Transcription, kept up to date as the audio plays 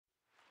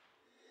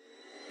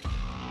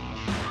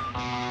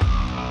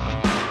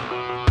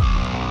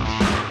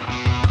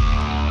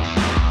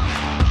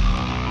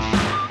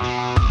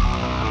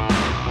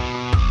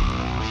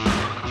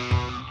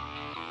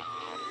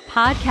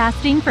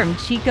Podcasting from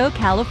Chico,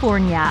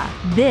 California,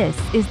 this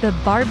is the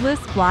Barbless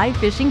Fly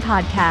Fishing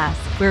Podcast,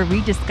 where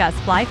we discuss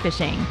fly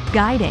fishing,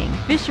 guiding,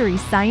 fisheries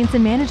science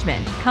and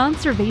management,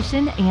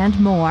 conservation, and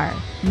more.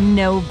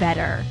 Know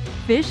better.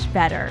 Fish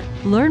better.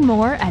 Learn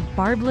more at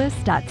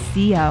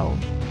Barbless.co.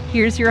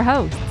 Here's your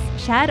hosts,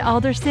 Chad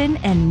Alderson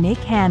and Nick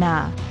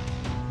Hanna.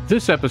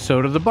 This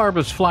episode of the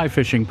Barbless Fly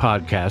Fishing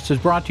Podcast is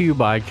brought to you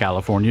by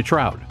California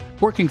Trout,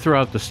 working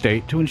throughout the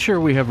state to ensure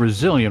we have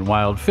resilient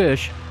wild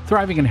fish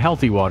thriving in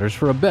healthy waters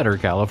for a better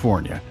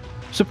California.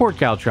 Support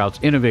CalTrout's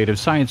innovative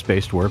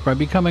science-based work by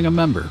becoming a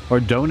member or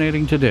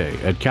donating today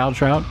at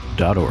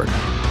CalTrout.org.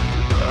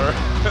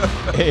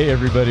 Hey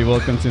everybody,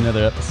 welcome to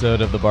another episode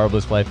of the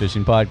Barbless Fly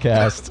Fishing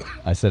Podcast.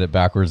 I said it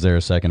backwards there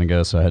a second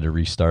ago, so I had to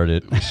restart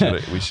it.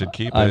 We should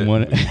keep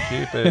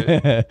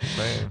it.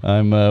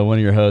 I'm one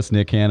of your hosts,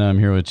 Nick Hanna. I'm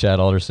here with Chad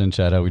Alderson.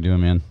 Chad, how we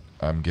doing, man?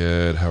 I'm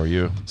good. How are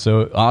you?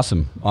 So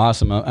awesome.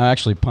 I'm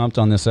actually pumped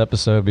on this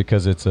episode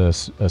because it's a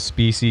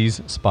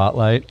species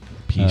spotlight.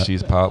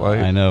 Species spotlight.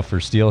 I know, for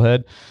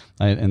steelhead.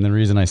 And the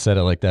reason I said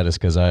it like that is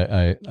because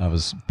I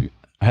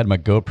had my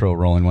GoPro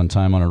rolling one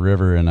time on a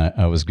river, and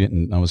I was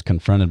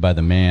confronted by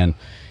the man.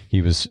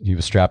 He was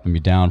strapping me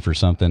down for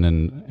something,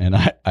 and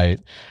I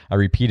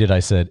repeated.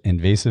 I said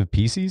invasive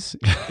species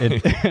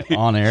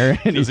on air,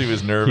 because he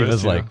was nervous. He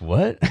was like,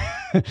 "What?"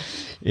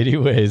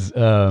 Anyways,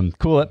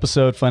 cool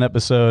episode, fun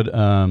episode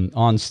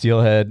on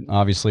steelhead.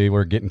 Obviously,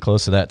 we're getting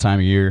close to that time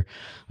of year.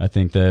 I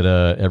think that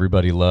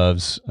everybody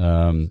loves,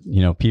 men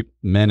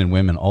and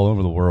women all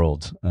over the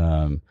world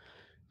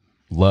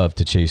love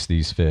to chase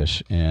these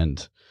fish,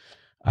 and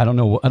I don't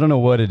know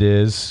what it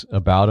is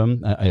about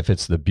them. If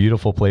it's the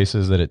beautiful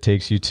places that it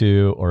takes you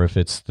to, or if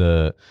it's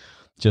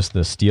just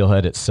the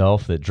steelhead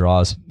itself that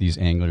draws these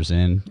anglers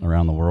in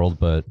around the world.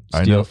 But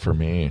I know for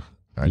me,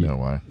 I know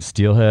why.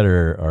 Steelhead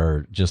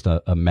are just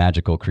a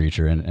magical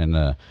creature, and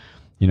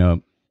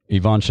Yvon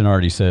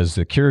Chouinard says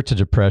the cure to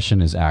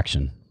depression is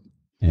action,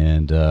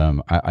 and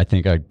I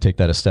think I'd take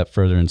that a step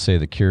further and say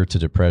the cure to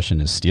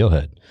depression is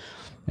steelhead,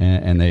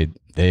 and they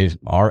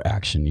are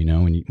action.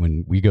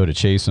 When we go to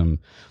chase them,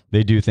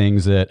 they do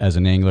things that as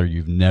an angler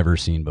you've never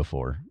seen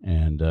before.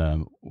 And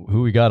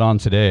who we got on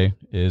today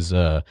is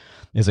a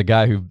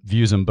guy who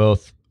views them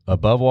both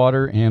above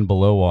water and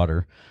below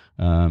water.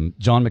 John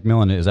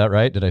McMillan, is that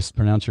right? Did I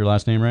pronounce your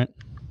last name right?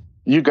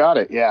 You got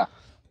it, yeah.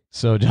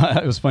 So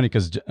it was funny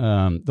because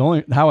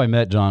how I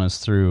met John is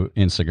through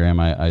Instagram.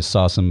 I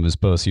saw some of his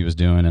posts he was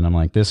doing, and I'm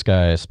like, this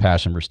guy's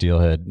passion for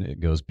steelhead, it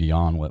goes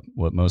beyond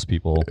what most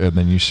people. And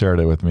then you shared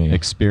it with me.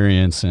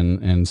 Experience,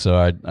 and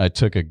so I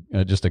took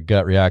just a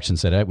gut reaction,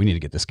 said, hey, we need to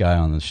get this guy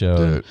on the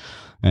show.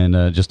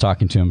 And just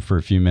talking to him for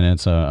a few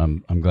minutes,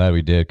 I'm glad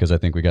we did, because I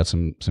think we got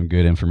some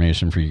good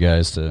information for you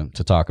guys to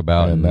talk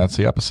about. And that's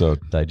the episode.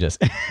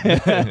 Digest.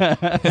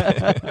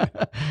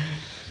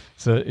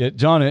 So,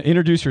 John,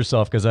 introduce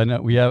yourself, because I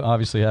know we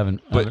obviously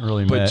haven't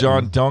really met. But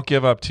John, don't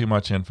give up too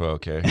much info,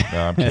 okay?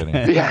 No, I'm kidding.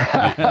 Give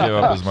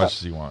up as much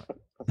as you want.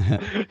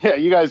 Yeah,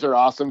 you guys are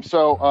awesome.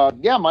 So,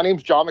 my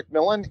name's John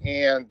McMillan,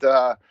 and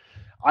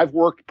I've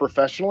worked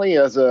professionally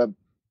as a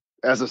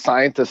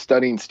scientist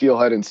studying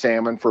steelhead and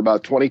salmon for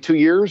about 22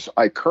 years.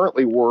 I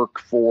currently work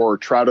for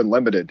Trout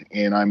Unlimited,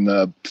 and I'm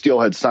the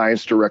steelhead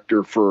science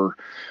director for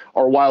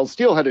our Wild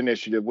Steelhead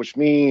Initiative, which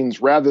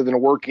means rather than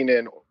working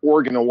in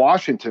Oregon and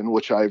Washington,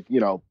 which I've,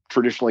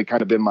 traditionally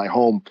kind of been my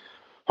home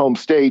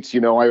states,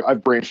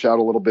 I've branched out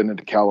a little bit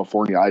into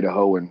California,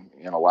 Idaho, and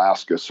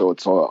Alaska. So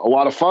it's a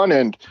lot of fun.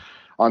 And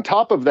on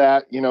top of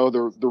that,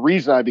 the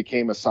reason I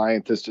became a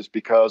scientist is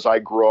because I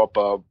grew up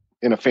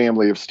in a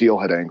family of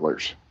steelhead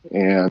anglers.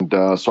 And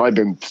so I've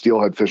been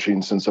steelhead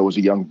fishing since I was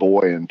a young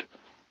boy, and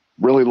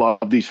really love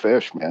these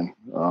fish, man.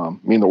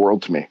 Mean the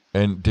world to me.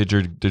 And did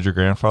your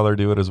grandfather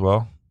do it as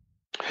well?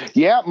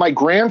 Yeah, my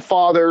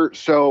grandfather.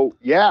 So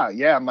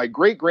my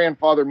great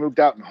grandfather moved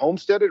out and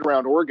homesteaded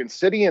around Oregon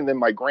City, and then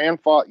my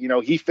grandfather,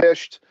 he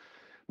fished.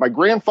 My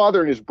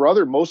grandfather and his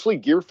brother mostly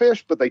gear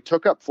fished, but they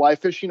took up fly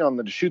fishing on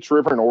the Deschutes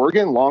River in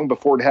Oregon long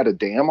before it had a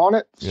dam on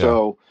it. Yeah.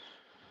 So,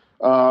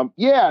 and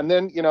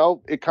then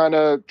it kind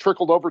of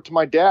trickled over to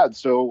my dad.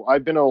 So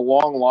I've been in a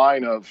long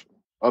line of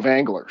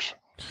anglers.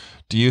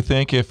 Do you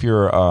think if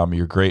your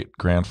great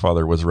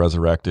grandfather was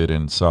resurrected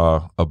and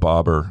saw a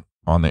bobber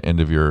on the end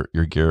of your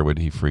gear, would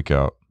he freak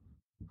out?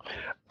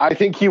 I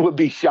think he would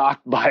be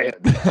shocked by it.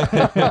 But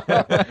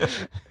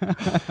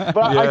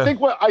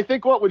yeah. I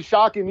think what would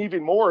shock him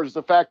even more is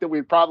the fact that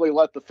we'd probably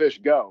let the fish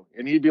go,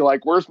 and he'd be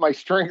like, "Where's my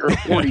stringer?"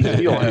 40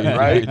 steelhead,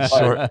 right?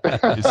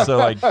 So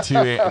like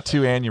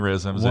two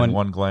aneurysms in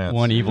one glance.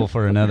 One evil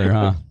for another,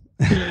 huh?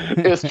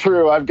 It's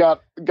true. I've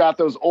got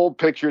those old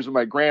pictures of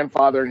my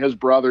grandfather and his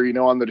brother,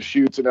 on the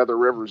Deschutes and other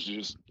rivers,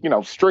 just,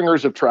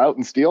 stringers of trout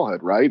and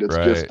steelhead, right? It's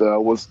just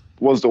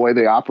was the way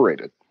they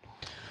operated.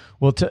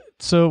 Well,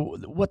 so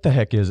what the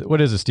heck is it?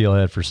 What is a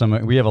steelhead for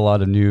some? We have a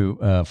lot of new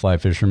fly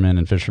fishermen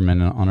and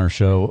fishermen on our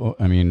show.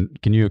 I mean,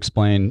 can you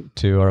explain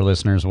to our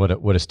listeners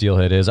what a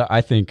steelhead is?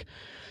 I think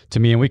to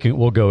me, and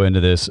we'll go into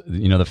this,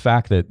 the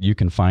fact that you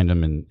can find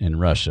them in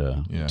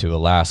Russia to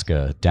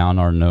Alaska, down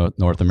our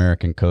North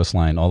American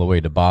coastline, all the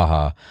way to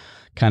Baja,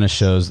 kind of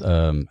shows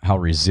how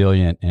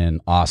resilient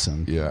and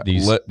awesome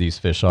these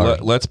fish are.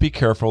 Let's be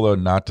careful, though,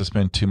 not to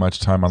spend too much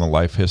time on the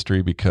life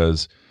history,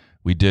 because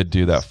we did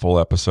do that full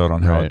episode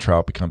on how a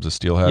trout becomes a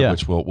steelhead,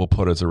 which we'll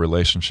put as a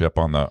relationship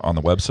on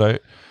the website.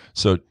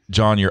 So,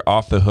 John, you're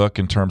off the hook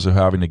in terms of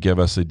having to give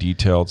us a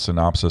detailed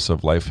synopsis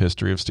of life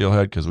history of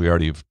steelhead, because we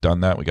already have done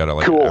that. We got an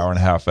hour and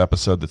a half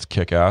episode that's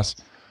kick-ass.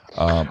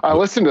 I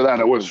listened to that.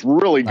 It was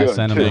really good. I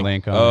sent him a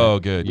link on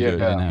good.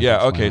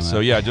 Yeah. Okay.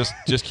 So,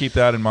 just keep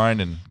that in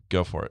mind and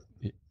go for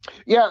it.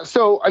 Yeah.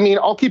 So, I mean,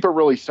 I'll keep it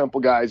really simple,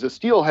 guys. A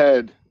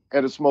steelhead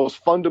at its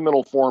most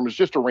fundamental form is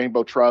just a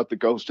rainbow trout that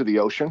goes to the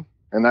ocean,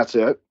 and that's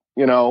it.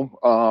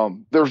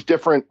 There's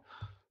different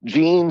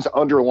genes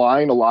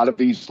underlying a lot of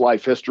these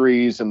life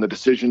histories and the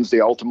decisions they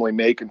ultimately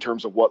make in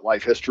terms of what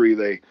life history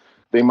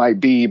they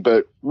might be.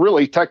 But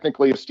really,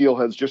 technically, a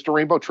steelhead's just a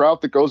rainbow trout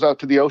that goes out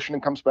to the ocean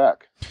and comes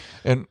back.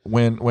 And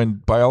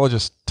when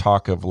biologists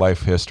talk of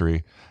life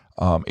history,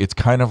 it's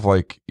kind of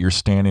like you're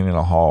standing in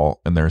a hall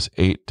and there's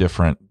 8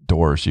 different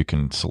doors you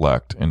can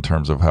select in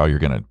terms of how you're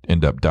going to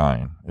end up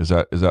dying. Is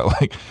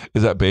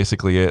that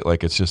basically it?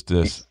 Like, it's just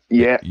this.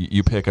 Yeah.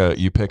 You pick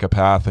a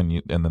path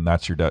and then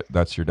that's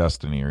your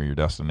destiny or your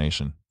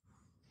destination.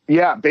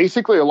 Yeah.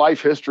 Basically, a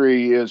life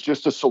history is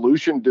just a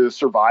solution to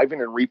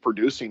surviving and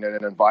reproducing in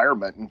an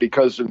environment. And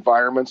because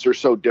environments are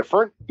so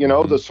different,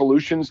 the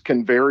solutions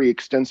can vary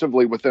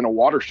extensively within a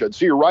watershed.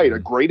 So you're right. A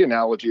great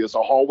analogy is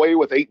a hallway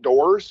with 8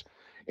 doors.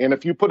 And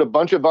if you put a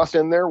bunch of us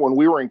in there when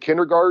we were in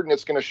kindergarten,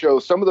 it's going to show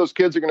some of those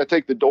kids are going to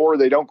take the door.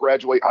 They don't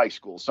graduate high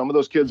school. Some of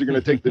those kids are going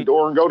to take the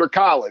door and go to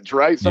college,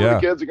 right? Some of the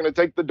kids are going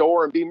to take the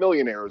door and be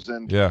millionaires.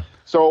 And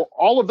so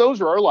all of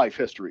those are our life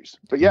histories.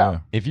 But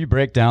if you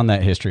break down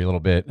that history a little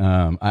bit,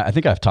 I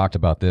think I've talked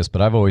about this,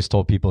 but I've always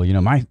told people,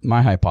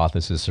 my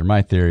hypothesis or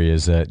my theory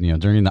is that,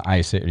 during the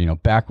ice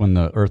age, back when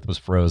the earth was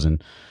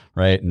frozen,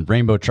 right, and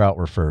rainbow trout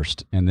were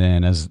first, and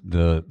then as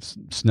the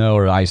snow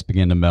or ice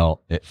began to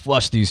melt, it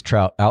flushed these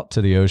trout out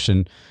to the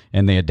ocean,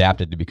 and they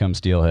adapted to become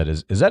steelhead.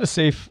 Is that a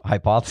safe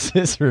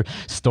hypothesis or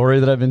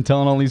story that I've been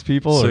telling all these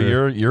people? So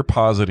you're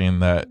positing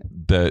that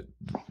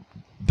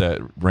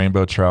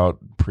rainbow trout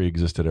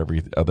pre-existed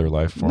every other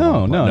life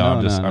form? No.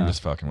 I'm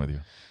just fucking with you.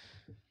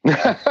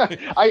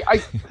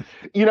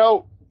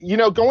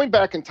 Going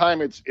back in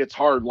time, it's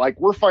hard. Like,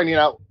 we're finding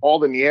out all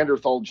the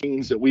Neanderthal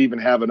genes that we even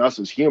have in us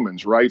as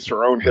humans, right? So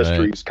our own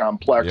history is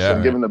complex,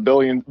 and given the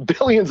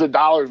billions of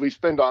dollars we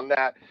spend on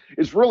that,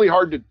 it's really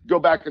hard to go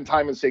back in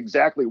time and say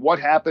exactly what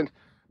happened.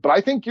 But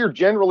I think you're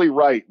generally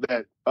right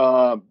that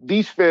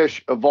these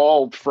fish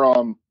evolved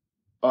from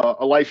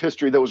a life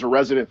history that was a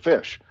resident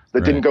fish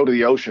that didn't go to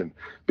the ocean,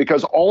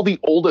 because all the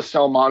oldest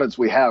salmonids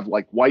we have,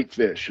 like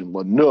whitefish and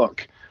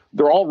Lanook,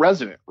 they're all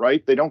resident,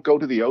 right? They don't go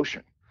to the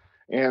ocean.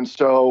 And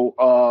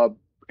so,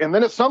 and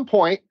then at some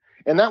point,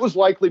 and that was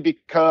likely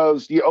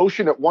because the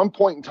ocean at one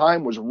point in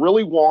time was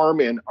really warm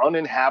and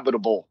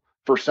uninhabitable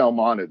for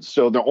salmonids.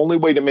 So the only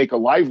way to make a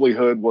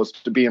livelihood was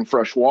to be in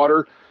fresh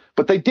water.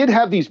 But they did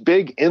have these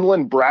big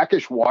inland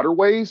brackish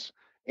waterways.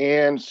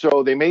 And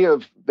so they may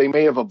have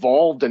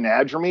evolved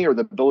anadromy, or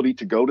the ability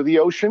to go to the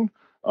ocean,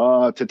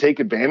 to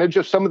take advantage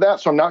of some of that.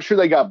 So I'm not sure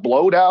they got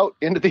blowed out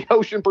into the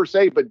ocean per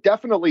se, but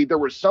definitely there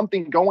was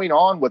something going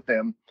on with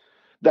them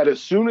that as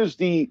soon as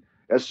the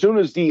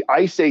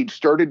ice age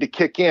started to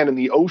kick in and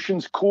the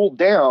oceans cooled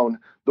down,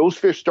 those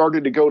fish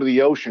started to go to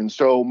the ocean.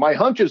 So my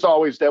hunch is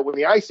always that when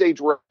the ice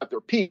age were at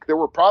their peak, there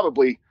were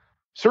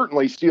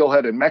certainly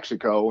steelhead in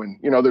Mexico. And,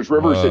 there's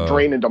rivers that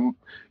drain into,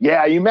 you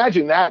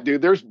imagine that,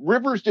 dude. There's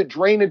rivers that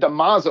drain into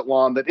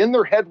Mazatlan that in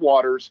their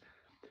headwaters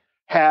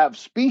have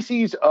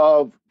species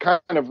of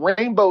kind of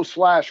rainbow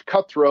 /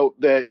 cutthroat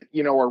that,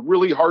 are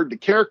really hard to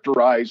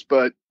characterize,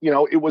 but,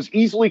 it was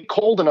easily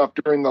cold enough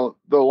during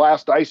the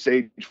last ice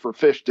age for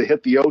fish to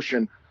hit the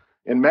ocean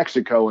in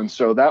Mexico. And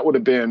so that would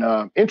have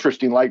been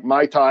interesting, like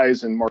Mai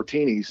Tais and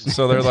martinis.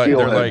 So they're like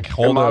genetic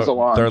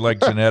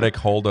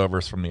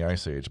holdovers from the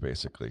ice age,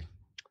 basically.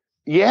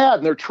 Yeah.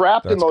 And they're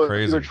trapped in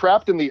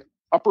the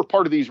upper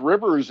part of these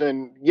rivers.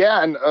 And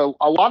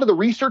a lot of the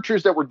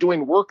researchers that were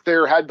doing work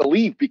there had to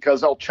leave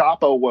because El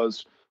Chapo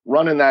was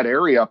running that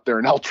area up there,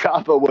 and El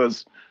Chapo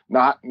was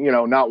not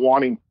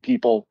wanting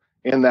people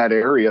in that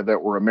area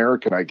that were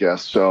American, I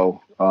guess. So,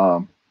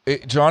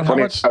 John,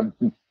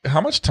 how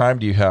much time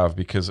do you have?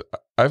 Because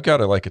I've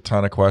got a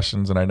ton of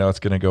questions, and I know it's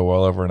going to go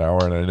well over an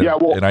hour,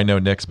 and I know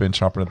Nick's been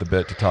chomping at the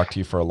bit to talk to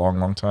you for a long,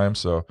 long time.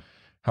 So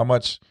how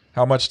much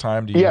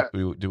time do we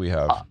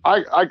have?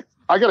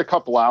 I got a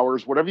couple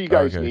hours, whatever you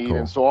guys need, cool.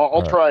 And so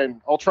I'll try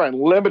and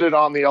limit it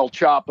on the El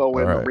Chapo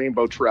and the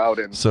rainbow trout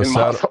in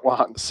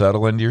Mazatlan.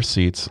 Settle into your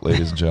seats,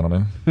 ladies and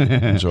gentlemen.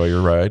 Enjoy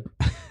your ride.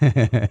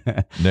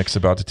 Nick's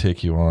about to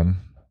take you on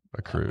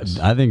a cruise.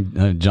 I think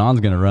John's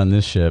going to run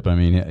this ship. I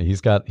mean,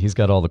 he's got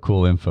all the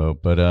cool info.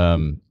 But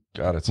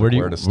God, it's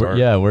where to start.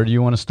 Where do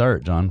you want to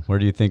start, John? Where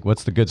do you think?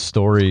 What's the good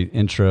story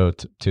intro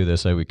to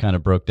this? We kind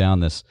of broke down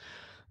this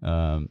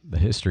the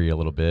history a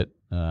little bit.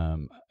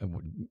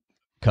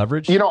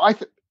 Coverage?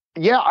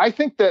 I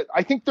think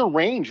the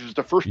range is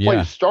the first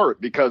place to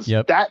start, because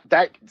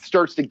that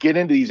starts to get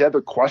into these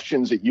other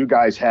questions that you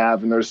guys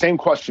have, and they're the same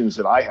questions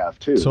that I have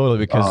too. Totally,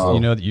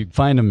 because you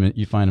find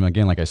them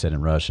again, like I said,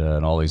 in Russia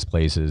and all these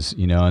places,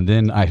 and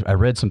then I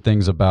read some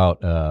things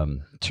about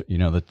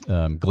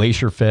the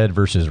glacier fed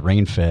versus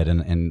rain fed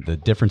and the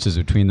differences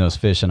between those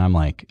fish, and I'm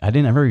like, I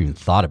never even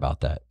thought about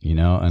that,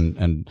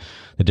 and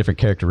the different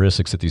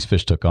characteristics that these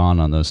fish took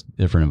on those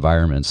different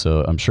environments.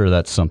 So I'm sure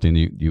that's something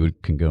you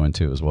can go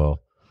into as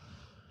well.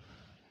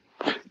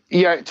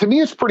 Yeah, to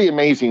me, it's pretty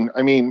amazing.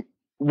 I mean,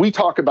 we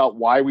talk about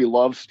why we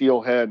love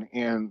steelhead,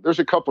 and there's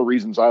a couple of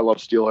reasons I love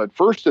steelhead.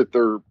 First,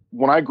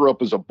 when I grew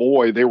up as a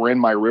boy, they were in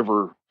my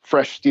river,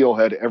 fresh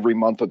steelhead every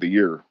month of the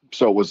year.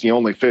 So it was the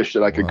only fish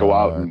that I could go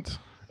out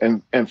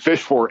and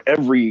fish for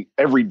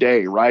every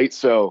day, right?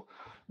 So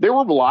they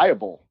were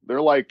reliable.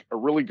 They're like a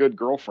really good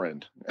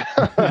girlfriend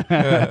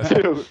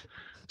to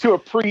a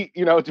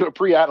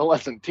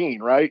pre-adolescent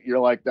teen, right? You're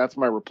like, that's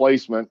my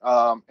replacement.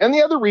 And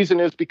the other reason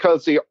is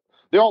because they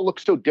all look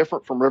so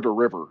different from river to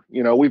river.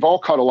 We've all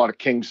caught a lot of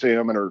king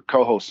salmon or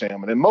coho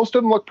salmon, and most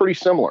of them look pretty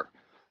similar.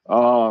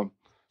 So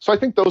I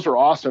think those are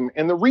awesome.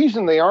 And the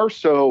reason they are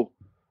so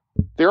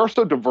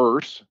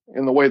diverse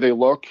in the way they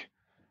look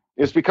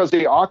is because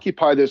they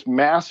occupy this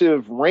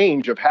massive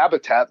range of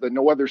habitat that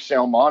no other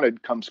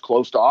salmonid comes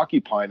close to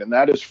occupying. And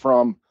that is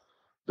from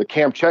the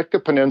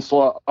Kamchatka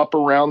Peninsula up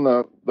around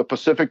the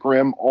Pacific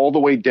Rim, all the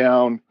way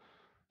down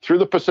through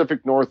the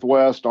Pacific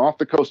Northwest, off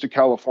the coast of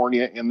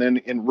California, and then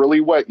in really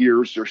wet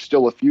years, there's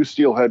still a few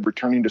steelhead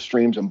returning to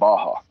streams in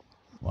Baja.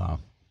 Wow.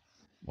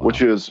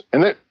 Which is,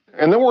 and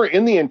then we're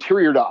in the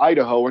interior to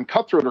Idaho, and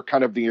cutthroat are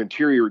kind of the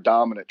interior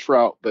dominant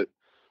trout. But,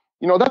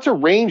 that's a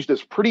range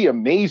that's pretty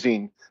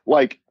amazing.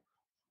 Like,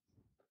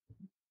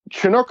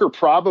 Chinook are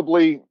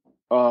probably,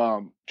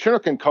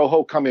 Chinook and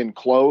coho come in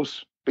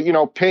close,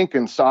 but, pink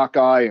and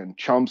sockeye and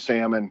chum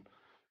salmon,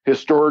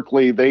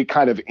 historically, they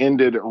kind of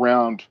ended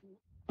around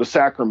the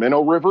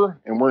Sacramento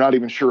River, and we're not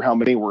even sure how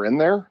many were in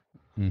there.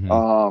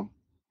 Mm-hmm.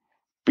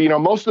 But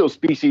most of those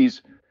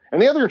species,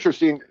 and the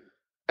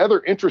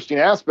other interesting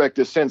aspect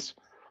is since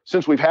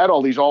we've had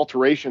all these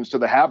alterations to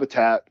the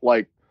habitat,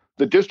 like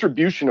the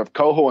distribution of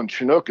coho and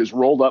Chinook is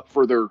rolled up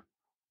further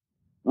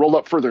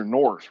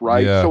north,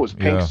 right? So is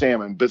pink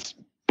salmon, but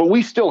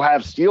we still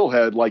have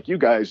steelhead, like you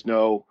guys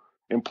know,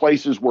 in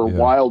places where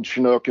wild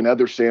Chinook and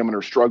other salmon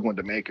are struggling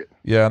to make it.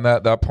 Yeah, and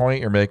that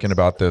point you're making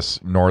about this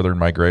northern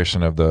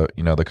migration of the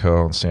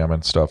coho and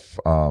salmon stuff,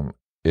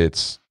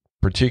 it's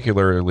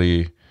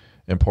particularly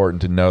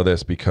important to know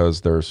this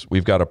because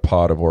we've got a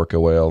pod of orca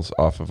whales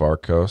off of our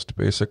coast,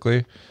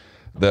 basically,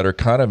 that are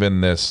kind of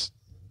in this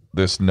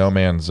no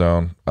man's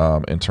zone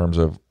in terms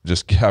of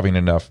just having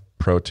enough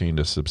protein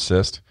to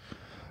subsist.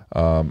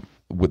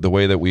 With the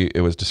way that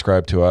it was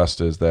described to us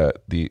is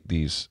that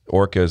these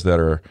orcas that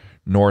are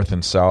north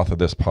and south of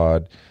this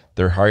pod,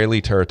 they're highly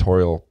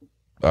territorial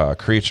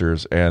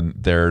creatures, and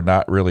they're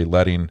not really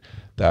letting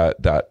that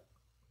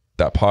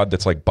pod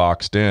that's like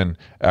boxed in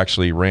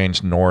actually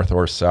range north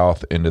or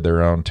south into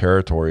their own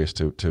territories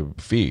to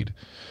feed.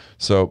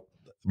 So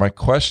my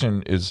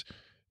question is,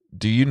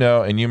 do you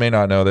know, and you may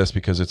not know this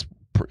because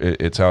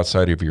it's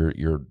outside of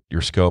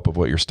your scope of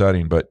what you're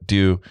studying, but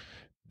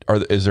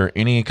is there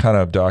any kind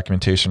of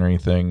documentation or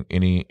anything,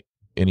 any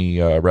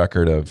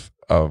record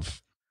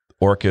of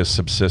orcas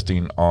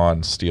subsisting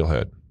on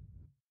steelhead?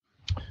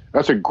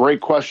 That's a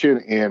great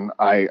question, and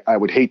I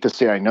would hate to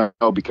say I know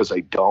because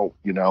I don't,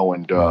 and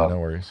no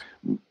worries.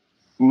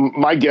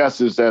 My guess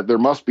is that there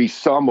must be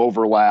some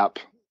overlap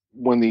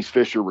when these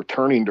fish are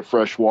returning to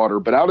fresh water.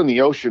 But out in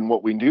the ocean,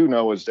 what we do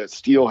know is that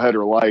steelhead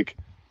are like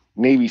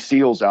Navy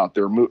SEALs out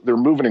there. They're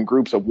moving in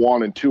groups of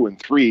 1 and 2 and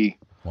 3.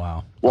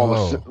 Wow. While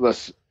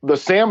the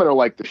salmon are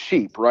like the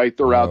sheep, right?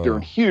 They're out there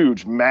in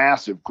huge,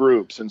 massive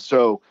groups, and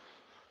so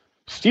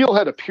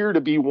steelhead appear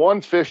to be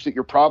one fish that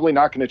you're probably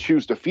not going to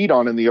choose to feed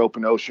on in the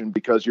open ocean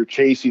because you're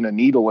chasing a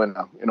needle in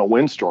a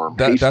windstorm.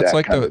 That's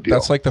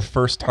like the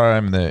first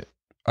time that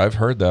I've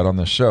heard that on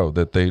the show,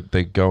 that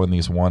they go in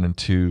these 1 and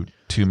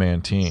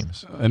 2-man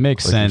teams. It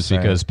makes sense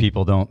because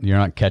you're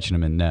not catching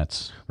them in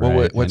nets. Right?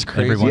 Well, what's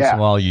crazy? Every once in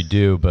a while you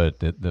do, but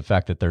the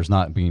fact that they're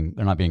not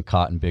being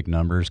caught in big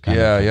numbers kind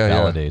of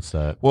validates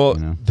that. Well,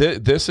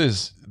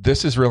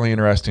 this is really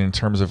interesting in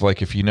terms of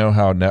like if you know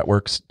how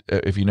networks,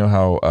 if you know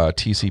how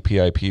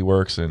TCP/IP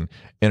works and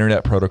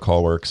Internet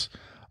Protocol works.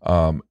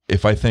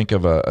 If I think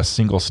of a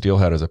single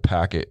steelhead as a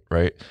packet,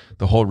 right?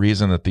 The whole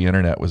reason that the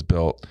internet was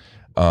built.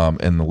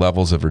 And the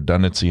levels of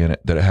redundancy in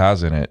it that it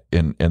has in it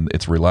and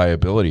its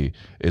reliability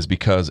is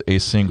because a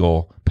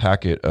single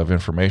packet of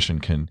information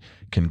can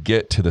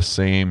get to the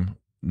same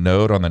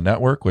node on the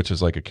network, which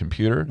is like a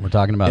computer. We're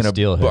talking about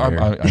steelhead here.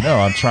 I know.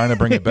 I'm trying to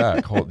bring it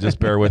back. Just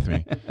bear with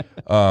me.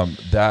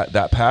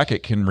 That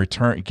packet can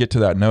get to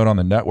that node on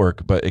the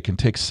network, but it can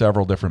take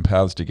several different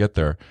paths to get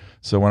there.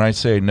 So when I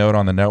say node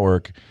on the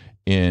network,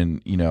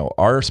 in,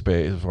 our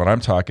space, what I'm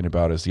talking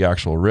about is the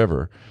actual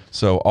river.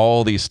 So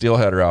all these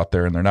steelhead are out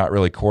there and they're not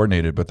really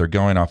coordinated, but they're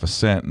going off a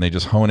scent and they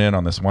just hone in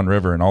on this one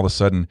river. And all of a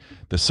sudden,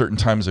 the certain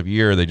times of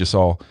year, they just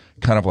all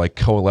kind of like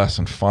coalesce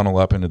and funnel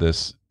up into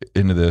this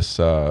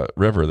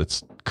river.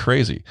 That's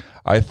crazy.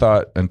 I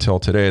thought until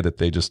today that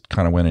they just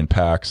kind of went in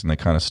packs and they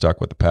kind of stuck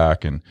with the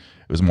pack, and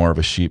it was more of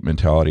a sheep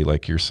mentality,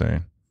 like you're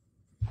saying.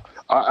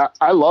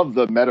 I love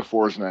the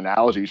metaphors and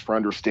analogies for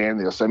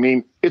understanding this. I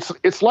mean,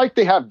 it's like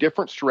they have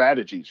different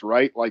strategies,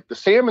 right? Like the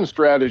salmon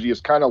strategy is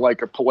kind of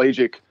like a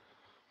pelagic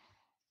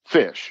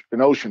fish,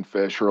 an ocean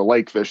fish or a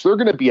lake fish. They're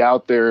going to be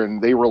out there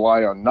and they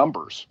rely on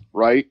numbers,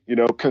 right?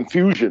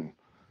 Confusion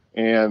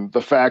and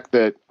the fact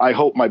that I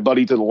hope my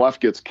buddy to the left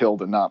gets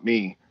killed and not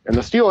me. And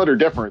the steelhead are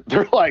different.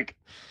 They're like,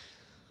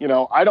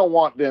 I don't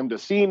want them to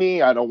see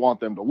me. I don't want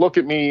them to look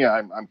at me.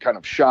 I'm kind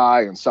of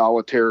shy and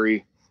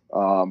solitary.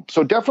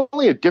 So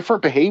definitely a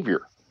different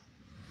behavior.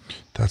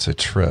 That's a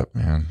trip,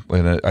 man.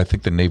 And I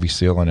think the Navy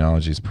SEAL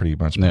analogy is pretty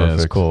much perfect. Yeah,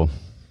 that's cool.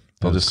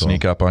 They'll just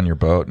sneak up on your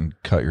boat and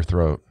cut your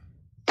throat.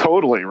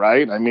 Totally,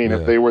 right? I mean,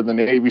 if they were the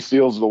Navy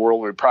SEALs of the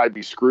world, they'd probably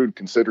be screwed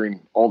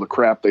considering all the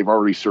crap they've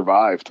already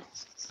survived.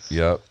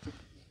 Yep.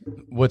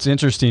 What's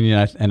interesting,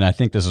 and I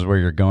think this is where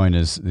you're going,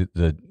 is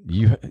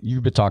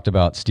you've talked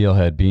about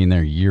steelhead being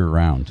there year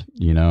round,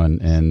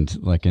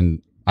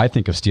 I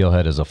think of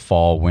steelhead as a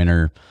fall,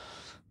 winter.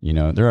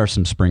 There are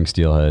some spring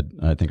steelhead,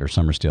 I think, or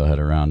summer steelhead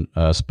around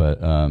us, but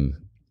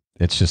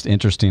it's just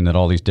interesting that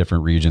all these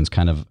different regions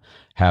kind of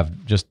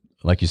have, just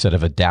like you said,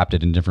 have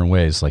adapted in different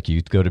ways. Like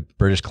you go to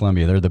British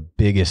Columbia, they're the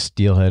biggest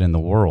steelhead in the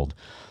world,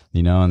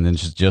 and then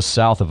just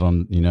south of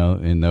them,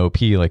 in the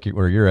OP, like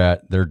where you're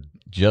at, they're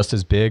just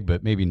as big,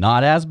 but maybe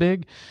not as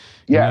big.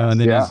 And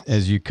then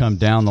as you come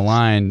down the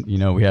line,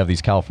 we have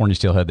these California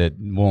steelhead that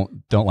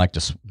don't like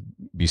to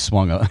be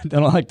swung. They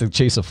don't like to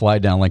chase a fly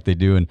down like they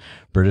do in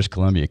British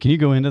Columbia. Can you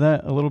go into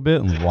that a little bit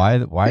and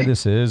why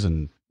this is?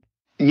 And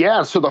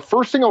so the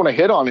first thing I want to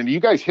hit on, and you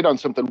guys hit on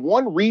something.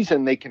 One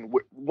reason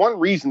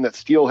that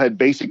steelhead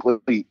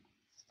basically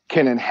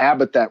can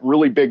inhabit that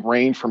really big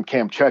range from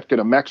Kamchatka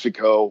to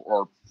Mexico,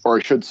 or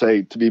I should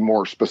say, to be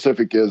more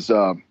specific, is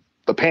the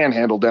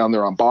panhandle down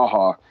there on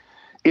Baja,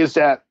 is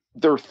that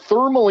they're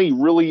thermally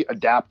really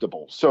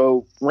adaptable.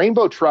 So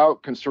rainbow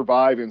trout can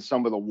survive in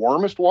some of the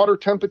warmest water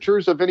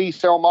temperatures of any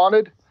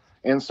salmonid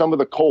and some of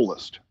the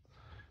coldest.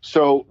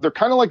 So they're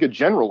kind of like a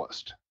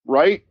generalist,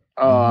 right?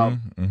 Sockeye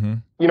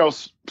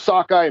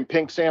and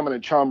pink salmon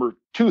and chum are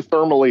too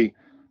thermally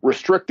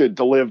restricted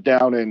to live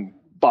down in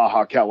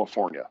Baja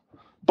California,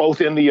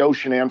 both in the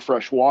ocean and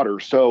fresh water.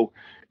 So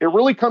it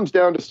really comes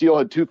down to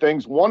steelhead two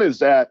things.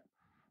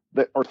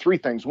 Three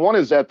things. One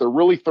is that they're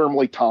really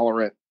thermally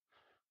tolerant.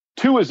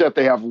 Two is that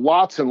they have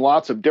lots and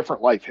lots of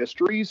different life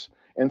histories.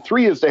 And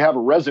three is they have a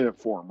resident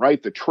form,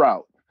 right? The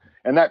trout.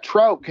 And that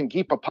trout can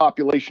keep a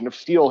population of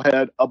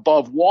steelhead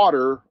above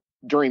water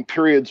during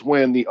periods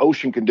when the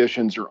ocean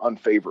conditions are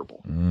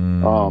unfavorable.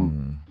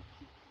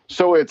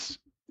 So it's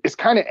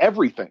kind of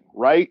everything,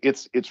 right?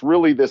 It's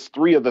really this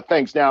three of the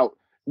things. Now,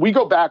 we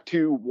go back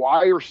to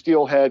why are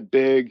steelhead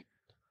big?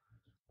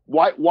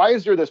 Why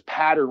is there this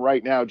pattern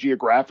right now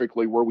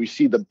geographically where we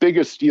see the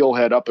biggest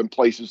steelhead up in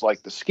places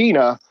like the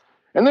Skeena?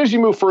 And then as you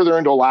move further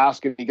into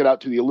Alaska and you get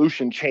out to the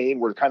Aleutian chain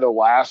where kind of the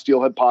last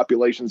steelhead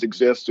populations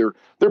exist,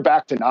 they're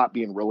back to not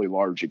being really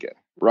large again,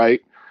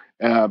 right?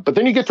 But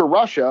then you get to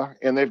Russia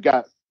and they've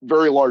got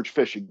very large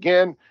fish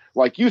again.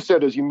 Like you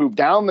said, as you move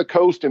down the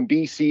coast in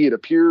BC, it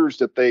appears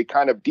that they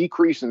kind of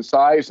decrease in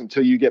size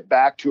until you get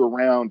back to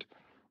around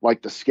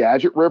like the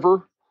Skagit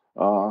River,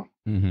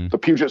 the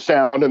Puget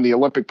Sound and the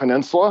Olympic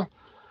Peninsula.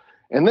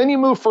 And then you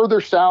move further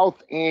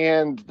south,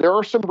 and there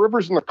are some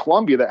rivers in the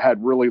Columbia that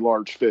had really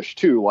large fish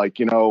too, like,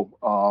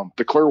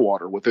 the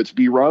Clearwater with its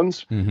bee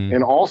runs,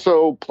 and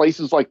also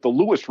places like the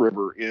Lewis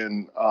River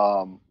in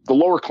the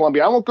lower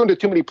Columbia. I won't go into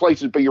too many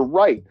places, but you're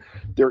right.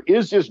 There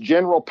is this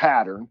general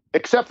pattern,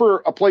 except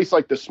for a place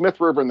like the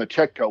Smith River and the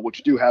Chetco,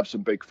 which do have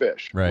some big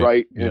fish,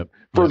 right? Yep.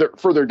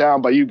 Further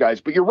down by you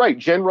guys. But you're right.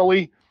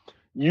 Generally,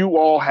 you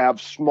all have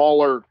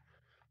smaller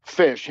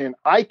fish, and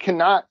I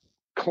cannot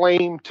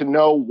claim to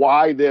know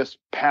why this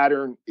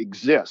pattern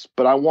exists,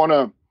 but I want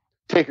to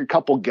take a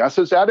couple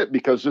guesses at it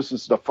because this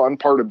is the fun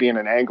part of being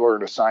an angler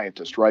and a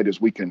scientist, right? Is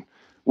we can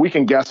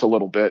guess a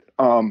little bit.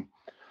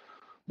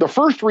 The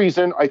first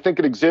reason I think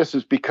it exists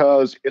is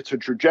because it's a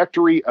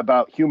trajectory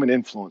about human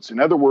influence. In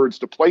other words,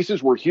 the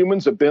places where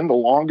humans have been the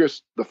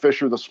longest, the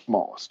fish are the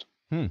smallest.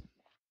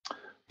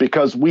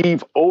 Because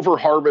we've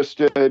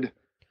over-harvested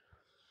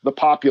the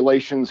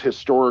populations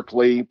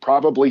historically,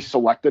 probably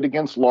selected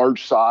against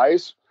large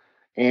size.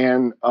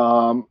 And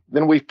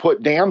then we've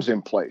put dams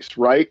in place,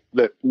 right,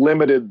 that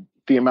limited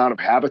the amount of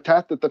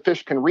habitat that the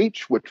fish can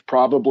reach, which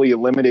probably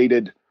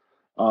eliminated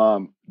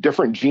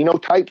different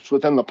genotypes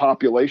within the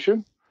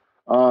population.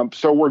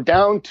 So we're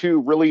down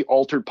to really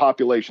altered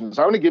populations.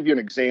 I want to give you an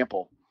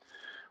example,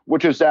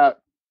 which is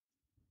that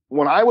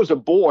when I was a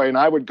boy and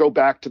I would go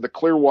back to the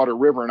Clearwater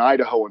River in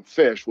Idaho and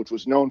fish, which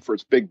was known for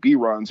its big bee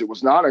runs, it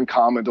was not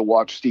uncommon to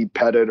watch Steve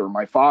Pettit or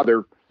my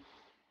father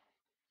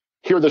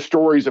hear the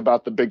stories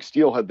about the big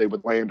steelhead they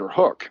would land or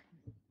hook.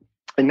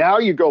 And now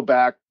you go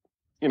back,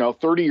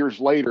 30 years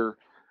later,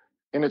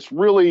 and it's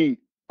really,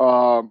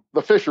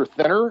 the fish are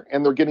thinner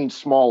and they're getting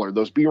smaller.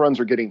 Those B runs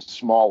are getting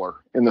smaller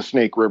in the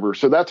Snake River.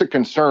 So that's a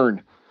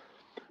concern.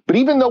 But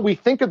even though we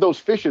think of those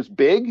fish as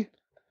big,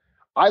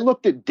 I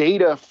looked at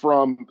data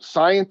from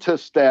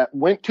scientists that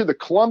went to the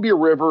Columbia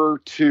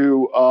River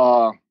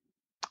to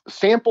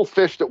sample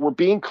fish that were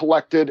being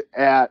collected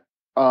at,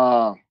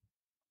 oh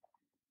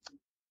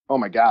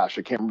my gosh,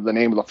 I can't remember the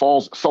name of the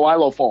falls,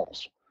 Celilo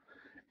Falls.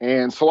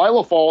 And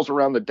Celilo Falls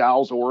around the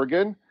Dalles,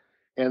 Oregon.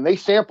 And they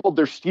sampled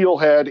their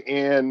steelhead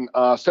in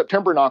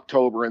September and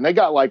October, and they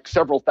got like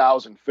several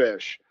thousand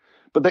fish.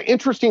 But the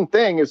interesting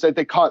thing is that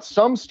they caught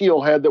some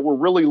steelhead that were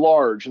really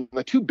large. And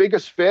the two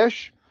biggest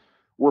fish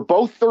were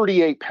both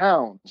 38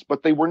 pounds,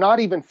 but they were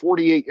not even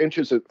 40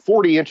 inches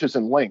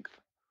in length.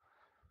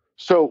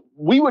 So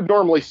we would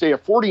normally say a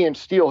 40-inch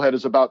steelhead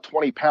is about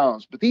 20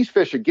 pounds. But these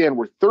fish, again,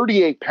 were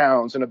 38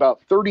 pounds and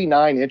about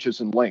 39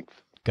 inches in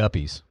length.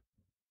 Guppies.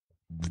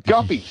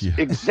 Yeah.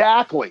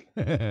 Exactly.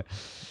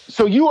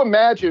 So you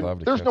imagine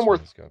there's no more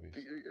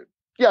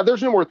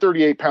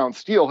 38-pound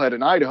steelhead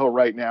in Idaho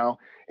right now.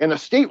 And a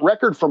state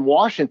record from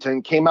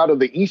Washington came out of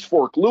the East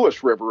Fork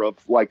Lewis River of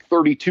like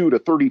 32 to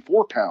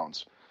 34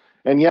 pounds.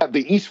 And yet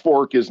the East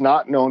Fork is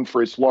not known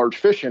for its large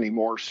fish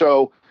anymore.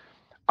 So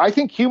I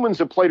think humans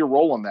have played a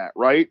role in that,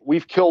 right?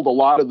 We've killed a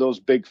lot of those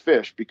big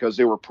fish because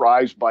they were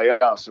prized by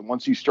us. And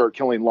once you start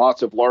killing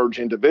lots of large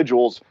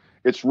individuals,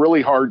 it's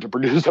really hard to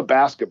produce a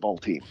basketball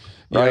team,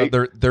 right?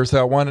 Yeah, there's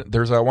that one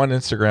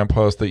Instagram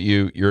post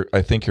that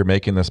I think you're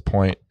making this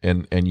point,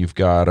 and you've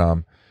got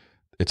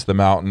it's the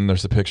mountain.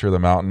 There's a picture of the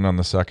mountain on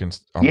the second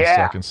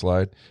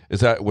slide.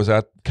 Was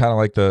that kind of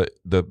like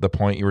the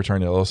point you were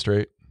trying to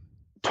illustrate?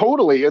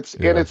 Totally. And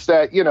it's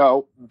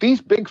that,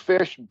 these big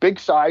fish, big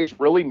size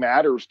really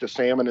matters to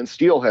salmon and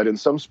steelhead, and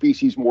some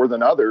species more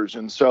than others.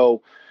 And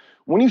so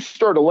when you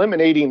start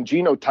eliminating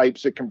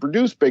genotypes that can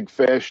produce big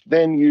fish,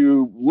 then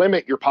you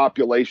limit your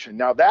population.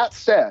 Now, that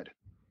said,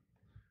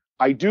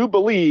 I do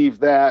believe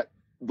that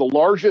the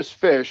largest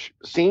fish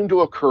seem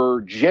to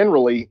occur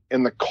generally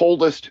in the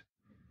coldest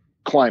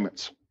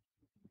climates.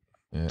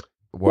 Yeah.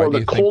 Why do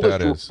you think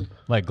that is?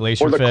 Like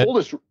glacier fit?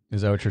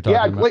 Is that what you're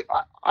talking about?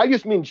 Yeah, I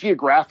just mean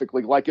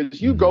geographically. Like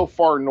as you go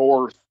far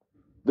north,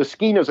 the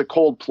Skeena is a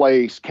cold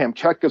place,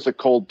 Kamchatka is a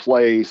cold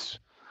place.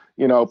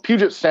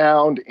 Puget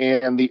Sound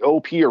and the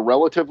OP are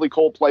relatively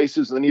cold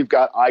places. And then you've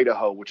got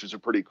Idaho, which is a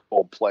pretty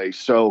cold place.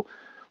 So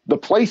the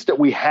place that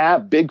we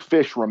have big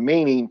fish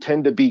remaining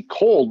tend to be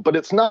cold, but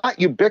it's not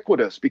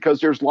ubiquitous because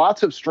there's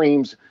lots of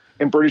streams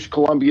in British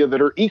Columbia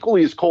that are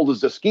equally as cold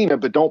as the Skeena,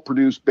 but don't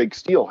produce big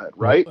steelhead,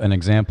 right? Well, an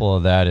example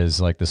of that is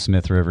like the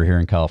Smith River here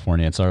in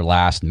California. It's our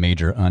last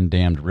major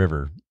undammed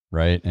river,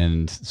 right?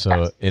 And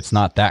so it's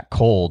not that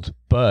cold,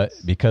 but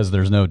because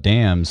there's no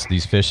dams,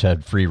 these fish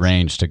had free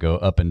range to go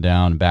up and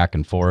down, back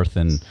and forth.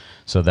 And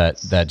so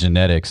that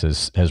genetics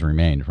has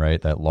remained,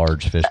 right? That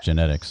large fish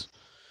genetics.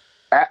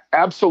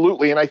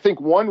 Absolutely. And I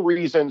think one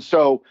reason,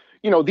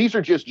 these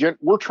are just,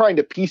 we're trying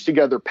to piece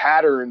together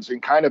patterns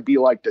and kind of be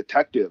like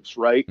detectives,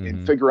 right? Mm-hmm.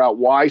 And figure out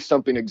why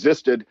something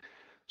existed.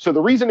 So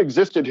the reason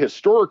existed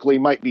historically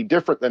might be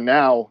different than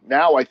now.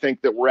 Now I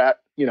think that we're at,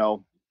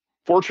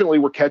 fortunately,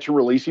 we're catch and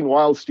releasing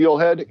wild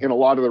steelhead in a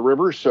lot of the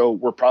rivers, so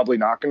we're probably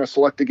not going to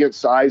select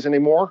against size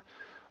anymore.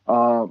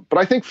 But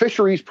I think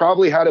fisheries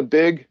probably had a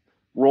big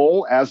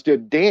role, as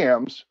did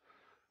dams.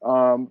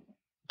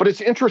 But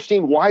it's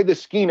interesting why the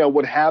Skeena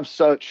would have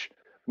such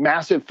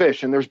massive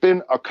fish, and there's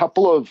been a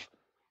couple of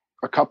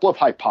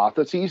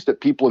hypotheses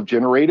that people have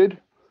generated,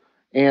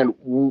 and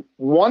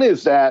one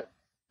is that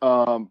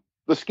the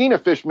Skeena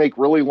fish make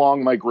really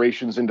long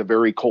migrations into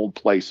very cold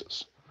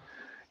places.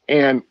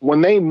 And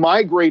when they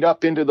migrate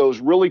up into those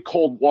really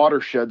cold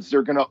watersheds,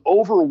 they're going to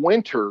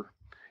overwinter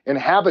in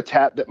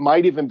habitat that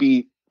might even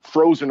be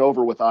frozen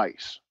over with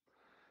ice.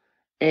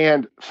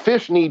 And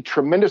fish need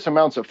tremendous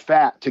amounts of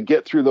fat to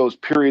get through those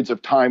periods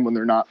of time when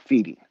they're not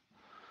feeding.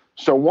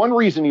 So one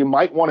reason you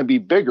might want to be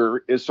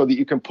bigger is so that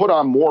you can put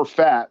on more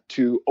fat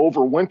to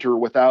overwinter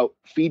without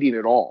feeding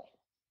at all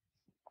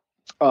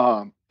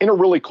in a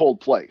really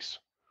cold place.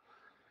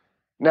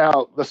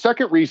 Now, the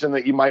second reason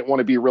that you might want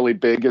to be really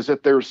big is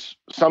that there's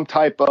some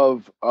type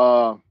of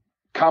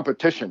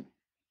competition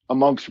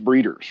amongst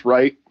breeders,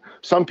 right?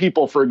 Some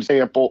people, for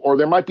example, or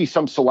there might be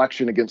some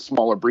selection against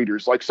smaller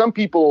breeders. Like some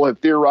people have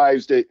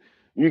theorized that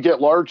you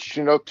get large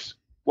Chinook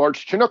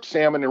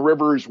salmon in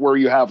rivers where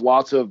you have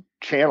lots of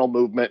channel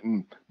movement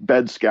and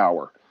bed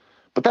scour.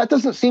 But that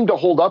doesn't seem to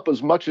hold up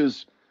as much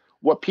as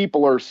what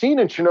people are seeing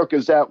in Chinook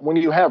is that when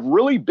you have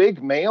really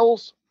big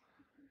males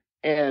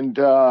and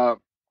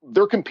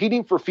they're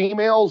competing for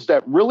females,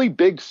 that really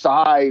big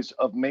size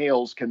of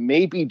males can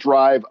maybe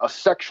drive a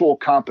sexual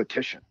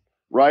competition,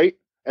 right?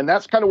 And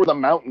that's kind of where the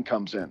mountain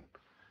comes in.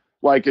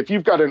 Like if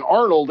you've got and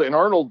Arnold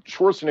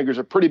Schwarzenegger's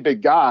a pretty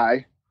big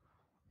guy.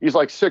 He's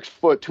like 6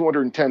 foot,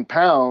 210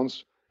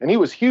 pounds, and he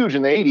was huge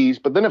in the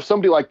 80s. But then if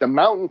somebody like the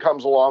mountain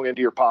comes along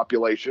into your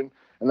population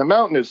and the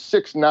mountain is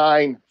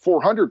 6'9",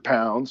 400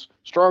 pounds,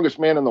 strongest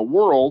man in the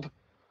world,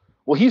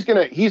 well, he's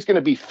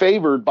gonna be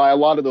favored by a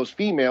lot of those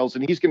females,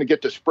 and he's gonna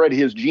get to spread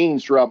his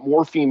genes throughout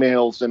more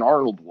females than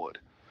Arnold would.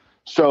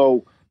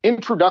 So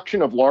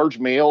introduction of large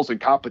males and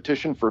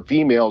competition for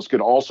females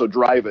could also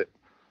drive it.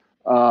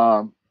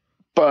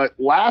 But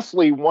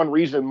lastly, one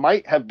reason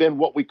might have been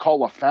what we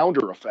call a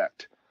founder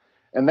effect.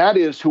 And that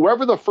is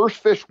whoever the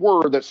first fish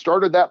were that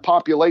started that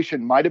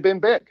population might have been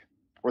big,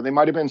 or they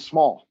might have been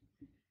small.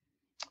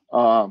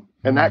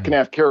 And that can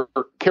have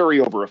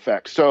carryover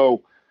effects.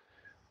 So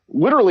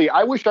literally,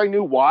 I wish I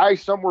knew why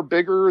some were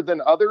bigger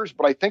than others,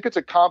 but I think it's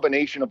a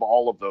combination of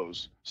all of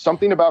those.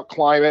 Something about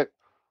climate,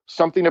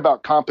 something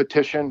about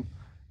competition,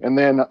 and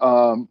then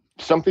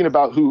something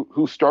about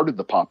who started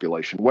the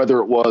population, whether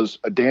it was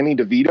a Danny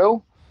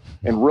DeVito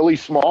and really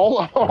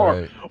small,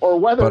 or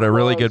whether but a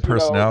really good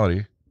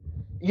personality.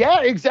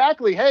 Yeah,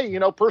 exactly. Hey,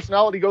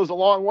 personality goes a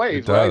long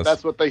ways, right?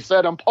 That's what they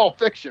said in Pulp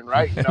Fiction,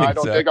 right? Exactly. I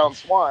don't dig on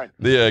swine.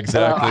 Yeah,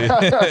 exactly.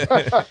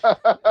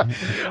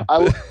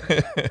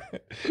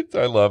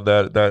 I love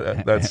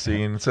that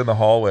scene. It's in the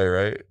hallway,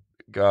 right?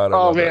 God, I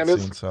love that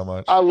scene so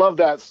much. I love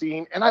that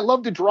scene. And I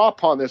love to draw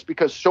upon this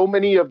because so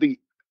many of the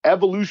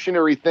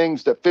evolutionary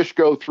things that fish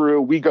go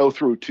through, we go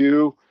through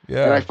too.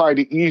 Yeah. And I find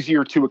it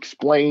easier to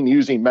explain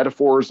using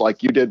metaphors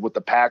like you did with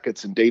the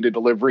packets and data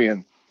delivery.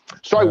 And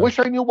so I wish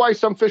I knew why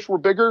some fish were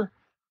bigger,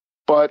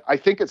 but I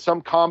think it's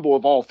some combo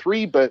of all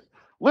three. But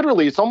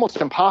literally, it's almost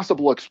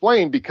impossible to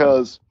explain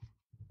because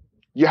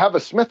you have a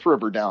Smith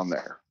River down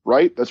there,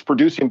 right? That's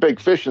producing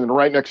big fish. And then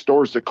right next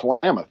door is the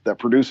Klamath that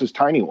produces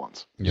tiny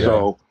ones. Yeah.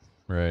 So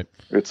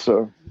it's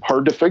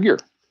hard to figure.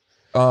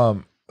 I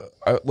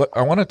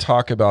want to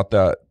talk about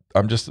that.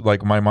 I'm just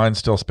like, my mind's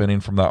still spinning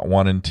from that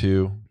 1 and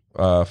 2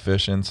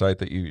 fish insight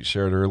that you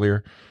shared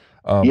earlier.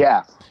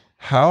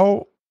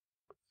 How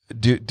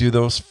do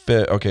those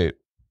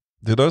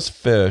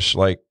fish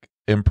like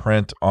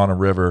imprint on a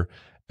river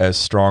as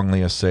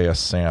strongly as say a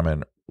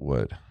salmon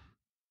would?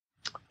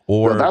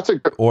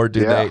 Or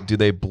do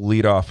they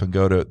bleed off and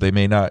go to, they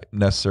may not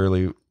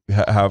necessarily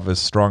have as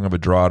strong of a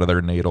draw to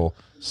their natal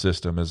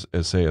system as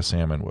say a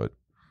salmon would?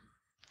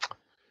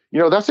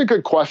 That's a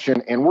good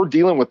question. And we're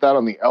dealing with that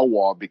on the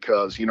Elwha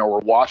because, we're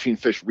watching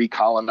fish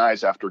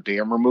recolonize after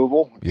dam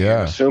removal.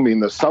 Yeah.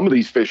 Assuming that some of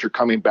these fish are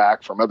coming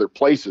back from other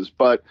places.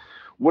 But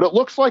what it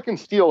looks like in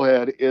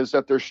steelhead is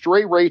that their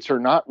stray rates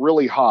are not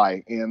really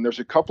high. And there's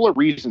a couple of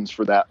reasons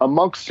for that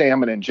amongst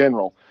salmon in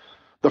general.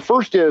 The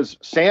first is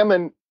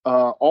salmon,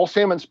 all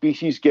salmon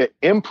species get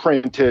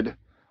imprinted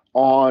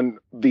on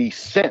the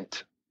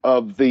scent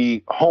of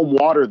the home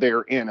water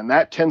they're in. And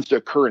that tends to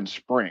occur in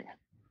spring.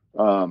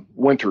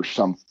 Winter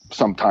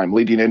sometime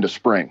leading into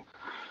spring.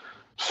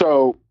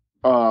 So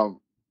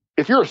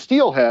if you're a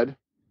steelhead,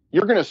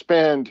 you're going to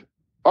spend,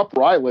 up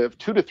where I live,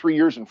 2 to 3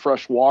 years in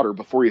fresh water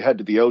before you head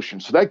to the ocean.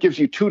 So that gives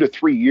you 2 to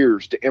 3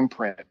 years to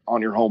imprint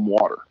on your home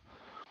water.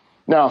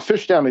 Now, a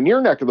fish down in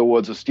your neck of the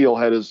woods, a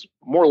steelhead, is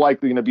more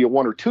likely going to be a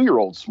 1 or 2 year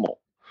old smolt.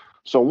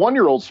 So a 1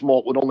 year old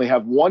smolt would only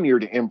have 1 year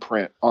to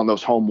imprint on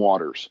those home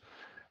waters.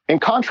 In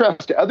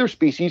contrast to other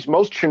species, a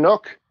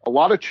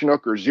lot of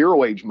Chinook are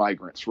zero age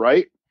migrants,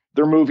 right?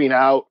 They're moving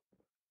out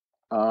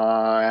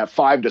at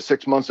 5 to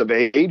 6 months of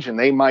age, and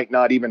they might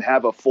not even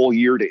have a full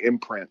year to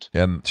imprint.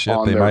 And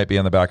they might be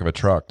on the back of a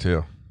truck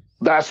too.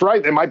 That's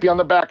right. They might be on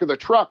the back of the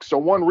truck. So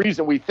one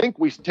reason we think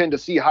we tend to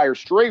see higher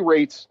stray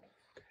rates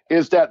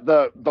is that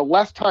the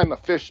less time a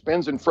fish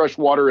spends in fresh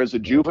water as a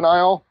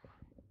juvenile,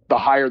 the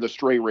higher the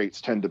stray rates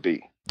tend to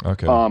be.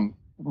 Okay.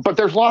 But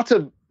there's lots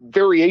of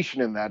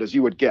variation in that, as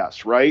you would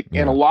guess, right?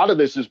 Yeah. And a lot of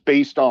this is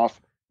based off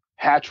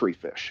hatchery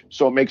fish.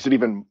 So it makes it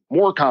even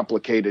more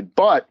complicated.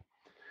 But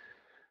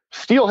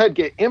steelhead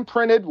get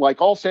imprinted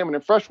like all salmon in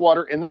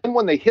freshwater. And then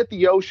when they hit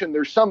the ocean,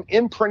 there's some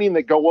imprinting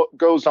that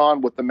goes on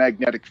with the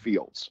magnetic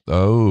fields.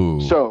 Oh.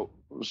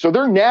 So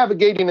they're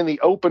navigating in the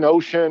open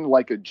ocean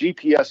like a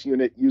GPS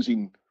unit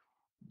using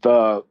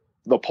the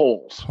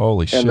poles.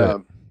 Holy shit. And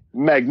the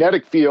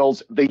magnetic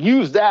fields, they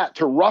use that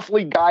to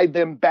roughly guide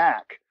them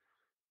back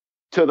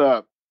to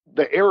the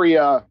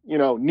area,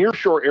 near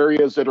shore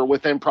areas that are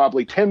within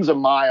probably tens of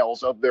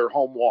miles of their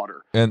home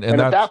water. And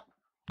that's,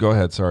 go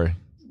ahead. Sorry.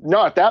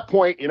 No, at that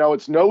point,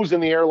 it's nose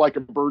in the air like a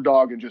bird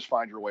dog and just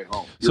find your way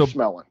home. You're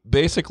smelling.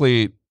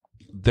 Basically,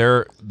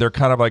 they're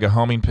kind of like a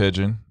homing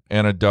pigeon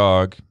and a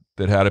dog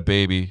that had a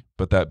baby,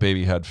 but that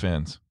baby had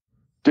fins.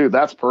 Dude,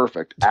 that's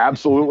perfect.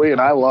 Absolutely. And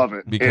I love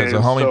it. Because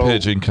a homing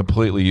pigeon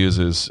completely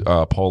uses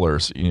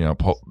polars,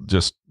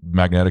 just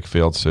magnetic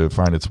fields to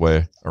find its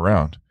way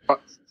around.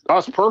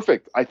 That's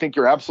perfect. I think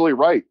you're absolutely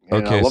right.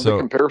 And okay, I love the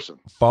comparison.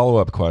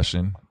 Follow-up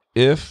question.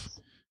 If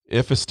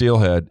a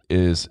steelhead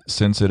is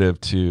sensitive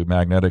to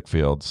magnetic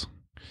fields,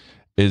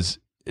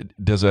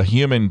 does a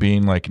human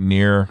being like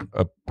near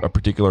a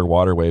particular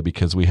waterway,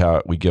 because we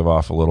give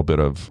off a little bit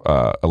of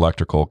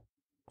electrical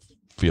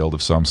field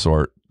of some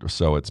sort,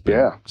 so it's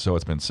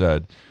been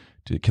said,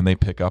 can they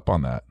pick up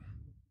on that?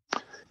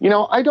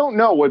 I don't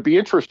know. Would be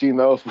interesting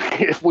though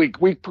if we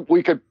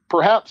could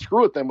perhaps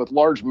screw with them with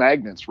large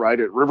magnets right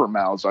at river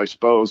mouths, I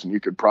suppose, and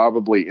you could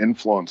probably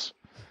influence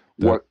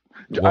what.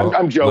 Well,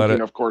 I'm joking,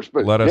 of course,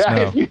 but let us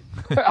know.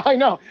 I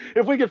know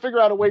if we could figure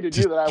out a way to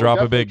do that, drop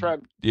a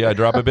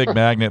big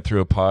magnet through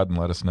a pod and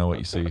let us know what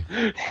you see.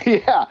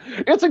 Yeah,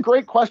 it's a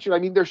great question. I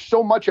mean, there's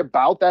so much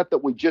about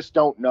that we just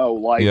don't know.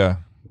 Like,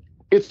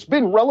 it's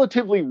been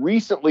relatively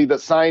recently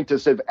that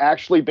scientists have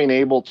actually been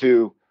able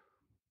to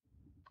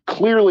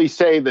clearly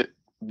say that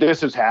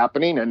this is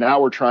happening, and now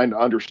we're trying to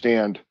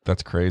understand.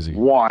 That's crazy.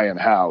 Why and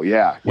how?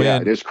 Yeah,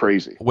 it is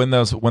crazy. When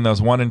those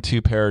 1 and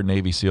 2 pair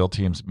Navy SEAL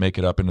teams make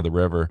it up into the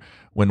river,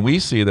 when we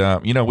see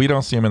them, we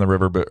don't see them in the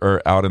river,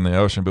 or out in the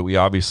ocean, but we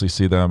obviously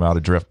see them out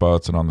of drift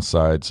boats and on the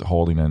sides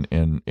holding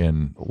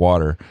in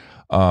water.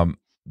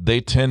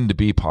 They tend to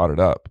be potted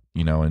up,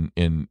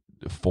 in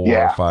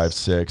 4, 5,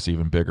 6,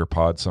 even bigger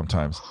pods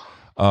sometimes.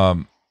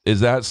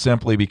 Is that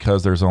simply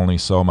because there's only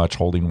so much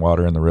holding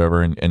water in the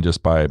river, and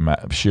just by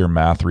sheer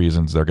math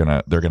reasons, they're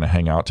gonna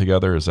hang out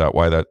together? Is that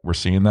why that we're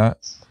seeing that?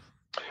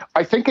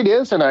 I think it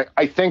is, and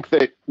I think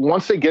that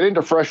once they get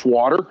into fresh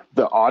water,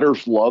 the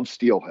otters love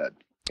steelhead,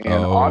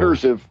 and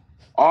otters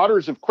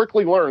have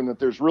quickly learned that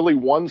there's really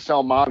one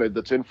salmonid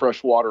that's in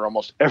fresh water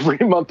almost every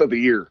month of the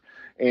year,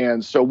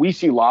 and so we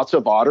see lots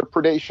of otter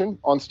predation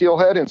on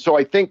steelhead, and so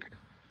I think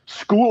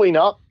schooling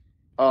up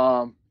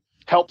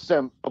helps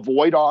them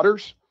avoid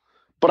otters.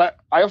 But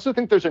I also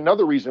think there's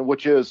another reason,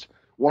 which is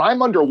when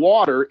I'm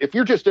underwater, if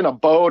you're just in a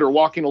boat or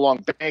walking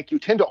along the bank, you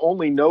tend to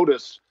only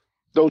notice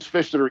those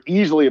fish that are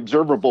easily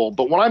observable.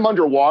 But when I'm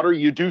underwater,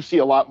 you do see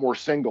a lot more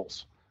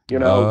singles,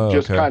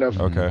 just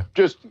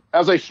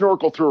as I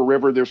snorkel through a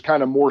river, there's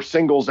kind of more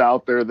singles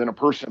out there than a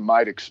person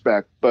might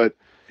expect. But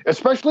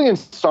especially in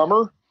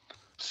summer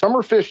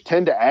fish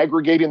tend to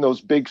aggregate in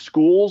those big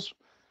schools.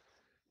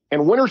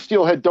 And winter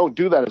steelhead don't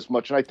do that as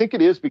much. And I think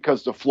it is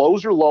because the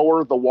flows are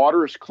lower, the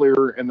water is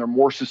clearer, and they're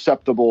more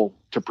susceptible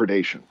to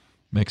predation.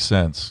 Makes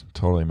sense.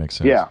 Totally makes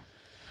sense. Yeah.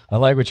 I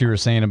like what you were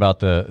saying about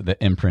the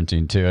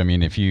imprinting too. I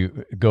mean, if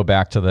you go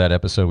back to that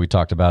episode we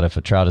talked about, if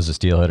a trout is a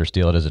steelhead or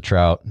steelhead is a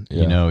trout,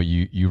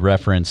 you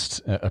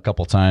referenced a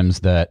couple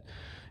times that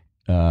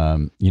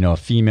a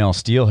female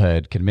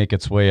steelhead can make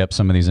its way up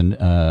some of these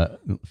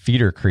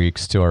feeder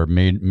creeks to our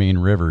main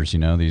rivers,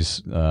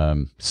 these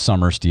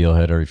summer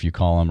steelhead, or if you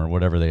call them, or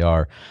whatever they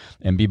are,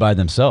 and be by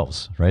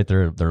themselves, right?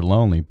 They're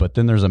lonely. But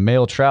then there's a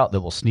male trout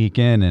that will sneak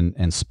in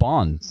and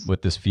spawn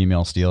with this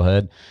female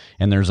steelhead,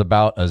 and there's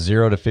about a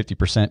 0 to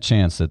 50%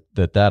 chance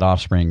that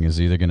offspring is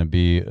either going to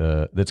be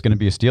that's going to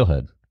be a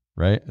steelhead,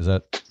 right? Is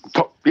that?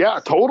 Yeah,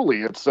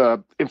 totally. It's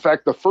in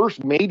fact the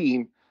first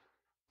mating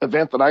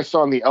event that I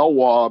saw in the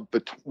Elwha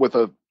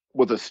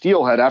with a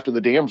steelhead after the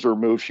dams were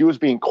removed. She was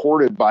being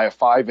courted by a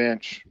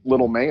 5-inch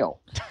little male,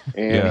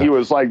 and he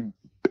was like,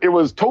 it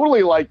was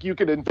totally like you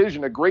could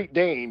envision a Great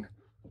Dane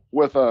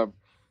with a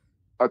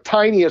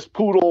tiniest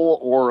poodle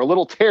or a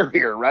little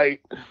terrier, right?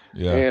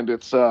 Yeah, and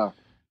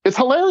it's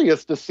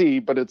hilarious to see,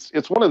 but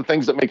it's one of the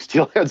things that makes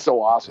steelhead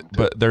so awesome too.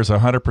 But there's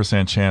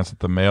 100% chance that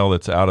the male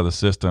that's out of the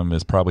system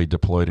is probably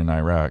deployed in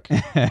Iraq.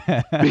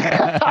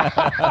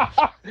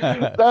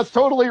 That's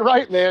totally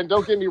right, man.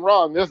 Don't get me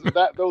wrong. Those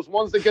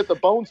ones that get the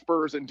bone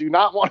spurs and do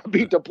not want to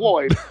be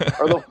deployed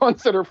are the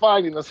ones that are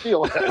finding the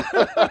steelhead.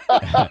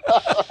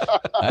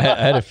 I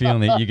had a feeling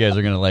that you guys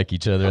are going to like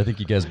each other. I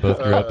think you guys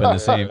both grew up in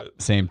the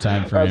same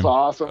time frame. That's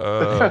awesome.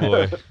 Oh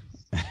boy.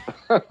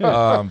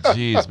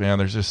 Geez, man,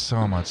 there's just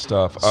so much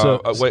stuff.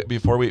 Wait,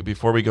 before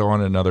we go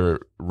on another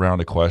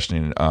round of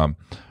questioning,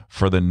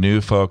 for the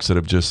new folks that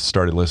have just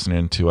started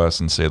listening to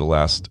us in, say, the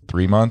last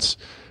 3 months,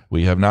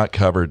 we have not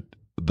covered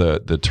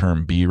the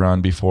term B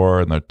run before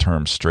and the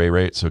term stray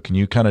rate. So can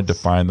you kind of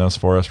define those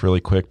for us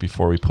really quick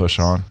before we push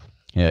on?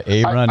 Yeah,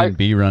 A run and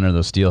B run are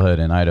those steelhead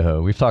in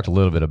Idaho. We've talked a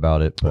little bit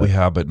about it. But we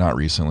have, but not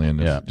recently.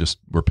 And just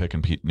we're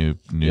picking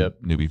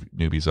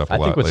newbies up a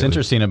lot. I think what's lately.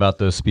 Interesting about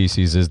those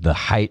species is the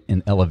height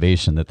and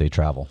elevation that they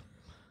travel.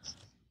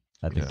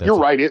 I think that's you're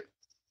right.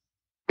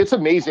 It's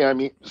amazing. I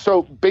mean,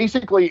 so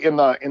basically in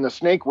the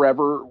Snake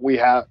River,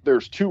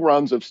 there's 2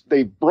 runs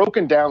they've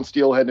broken down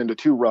steelhead into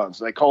 2 runs.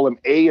 They call them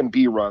A and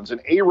B runs.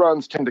 And A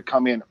runs tend to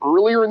come in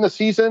earlier in the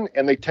season,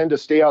 and they tend to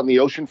stay out in the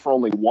ocean for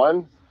only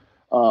 1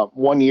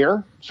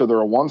 year. So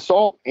they're a 1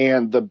 salt.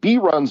 And the B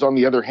runs, on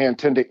the other hand,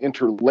 tend to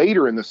enter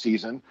later in the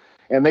season,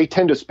 and they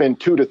tend to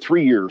spend 2 to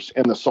 3 years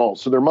in the salt.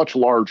 So they're much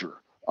larger.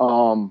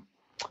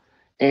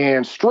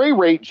 And stray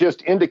rate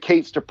just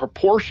indicates the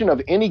proportion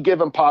of any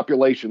given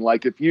population.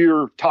 Like if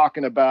you're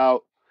talking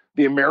about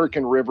the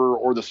American River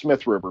or the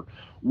Smith River,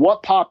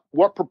 what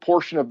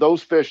proportion of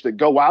those fish that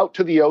go out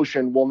to the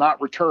ocean will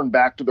not return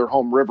back to their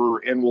home river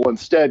and will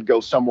instead go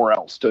somewhere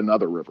else to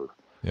another river?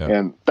 Yeah.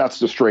 And that's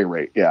the stray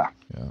rate. Yeah.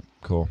 Yeah.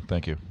 Cool.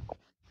 Thank you.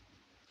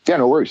 Yeah,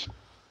 no worries.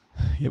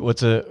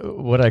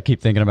 What I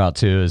keep thinking about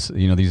too is,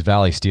 these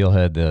valley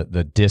steelhead,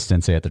 the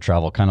distance they have to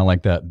travel, kind of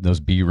like those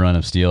B run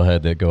of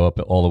steelhead that go up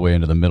all the way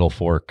into the middle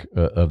fork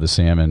of the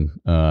salmon.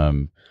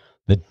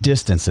 The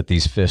distance that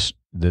these fish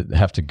that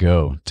have to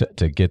go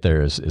to get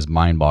there is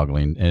mind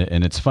boggling.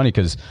 And it's funny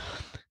because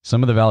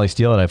some of the valley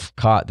steelhead I've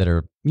caught that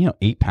are,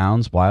 8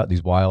 pounds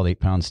these wild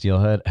 8-pound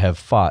steelhead have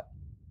fought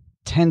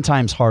 10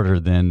 times harder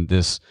than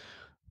this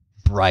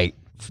bright,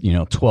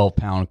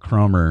 12-pound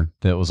chromer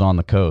that was on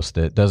the coast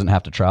that doesn't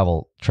have to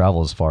travel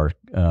as far.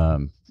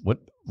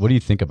 What do you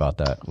think about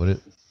that?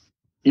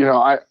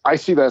 I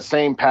see that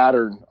same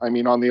pattern. I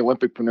mean, on the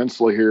Olympic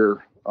Peninsula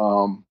here,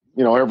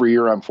 every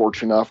year I'm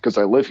fortunate enough, because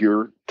I live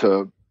here,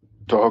 to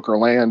hook or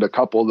land a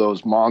couple of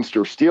those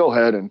monster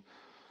steelhead.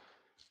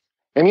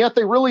 And yet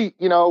they really,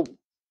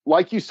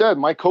 like you said,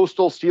 my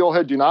coastal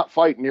steelhead do not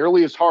fight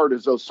nearly as hard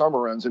as those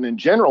summer runs. And in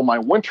general, my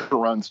winter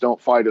runs don't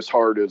fight as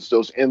hard as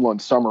those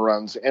inland summer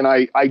runs. And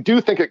I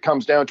do think it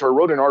comes down to, I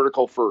wrote an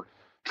article for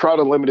Trout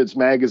Unlimited's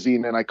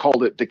magazine, and I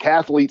called it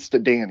Decathletes to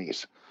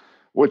Dannies,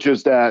 which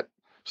is that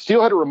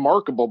steelhead are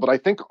remarkable, but I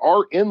think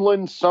our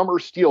inland summer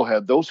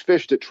steelhead, those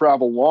fish that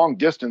travel long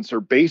distance,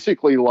 are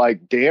basically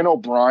like Dan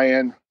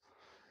O'Brien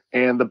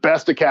and the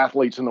best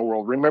decathletes in the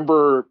world.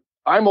 Remember,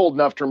 I'm old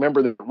enough to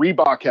remember that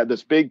Reebok had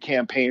this big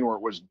campaign where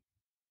it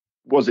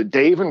was it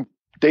Dave and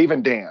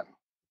Dan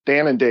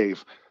and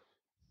Dave?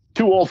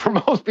 Too old for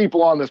most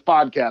people on this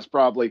podcast,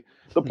 probably.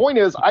 The point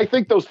is, I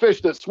think those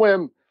fish that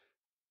swim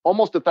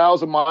almost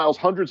 1,000 miles,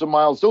 hundreds of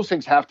miles, those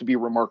things have to be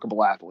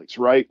remarkable athletes,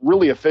 right?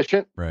 Really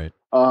efficient. Right.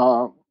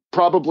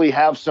 Probably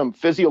have some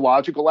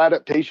physiological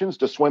adaptations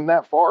to swim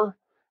that far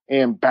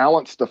and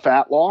balance the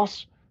fat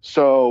loss.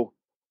 So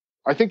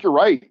I think you're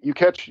right. You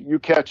catch,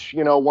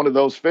 one of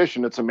those fish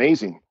and it's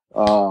amazing.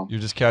 You're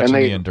just catching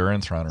the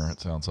endurance runner,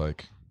 it sounds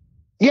like.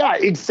 Yeah,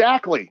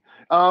 exactly.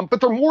 But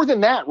they're more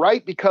than that,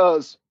 right?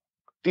 Because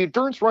the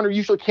endurance runner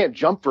usually can't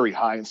jump very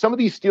high. And some of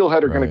these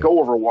steelhead are going to go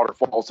over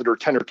waterfalls that are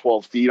 10 or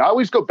 12 feet. I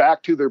always go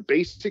back to, they're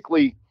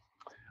basically,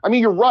 I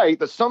mean, you're right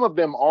that some of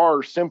them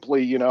are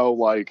simply,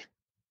 like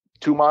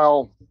 2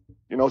 mile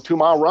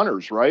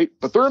runners, right?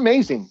 But they're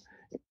amazing.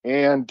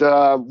 And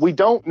we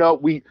don't know,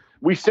 we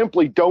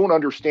simply don't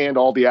understand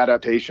all the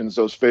adaptations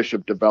those fish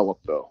have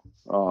developed, though,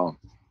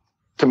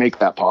 to make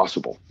that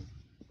possible.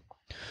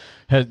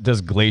 Does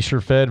glacier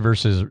fed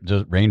versus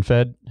does rain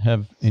fed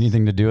have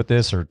anything to do with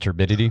this, or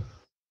turbidity?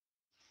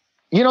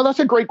 That's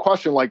a great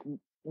question. Like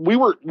we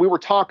were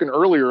talking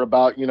earlier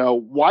about,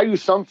 why do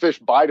some fish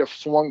bite a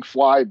swung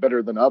fly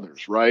better than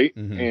others, right?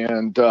 Mm-hmm.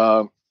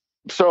 And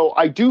so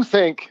I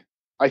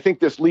think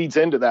this leads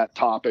into that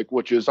topic,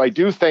 which is I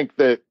do think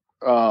that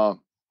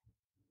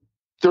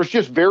there's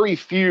just very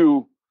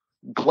few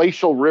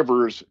glacial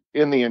rivers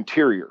in the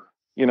interior.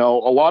 A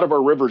lot of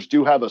our rivers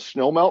do have a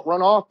snowmelt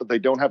runoff, but they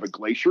don't have a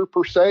glacier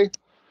per se.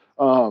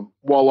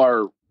 While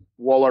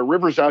our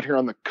rivers out here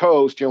on the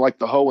coast, like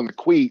the Hoh and the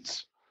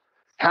Queets,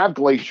 have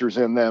glaciers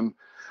in them.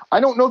 I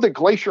don't know that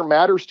glacier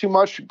matters too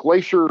much.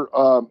 Glacier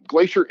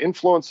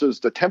influences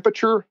the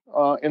temperature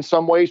in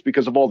some ways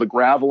because of all the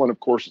gravel, and of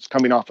course it's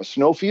coming off a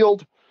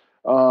snowfield.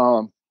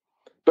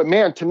 But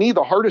man, to me,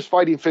 the hardest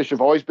fighting fish have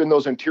always been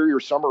those interior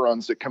summer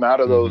runs that come out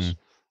of those,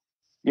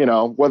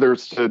 whether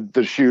it's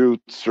the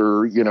chutes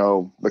or,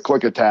 the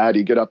Klickitat,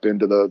 you get up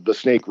into the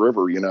Snake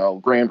River,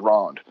 Grand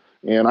Ronde.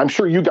 And I'm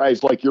sure you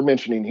guys, like you're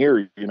mentioning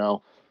here,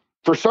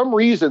 for some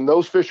reason,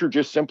 those fish are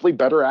just simply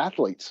better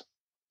athletes.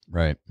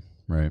 Right.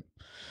 You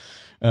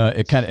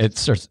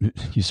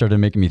started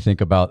making me think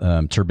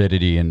about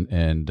turbidity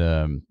and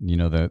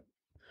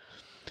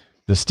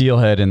the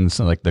steelhead in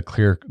some, like the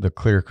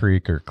Clear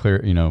Creek or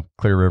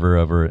Clear River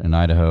over in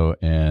Idaho,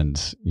 and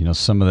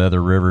some of the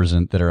other rivers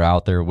that are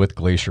out there with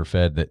glacier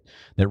fed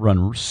that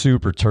run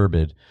super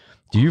turbid.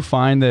 Do you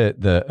find that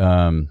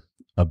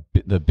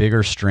the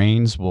bigger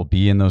strains will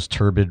be in those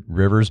turbid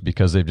rivers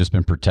because they've just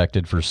been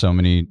protected for so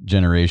many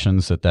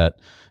generations that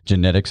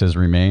genetics has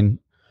remained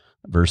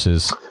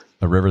versus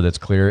a river that's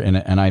clear?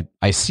 And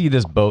I see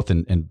this both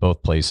in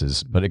both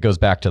places, but it goes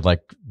back to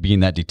like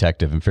being that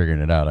detective and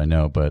figuring it out. I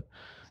know, but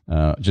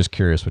just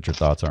curious what your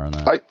thoughts are on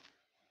that.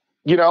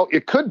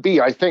 It could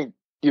be. I think,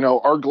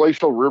 our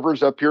glacial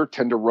rivers up here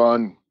tend to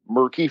run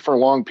murky for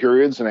long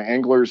periods, and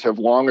anglers have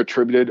long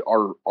attributed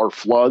our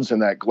floods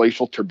and that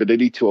glacial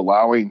turbidity to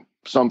allowing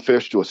some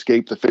fish to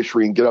escape the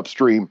fishery and get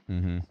upstream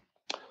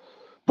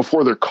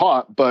before they're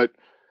caught. But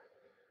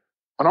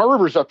on our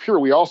rivers up here,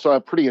 we also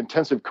have pretty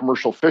intensive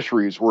commercial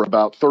fisheries where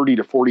about 30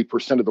 to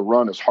 40% of the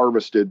run is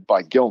harvested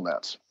by gill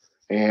nets.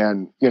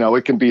 And,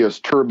 it can be as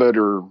turbid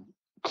or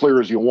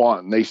clear as you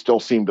want, and they still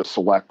seem to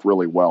select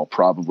really well,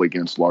 probably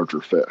against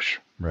larger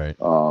fish. Right.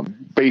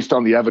 Based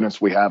on the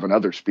evidence we have in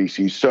other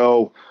species.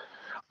 So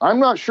I'm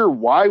not sure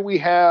why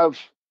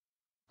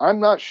I'm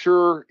not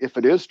sure if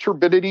it is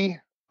turbidity.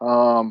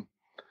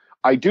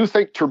 I do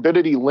think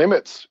turbidity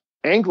limits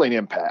angling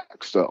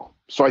impacts, though.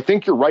 So I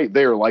think you're right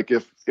there. Like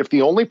if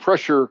the only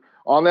pressure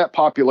on that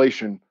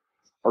population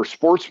are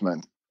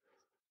sportsmen,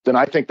 then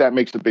I think that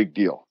makes a big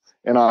deal.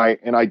 And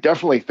I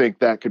definitely think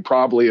that could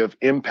probably have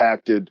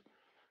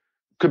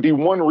could be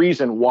one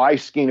reason why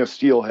Skeena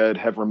steelhead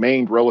have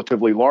remained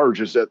relatively large,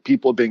 is that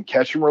people have been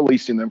catching and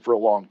releasing them for a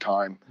long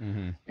time.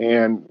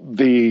 And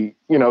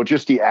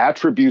just the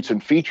attributes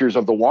and features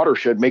of the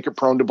watershed make it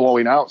prone to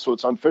blowing out. So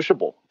it's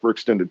unfishable for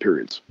extended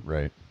periods.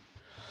 Right.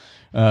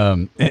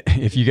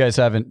 If you guys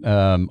haven't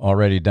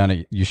already done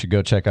it, you should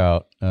go check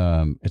out.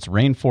 It's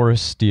Rainforest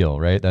Steel,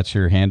 right? That's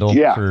your handle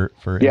for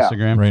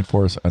Instagram.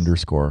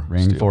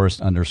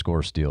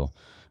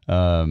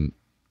 Rainforest_Steel.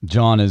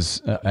 John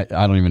is. I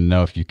don't even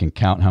know if you can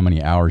count how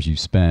many hours you've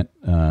spent.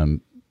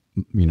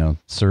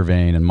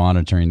 Surveying and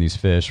monitoring these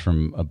fish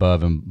from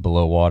above and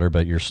below water,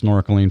 but your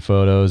snorkeling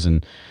photos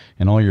and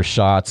all your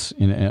shots,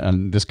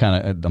 and this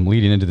kind of, I'm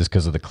leading into this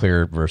because of the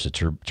clear versus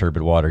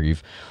turbid water.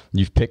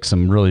 You've picked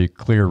some really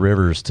clear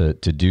rivers to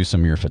do some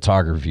of your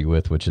photography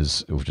with, which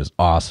is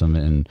awesome,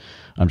 and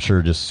I'm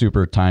sure just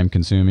super time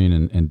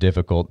consuming and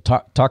difficult.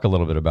 Talk a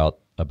little bit about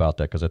that,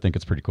 because I think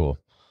it's pretty cool.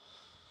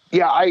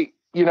 Yeah, I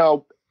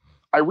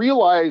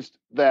realized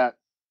that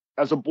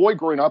as a boy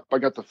growing up, I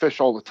got to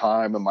fish all the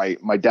time, and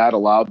my dad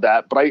allowed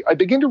that. But I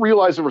began to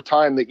realize over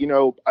time that,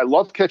 I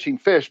love catching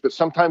fish, but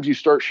sometimes you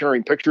start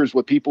sharing pictures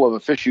with people of a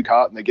fish you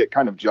caught, and they get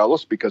kind of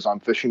jealous because I'm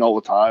fishing all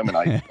the time, and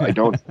I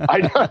don't.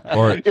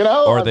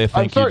 Or they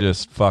think you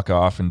just fuck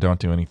off and don't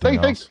do anything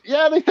else.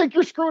 They think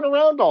you're screwing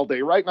around all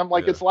day, right? And I'm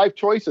like, It's life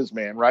choices,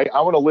 man, right? I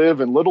want to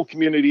live in little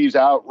communities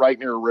out right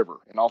near a river,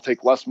 and I'll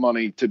take less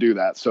money to do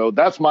that. So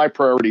that's my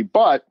priority.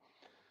 But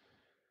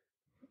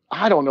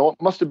I don't know, it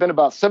must have been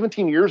about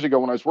 17 years ago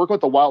when I was working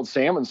with the Wild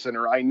Salmon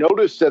Center. I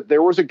noticed that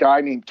there was a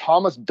guy named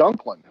Thomas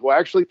Dunklin, who I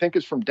actually think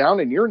is from down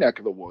in your neck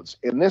of the woods.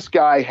 And this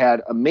guy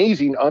had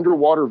amazing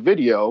underwater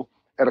video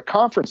at a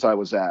conference I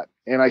was at.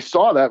 And I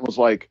saw that and was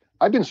like,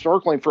 I've been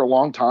snorkeling for a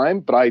long time,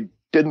 but I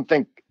didn't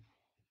think,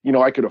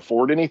 I could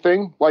afford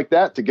anything like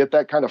that to get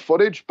that kind of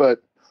footage.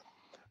 But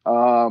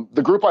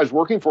the group I was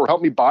working for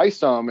helped me buy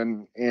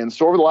some. And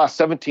so over the last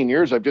 17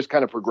 years, I've just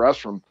kind of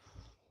progressed from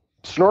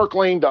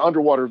snorkeling to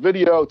underwater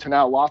video to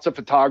now lots of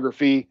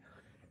photography.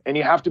 And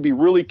you have to be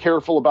really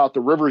careful about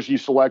the rivers you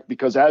select,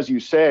 because as you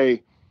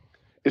say,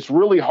 it's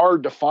really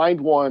hard to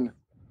find one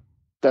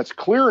that's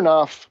clear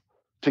enough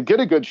to get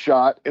a good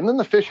shot. And then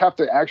the fish have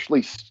to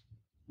actually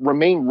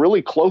remain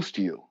really close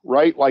to you,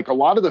 right? Like a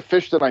lot of the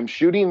fish that I'm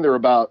shooting, they're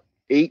about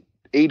 8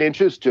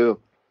 inches to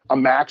a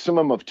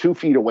maximum of 2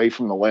 feet away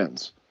from the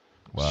lens.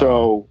 Wow.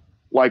 So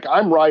like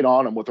I'm right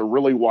on them with a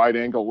really wide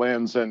angle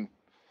lens. And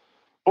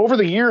over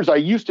the years, I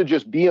used to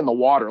just be in the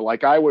water.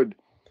 Like I would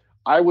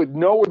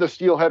know where the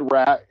steelhead were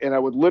at, and I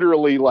would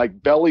literally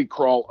like belly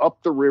crawl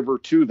up the river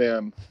to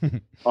them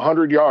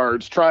 100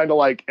 yards trying to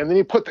and then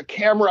you put the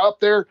camera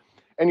up there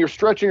and you're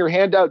stretching your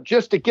hand out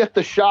just to get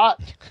the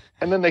shot,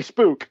 and then they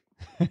spook.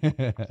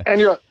 and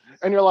you're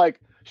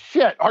like,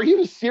 shit, are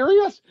you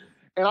serious?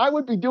 And I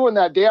would be doing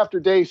that day after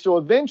day. So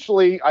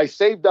eventually I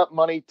saved up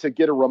money to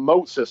get a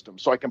remote system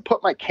so I can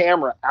put my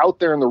camera out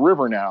there in the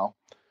river now,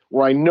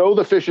 where I know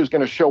the fish is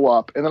going to show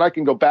up, and then I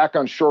can go back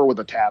on shore with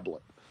a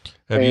tablet.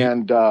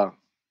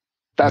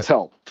 That's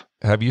helped.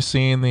 Have you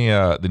seen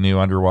the new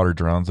underwater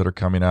drones that are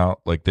coming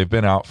out? Like they've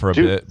been out for a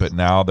bit, but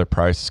now the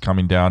price is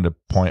coming down to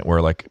a point where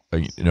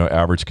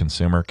average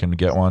consumer can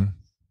get one.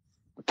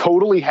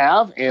 Totally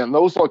have. And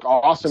those look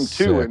awesome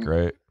too. And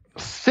right?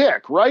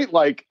 Sick, right?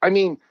 Like, I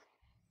mean,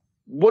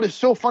 what is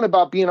so fun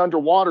about being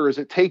underwater is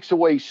it takes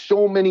away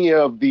so many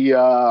of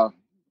the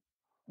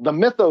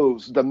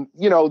mythos,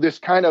 this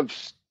kind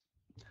of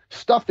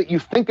stuff that you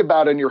think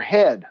about in your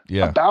head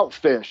about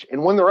fish.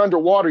 And when they're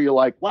underwater, you're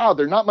like, wow,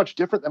 they're not much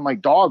different than my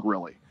dog,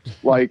 really.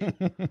 Like,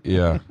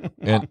 yeah.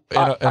 And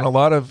a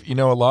lot of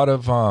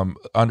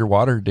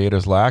underwater data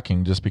is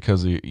lacking just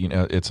because,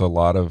 it's a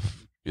lot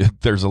of,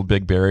 there's a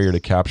big barrier to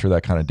capture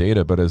that kind of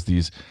data. But as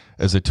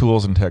the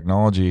tools and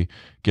technology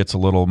gets a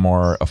little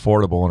more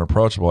affordable and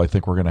approachable, I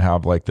think we're going to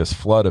have like this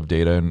flood of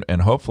data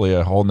and hopefully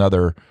a whole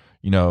nother,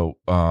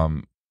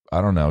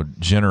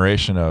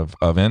 generation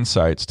of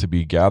insights to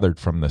be gathered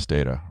from this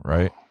data,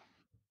 right?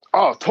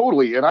 Oh,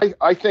 totally. And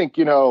I think,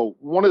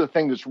 one of the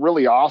things that's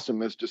really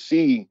awesome is to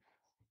see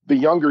the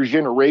younger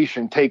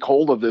generation take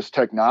hold of this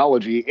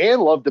technology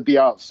and love to be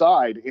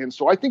outside. And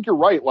so I think you're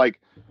right. Like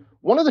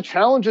one of the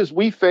challenges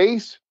we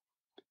face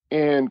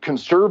in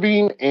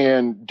conserving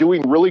and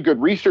doing really good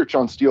research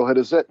on steelhead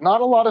is that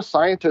not a lot of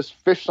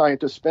fish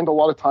scientists spend a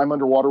lot of time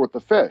underwater with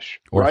the fish,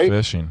 right?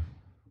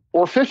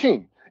 Or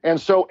fishing. And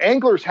so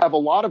anglers have a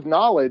lot of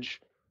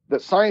knowledge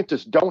that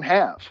scientists don't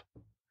have.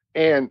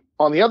 And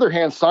on the other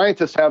hand,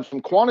 scientists have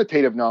some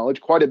quantitative knowledge,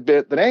 quite a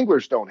bit, that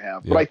anglers don't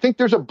have. Yeah. But I think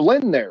there's a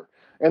blend there.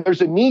 And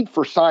there's a need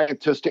for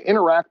scientists to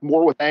interact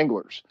more with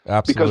anglers.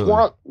 Absolutely.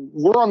 Because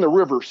we're on the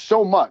river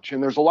so much,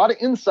 and there's a lot of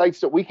insights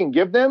that we can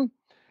give them.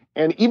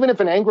 And even if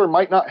an angler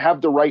might not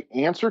have the right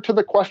answer to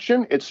the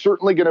question, it's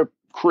certainly going to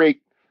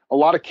create a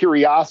lot of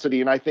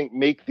curiosity, and I think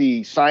make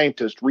the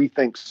scientist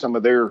rethink some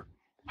of their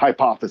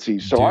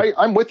hypotheses. So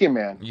I'm with you,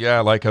 man.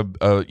 Yeah, like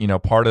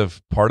part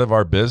of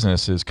our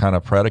business is kind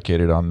of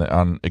predicated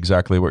on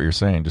exactly what you're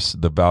saying,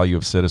 just the value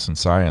of citizen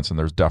science, and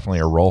there's definitely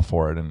a role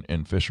for it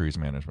in fisheries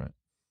management.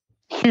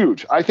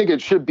 Huge. I think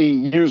it should be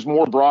used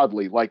more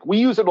broadly. Like we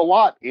use it a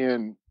lot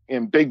in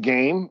big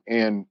game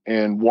and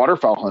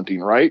waterfowl hunting,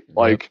 right?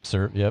 Like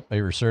yep.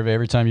 You survey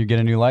every time you get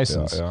a new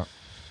license. Yeah.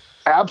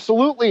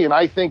 Absolutely. And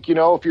I think,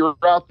 if you're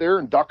out there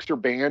and ducks are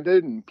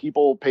banded and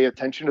people pay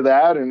attention to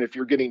that, and if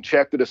you're getting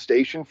checked at a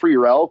station for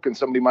your elk and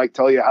somebody might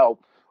tell you how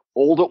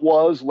old it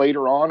was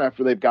later on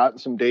after they've gotten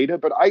some data.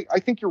 But I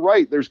think you're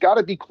right. There's got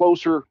to be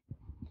closer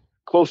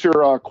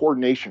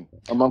coordination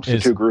amongst the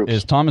two groups.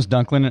 Is Thomas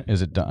Dunklin?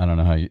 Is it? I don't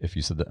know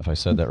if I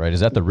said that right.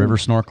 Is that the river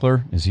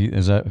snorkeler?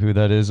 Is that who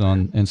that is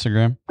on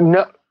Instagram?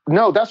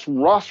 No, that's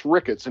Russ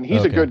Ricketts, and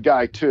he's a good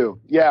guy too.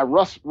 Yeah,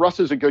 Russ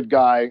is a good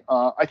guy.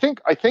 I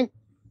think I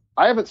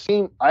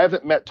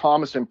haven't met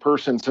Thomas in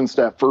person since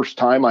that first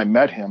time I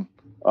met him.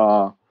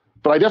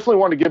 But I definitely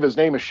want to give his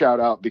name a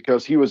shout out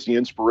because he was the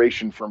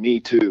inspiration for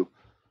me to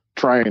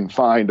try and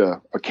find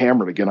a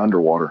camera to get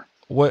underwater.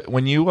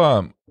 When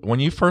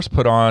you first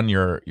put on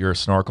your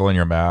snorkel and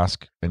your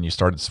mask and you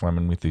started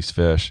swimming with these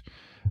fish,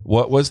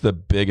 what was the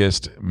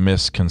biggest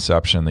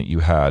misconception that you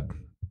had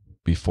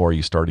before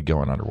you started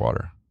going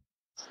underwater?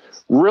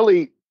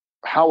 Really,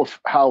 how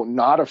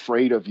not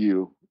afraid of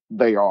you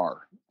they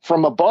are.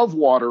 From above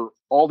water,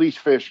 all these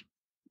fish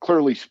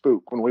clearly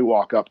spook when we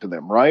walk up to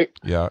them, right?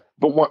 Yeah.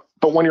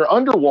 But when you're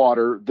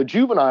underwater, the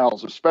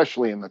juveniles,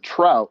 especially in the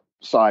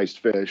trout-sized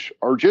fish,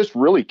 are just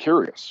really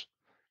curious.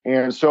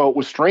 And so it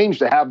was strange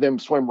to have them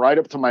swim right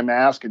up to my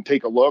mask and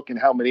take a look, and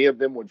how many of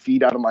them would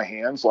feed out of my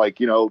hands, like,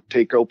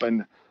 take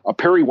open a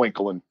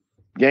periwinkle and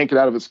yank it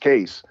out of its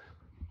case.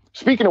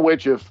 Speaking of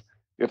which, if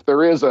the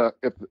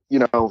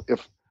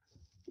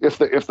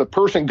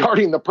person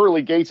guarding the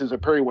pearly gates is a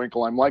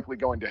periwinkle, I'm likely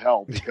going to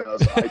hell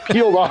because I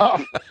peeled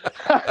off.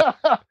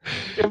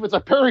 If it's a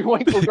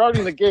periwinkle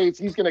guarding the gates,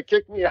 he's going to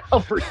kick me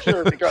out for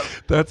sure.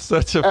 Because that's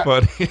such a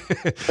funny.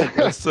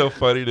 That's so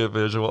funny to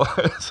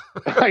visualize.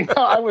 I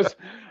know.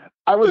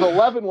 I was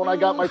 11 when I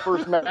got my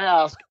first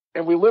mask,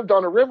 and we lived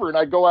on a river. And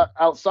I go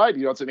outside.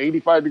 It's an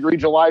 85-degree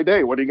July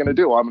day. What are you going to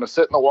do? I'm going to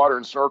sit in the water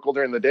and snorkel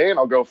during the day, and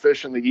I'll go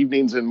fish in the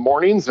evenings and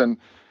mornings. And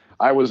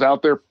I was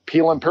out there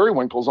peeling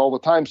periwinkles all the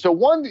time. So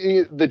one,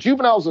 the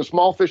juveniles and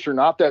small fish are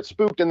not that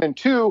spooked. And then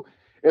two,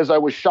 is I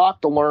was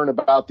shocked to learn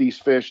about these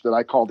fish that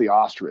I call the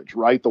ostrich,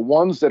 right? The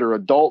ones that are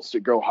adults that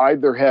go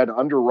hide their head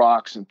under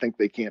rocks and think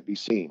they can't be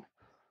seen.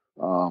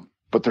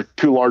 But they're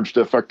too large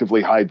to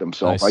effectively hide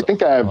themselves.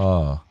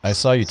 I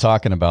saw you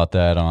talking about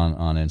that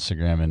on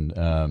Instagram.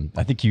 And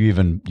I think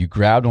you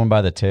grabbed one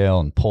by the tail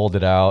and pulled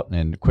it out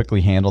and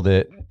quickly handled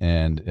it.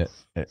 And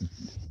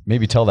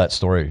maybe tell that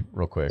story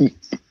real quick.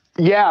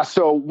 Yeah.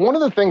 So one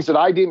of the things that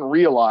I didn't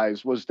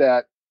realize was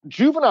that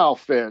juvenile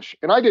fish,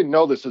 and I didn't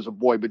know this as a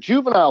boy, but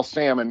juvenile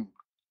salmon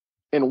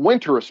in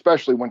winter,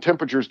 especially when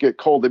temperatures get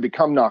cold, they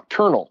become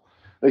nocturnal.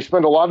 They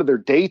spend a lot of their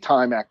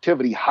daytime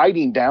activity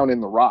hiding down in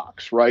the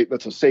rocks, right?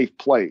 That's a safe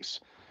place.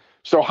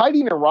 So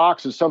hiding in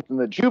rocks is something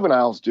that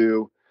juveniles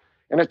do.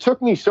 And it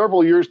took me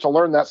several years to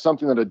learn that's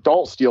something that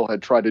adult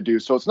steelhead try to do.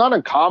 So it's not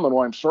uncommon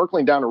when I'm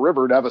circling down a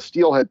river to have a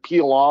steelhead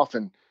peel off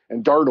and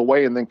dart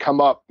away and then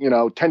come up,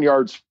 10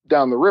 yards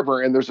down the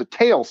river, and there's a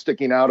tail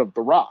sticking out of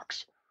the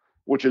rocks,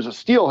 which is a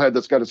steelhead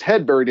that's got its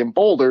head buried in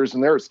boulders,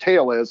 and there its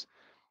tail is.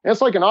 And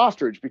it's like an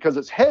ostrich because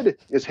its head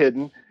is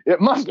hidden. It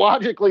must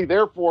logically,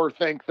 therefore,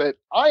 think that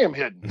I am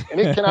hidden and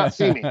it cannot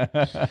see me.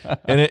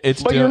 And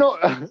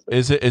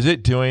is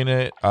it doing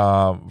it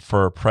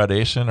for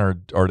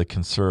predation or to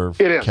conserve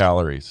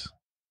calories?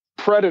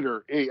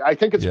 Predator. I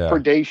think it's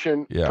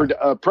predation,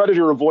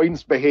 predator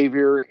avoidance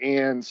behavior.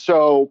 And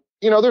so,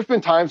 there's been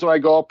times when I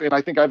go up and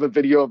I think I have a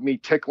video of me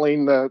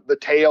tickling the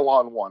tail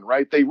on one,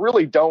 right? They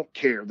really don't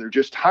care. They're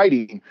just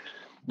hiding.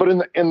 But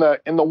in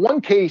the one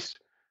case,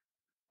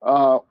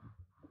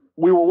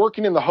 we were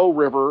working in the Hoh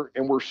River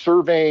and we're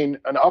surveying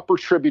an upper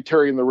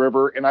tributary in the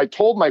river. And I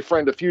told my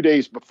friend a few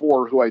days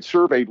before, who I'd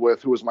surveyed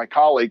with, who was my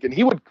colleague,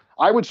 and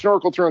I would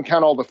snorkel through and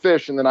count all the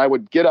fish, and then I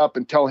would get up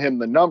and tell him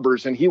the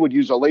numbers, and he would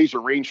use a laser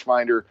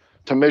rangefinder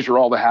to measure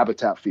all the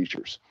habitat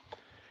features.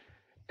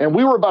 And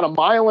we were about a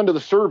mile into the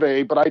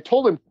survey, but I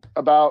told him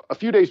about a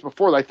few days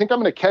before that I think I'm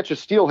going to catch a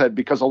steelhead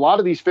because a lot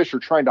of these fish are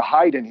trying to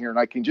hide in here and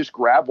I can just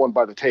grab one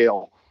by the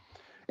tail.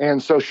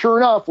 And so sure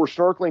enough, we're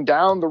snorkeling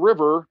down the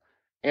river,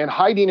 and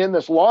hiding in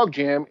this log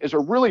jam is a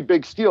really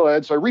big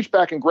steelhead. So I reach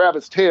back and grab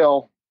its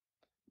tail,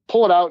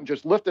 pull it out, and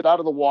just lift it out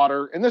of the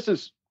water. And this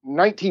is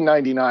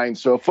 1999,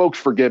 so folks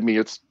forgive me.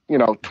 It's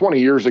 20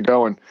 years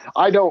ago, and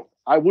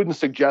I wouldn't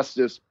suggest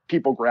this,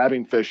 people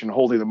grabbing fish and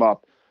holding them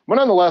up. But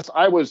nonetheless,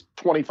 I was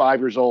 25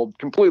 years old,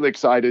 completely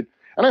excited,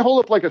 and I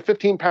hold up like a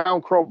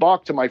 15-pound chrome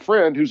buck to my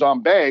friend who's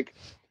on bank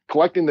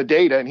collecting the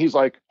data, and he's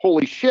like,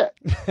 "Holy shit!"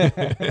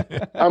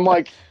 I'm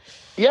like,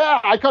 "Yeah,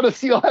 I caught a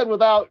steelhead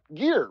without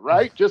gear,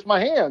 right? Just my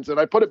hands." And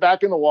I put it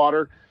back in the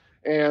water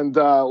and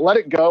let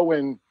it go.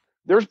 And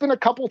there's been a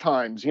couple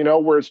times,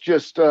 where it's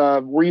just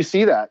where you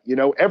see that.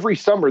 Every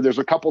summer there's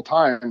a couple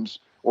times,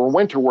 or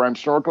winter, where I'm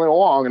snorkeling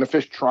along and a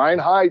fish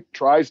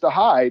tries to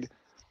hide,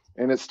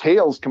 and its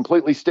tail's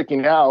completely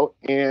sticking out.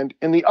 And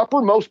in the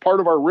uppermost part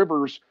of our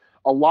rivers,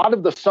 a lot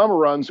of the summer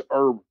runs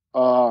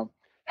are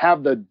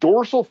have the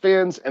dorsal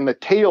fins and the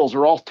tails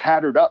are all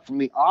tattered up from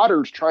the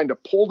otters trying to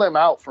pull them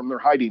out from their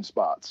hiding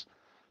spots.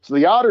 So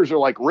the otters are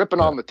like ripping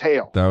on the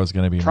tail. That was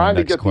going to be trying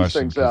my next to get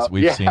question, these things out.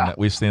 we've seen that.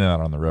 We've seen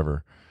that on the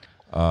river.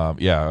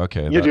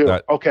 Okay. You do?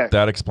 Okay.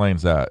 That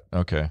explains that.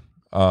 Okay.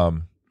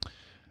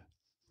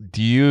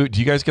 Do you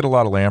guys get a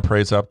lot of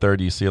lampreys up there?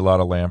 Do you see a lot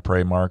of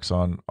lamprey marks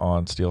on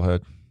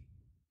steelhead?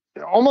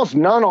 Almost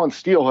none on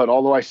steelhead,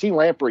 although I see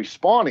lamprey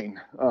spawning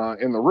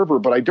in the river,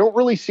 but I don't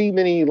really see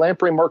many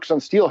lamprey marks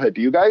on steelhead.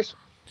 Do you guys?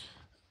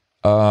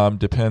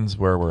 Depends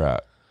where we're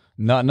at.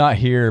 Not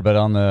here, but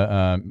on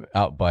the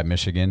out by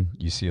Michigan,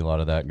 you see a lot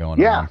of that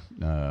going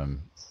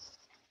on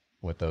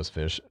with those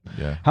fish.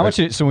 Yeah. How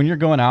much? So when you're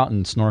going out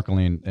and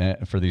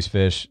snorkeling for these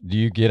fish, do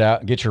you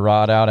get your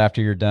rod out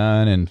after you're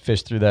done and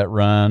fish through that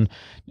run?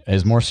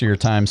 Is more of your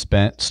time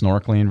spent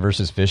snorkeling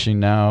versus fishing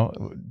now?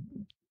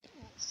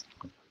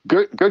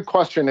 Good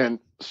question. And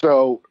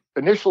so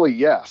initially,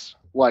 yes.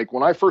 Like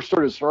when I first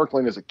started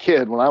snorkeling as a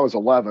kid, when I was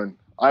 11,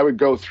 I would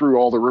go through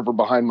all the river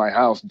behind my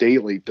house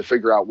daily to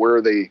figure out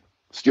where the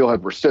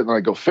steelhead were sitting, and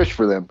I'd go fish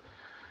for them.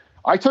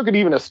 I took it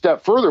even a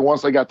step further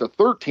once I got to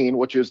 13,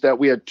 which is that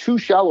we had 2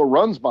 shallow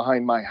runs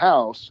behind my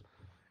house,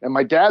 and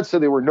my dad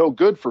said they were no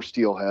good for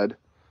steelhead.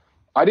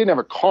 I didn't have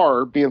a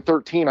car. Being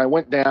 13, I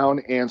went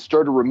down and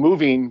started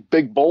removing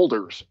big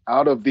boulders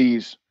out of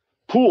these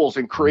pools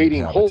and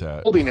creating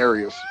holding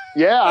areas.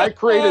 Yeah, I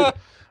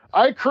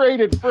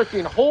created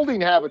freaking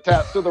holding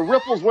habitat. So the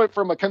riffles went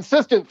from a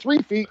consistent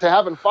 3 feet to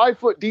having 5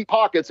 foot deep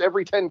pockets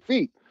every 10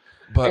 feet.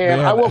 But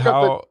and man, I woke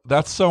up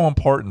that's so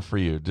important for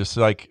you, just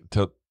like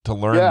to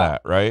learn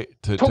that, right?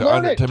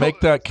 To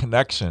make that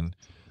connection.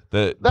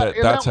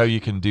 That's how you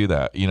can do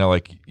that. You know,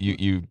 like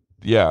you.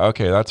 Yeah.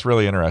 Okay. That's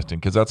really interesting,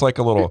 because that's like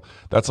a little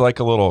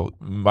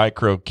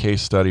micro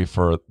case study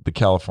for the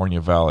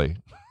California Valley.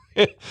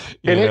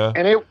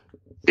 It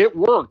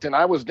worked, and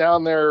I was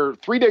down there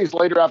 3 days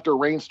later after a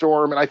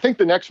rainstorm, and I think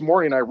the next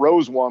morning I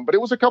rose one, but it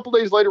was a couple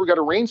days later we got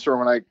a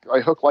rainstorm, and I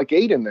hooked like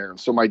 8 in there. And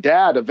so my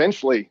dad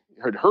eventually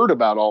had heard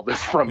about all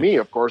this from me.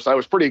 Of course, I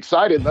was pretty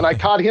excited. Then I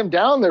caught him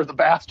down there, the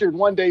bastard,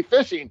 one day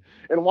fishing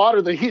in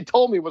water that he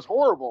told me was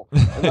horrible,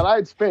 and then I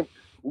had spent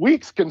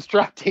weeks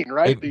constructing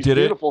these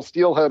beautiful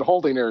steelhead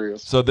holding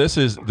areas. So this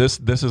is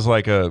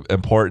like a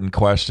important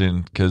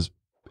question, because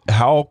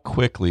how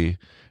quickly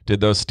did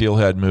those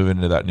steelhead move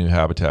into that new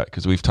habitat?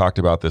 Because we've talked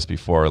about this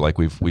before. Like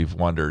we've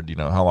wondered,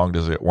 how long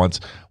does it once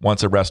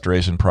a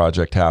restoration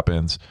project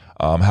happens?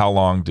 How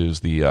long does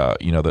the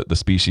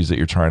species that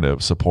you're trying to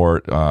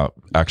support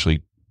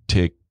actually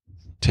take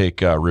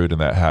root in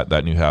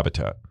that new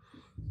habitat?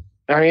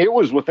 I mean, it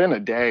was within a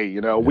day.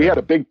 We had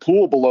a big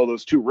pool below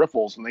those 2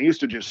 riffles, and they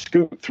used to just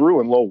scoot through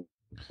in low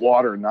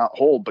water and not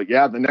hold. But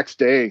yeah, the next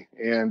day,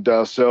 and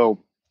so.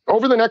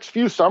 Over the next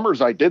few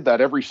summers, I did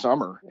that every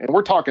summer, and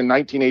we're talking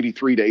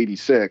 1983 to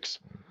 86.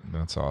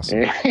 That's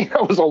awesome. And,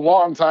 it was a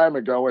long time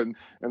ago, and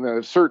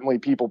certainly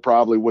people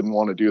probably wouldn't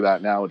want to do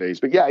that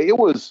nowadays. But yeah, it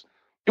was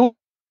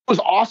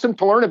awesome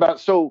to learn about.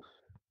 So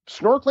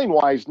snorkeling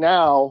wise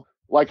now,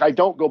 like I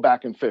don't go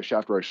back and fish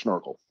after I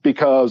snorkel,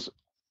 because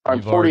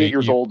I'm 48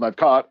 years old and I've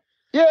caught.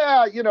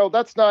 Yeah,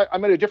 that's not.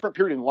 I'm in a different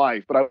period in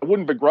life, but I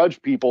wouldn't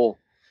begrudge people,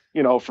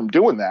 from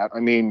doing that.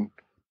 I mean.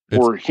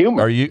 We're human.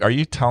 Are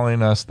you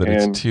telling us that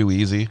it's too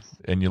easy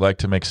and you like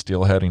to make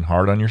steelheading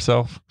hard on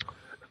yourself?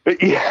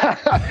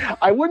 Yeah,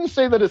 I wouldn't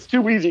say that it's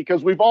too easy,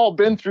 because we've all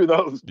been through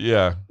those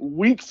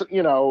weeks.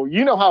 You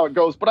know how it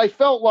goes. But I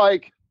felt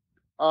like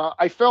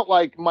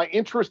my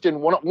interest in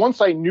once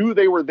I knew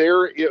they were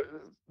there,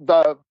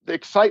 the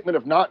excitement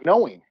of not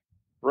knowing,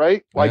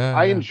 right? Like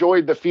I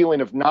enjoyed the feeling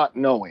of not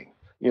knowing.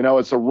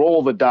 It's a roll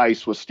of the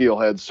dice with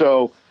steelhead.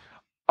 So.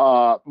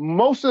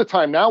 Most of the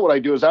time now what I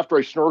do is after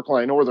I snorkel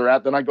and I know where they're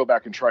at, then I go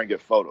back and try and get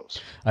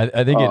photos.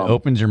 I think it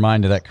opens your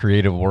mind to that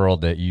creative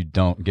world that you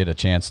don't get a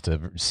chance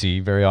to see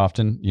very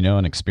often,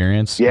 and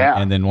experience.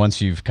 Yeah. And then once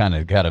you've kind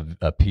of got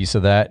a piece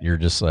of that, you're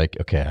just like,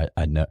 okay,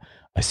 I know,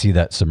 I see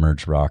that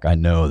submerged rock. I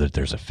know that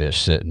there's a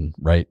fish sitting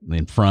right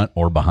in front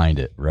or behind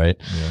it. Right.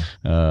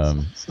 Yeah.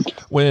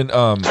 When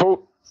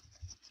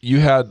you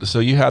had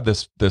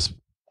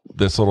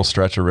this little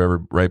stretch of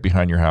river right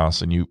behind your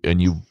house, and you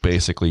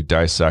basically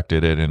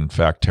dissected it and in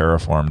fact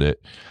terraformed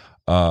it.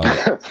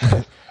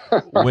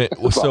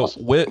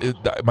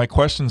 My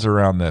questions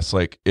around this,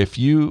 like if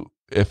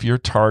you're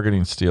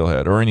targeting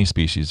steelhead or any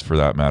species for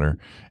that matter,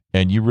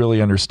 and you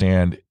really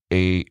understand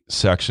a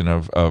section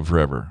of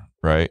river,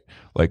 right?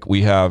 Like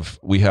we have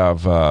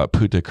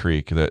Puta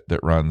Creek that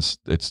runs,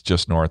 it's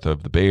just north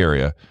of the Bay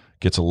Area,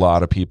 gets a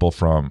lot of people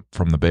from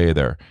the Bay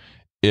there.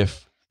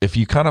 If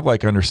you kind of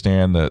like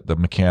understand the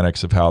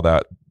mechanics of how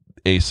that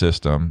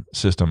system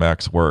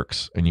X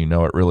works, and you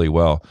know it really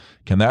well,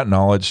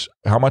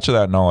 how much of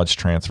that knowledge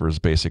transfers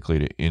basically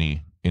to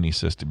any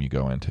system you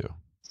go into?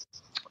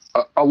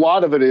 A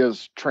lot of it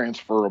is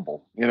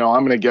transferable. I'm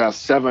going to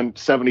guess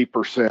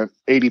 70%,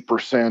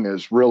 80%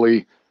 is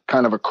really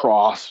kind of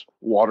across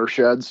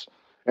watersheds.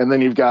 And then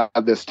you've got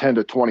this 10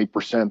 to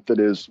 20% that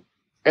is,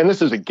 and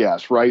this is a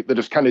guess, right? That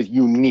is kind of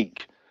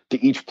unique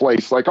to each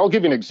place. Like I'll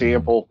give you an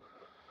example.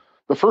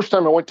 the first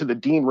time I went to the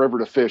Dean River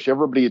to fish,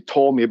 everybody had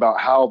told me about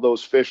how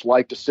those fish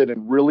like to sit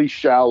in really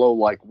shallow,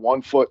 like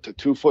 1 foot to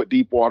 2 foot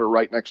deep water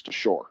right next to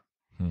shore,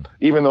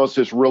 even though it's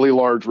this really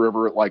large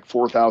river at like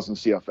 4,000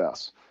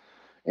 CFS.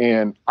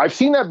 And I've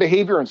seen that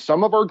behavior in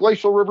some of our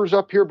glacial rivers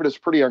up here, but it's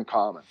pretty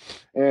uncommon.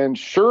 And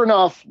sure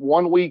enough,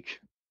 1 week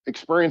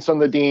experience on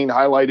the Dean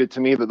highlighted to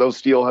me that those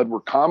steelhead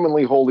were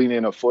commonly holding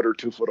in 1 foot or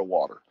 2 foot of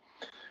water.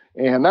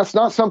 And that's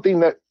not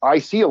something that I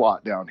see a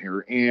lot down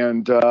here.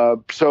 And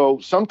so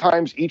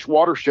sometimes each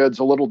watershed's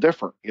a little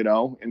different, you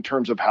know, in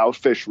terms of how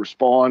fish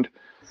respond.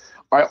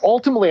 I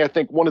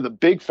think one of the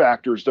big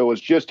factors, though,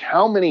 is just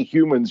how many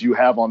humans you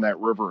have on that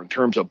river in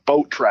terms of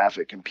boat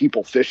traffic and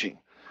people fishing.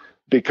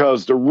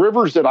 Because the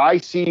rivers that I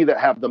see that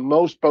have the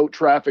most boat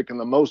traffic and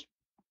the most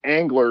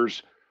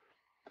anglers,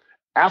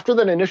 after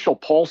that initial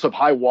pulse of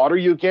high water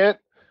you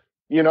get,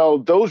 you know,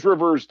 those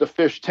rivers, the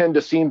fish tend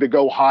to seem to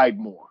go hide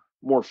more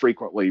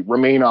frequently,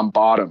 remain on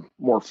bottom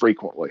more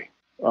frequently.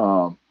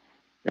 And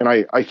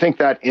I think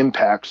that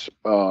impacts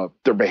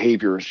their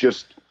behavior. It's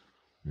just,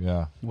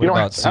 yeah. What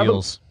about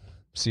seals?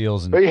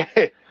 Seals and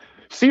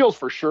seals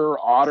for sure.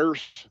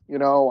 Otters, you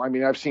know, I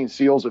mean, I've seen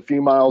seals a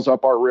few miles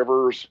up our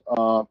rivers.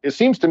 It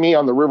seems to me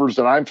on the rivers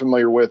that I'm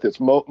familiar with, it's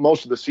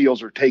most of the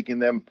seals are taking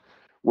them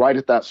right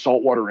at that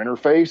saltwater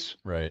interface.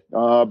 Right.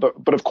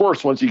 But of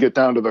course, once you get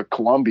down to the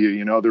Columbia,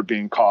 you know, they're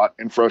being caught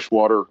in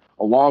freshwater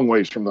a long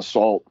ways from the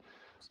salt.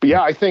 But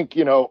yeah, I think,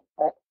 you know,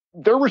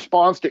 their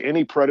response to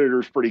any predator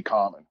is pretty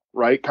common,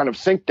 right? Kind of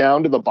sink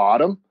down to the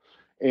bottom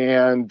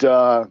and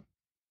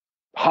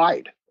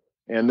hide,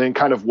 and then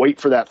kind of wait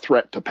for that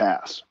threat to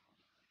pass.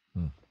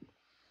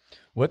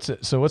 What's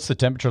the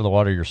temperature of the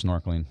water you're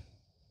snorkeling?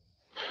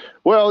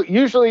 Well,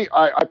 usually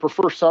I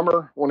prefer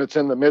summer when it's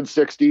in the mid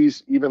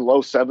 60s, even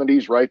low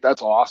 70s, right?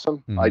 That's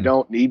awesome. Mm-hmm. I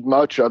don't need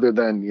much other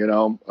than, you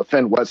know, a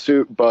thin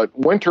wetsuit, but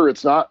winter,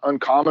 it's not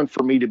uncommon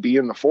for me to be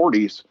in the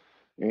 40s.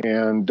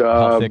 And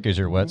how thick is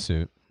your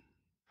wetsuit?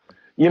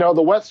 You know,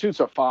 the wetsuit's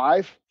a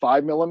 5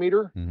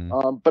 millimeter.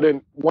 Mm-hmm. But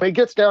when it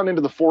gets down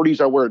into the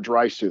 40s, I wear a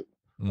dry suit.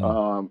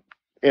 Mm-hmm.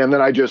 And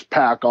then I just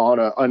pack on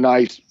a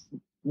nice,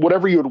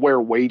 whatever you would wear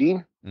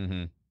wading,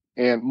 mm-hmm.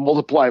 and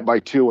multiply it by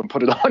 2 and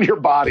put it on your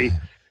body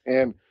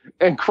and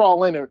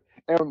crawl in.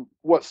 And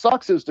what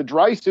sucks is the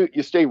dry suit,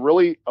 you stay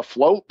really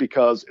afloat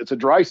because it's a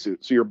dry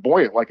suit. So you're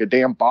buoyant like a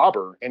damn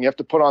bobber, and you have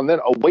to put on then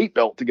a weight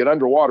belt to get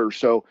underwater.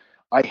 So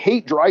I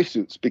hate dry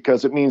suits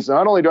because it means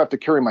not only do I have to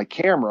carry my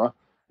camera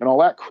and all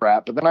that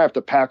crap, but then I have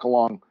to pack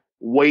along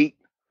weight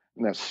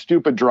and that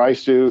stupid dry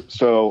suit.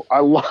 So I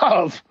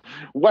love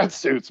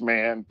wetsuits,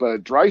 man,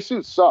 but dry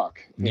suits suck,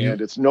 and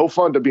it's no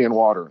fun to be in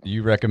water.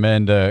 You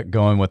recommend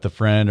going with a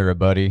friend or a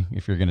buddy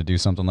if you're going to do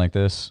something like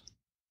this?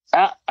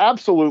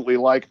 Absolutely.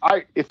 Like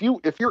if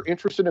you're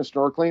interested in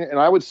snorkeling, and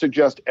I would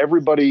suggest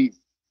everybody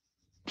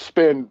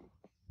spend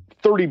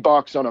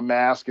 $30 on a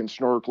mask and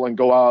snorkel and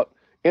go out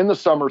in the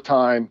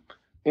summertime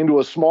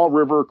into a small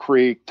river or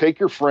creek, take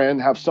your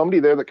friend, have somebody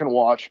there that can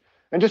watch,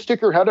 and just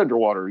stick your head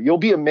underwater. You'll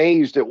be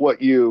amazed at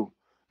what you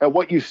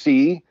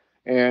see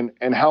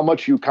and how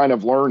much you kind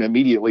of learn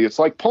immediately. It's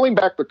like pulling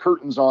back the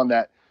curtains on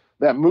that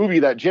movie,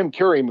 that Jim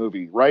Carrey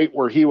movie, right?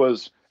 Where he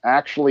was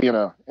actually in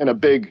a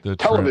big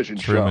television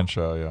show. Truman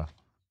Show,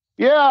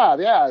 yeah.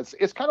 Yeah.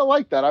 It's kind of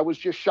like that. I was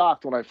just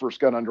shocked when I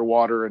first got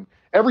underwater, and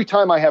every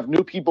time I have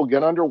new people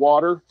get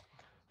underwater,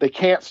 they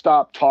can't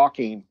stop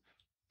talking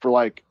for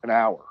like an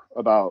hour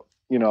about,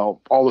 you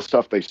know, all the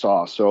stuff they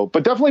saw. So,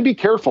 but definitely be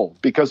careful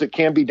because it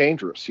can be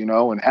dangerous, you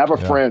know, and have a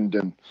friend,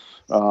 and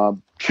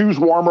choose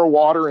warmer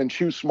water and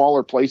choose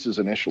smaller places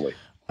initially.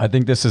 I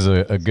think this is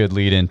a good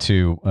lead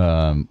into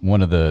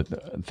one of the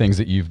things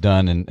that you've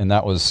done, and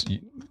that was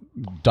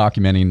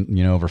documenting,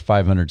 you know, over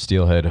 500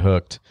 steelhead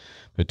hooked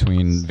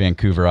between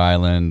Vancouver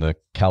Island, the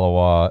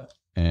Kalawa,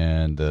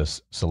 and the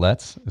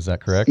Silettes. Is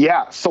that correct?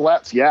 Yeah,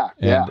 Silettes. Yeah.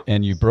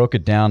 And you broke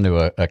it down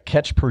to a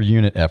catch per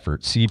unit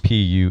effort,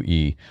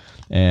 CPUE.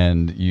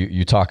 And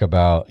you talk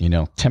about, you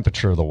know,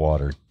 temperature of the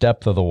water,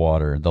 depth of the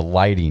water, the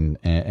lighting,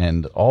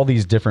 and all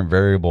these different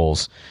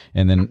variables,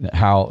 and then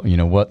how, you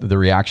know, what the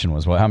reaction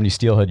was, how many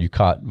steelhead you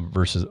caught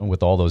versus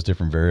with all those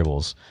different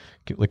variables.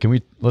 Can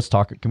we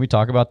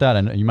talk about that?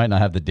 And you might not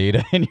have the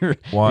data in your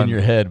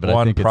head, but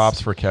I think props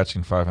for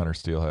catching 500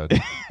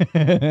 steelhead.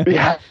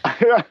 Yeah,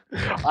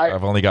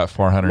 I've only got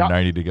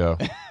 490 to go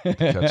to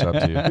catch up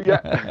to you.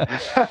 Yeah.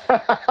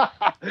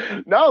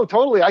 No,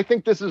 totally. I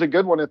think this is a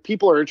good one. If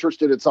people are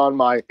interested, it's on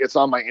my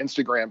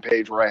Instagram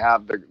page where I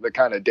have the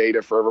kind of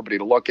data for everybody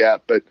to look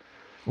at. But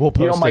we'll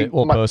post it.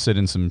 We'll post it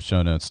in some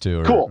show notes too,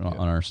 or cool.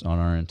 on our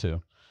end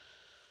too.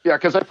 Yeah,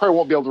 because I probably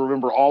won't be able to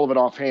remember all of it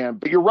offhand.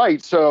 But you're right.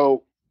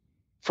 So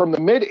from the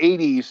mid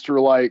 80s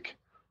through like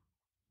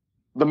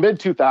the mid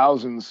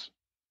 2000s,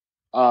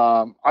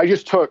 I've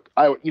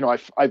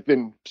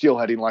been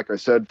steelheading, like I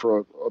said, for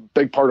a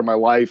big part of my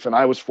life. And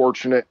I was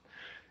fortunate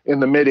in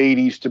the mid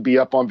 80s to be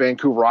up on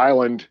Vancouver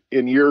Island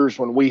in years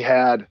when we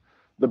had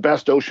the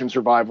best ocean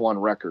survival on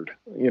record.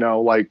 You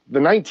know, like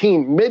the mid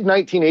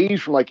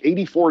 1980s from like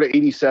 84 to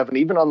 87,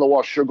 even on the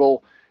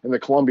Washougal in the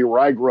Columbia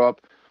where I grew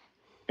up,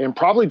 and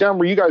probably down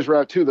where you guys were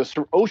at too,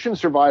 the ocean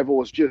survival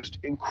was just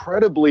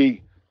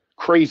incredibly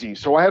crazy.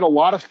 So I had a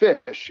lot of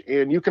fish,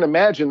 and you can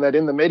imagine that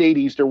in the mid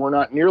 80s, there were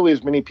not nearly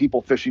as many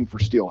people fishing for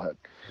steelhead.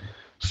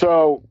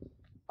 So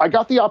I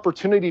got the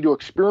opportunity to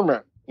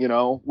experiment,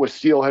 with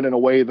steelhead in a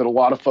way that a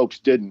lot of folks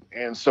didn't.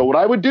 And so what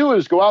I would do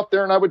is go out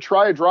there and I would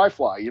try a dry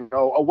fly,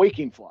 a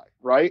waking fly,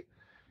 right?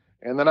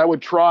 And then I would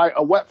try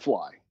a wet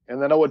fly.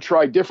 And then I would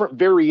try different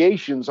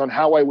variations on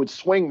how I would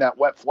swing that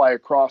wet fly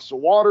across the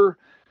water,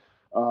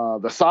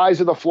 the size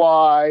of the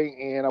fly,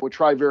 and I would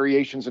try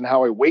variations in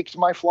how I waked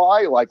my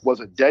fly. Like, was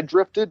it dead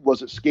drifted?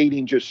 Was it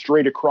skating just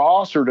straight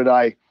across? Or did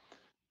I,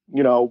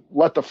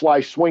 let the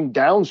fly swing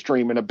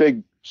downstream in a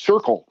big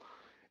circle?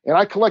 And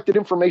I collected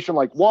information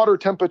like water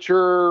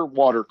temperature,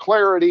 water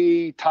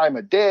clarity, time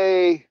of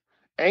day,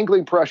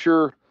 angling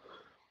pressure.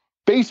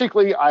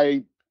 Basically,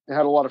 I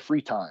had a lot of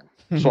free time.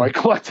 So I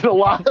collected a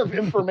lot of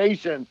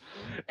information,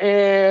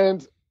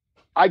 and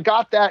I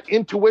got that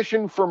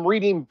intuition from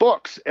reading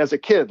books as a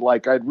kid.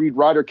 Like, I'd read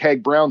Ryder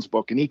Cagg Brown's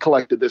book, and he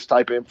collected this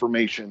type of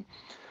information.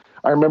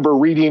 I remember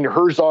reading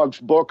Herzog's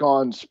book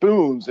on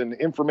spoons and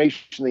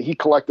information that he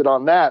collected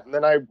on that. And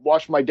then I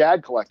watched my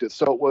dad collect it.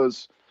 So it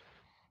was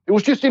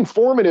just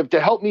informative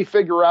to help me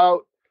figure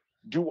out,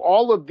 do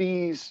all of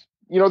these,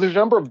 there's a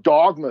number of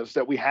dogmas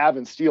that we have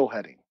in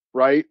steelheading,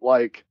 right?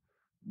 Like,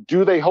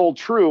 do they hold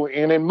true?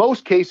 And in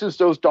most cases,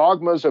 those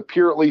dogmas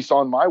appear, at least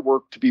on my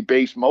work, to be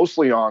based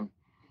mostly on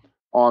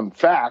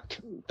fact,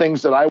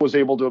 things that I was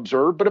able to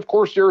observe. But of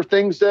course, there are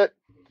things that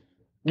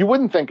you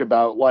wouldn't think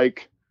about.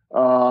 Like,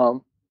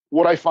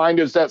 what I find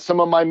is that some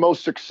of my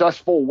most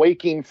successful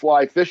waking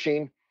fly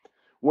fishing,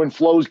 when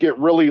flows get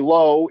really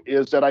low,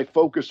 is that I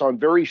focus on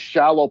very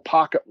shallow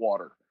pocket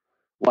water.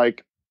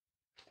 Like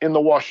in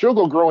the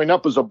Washougal growing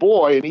up as a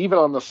boy, and even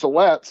on the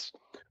Silettes,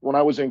 when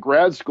I was in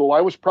grad school,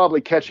 I was probably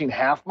catching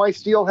half my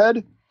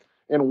steelhead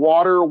in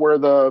water where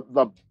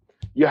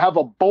you have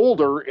a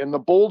boulder, and the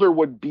boulder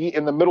would be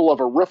in the middle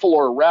of a riffle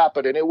or a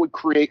rapid, and it would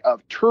create a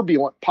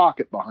turbulent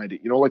pocket behind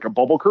it, like a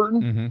bubble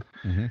curtain.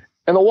 Mm-hmm, mm-hmm.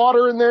 And the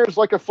water in there is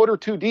like a foot or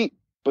two deep,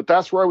 but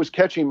that's where I was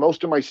catching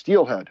most of my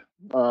steelhead,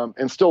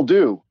 and still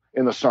do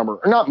in the summer.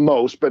 Or not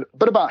most, but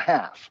about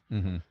half.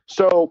 Mm-hmm.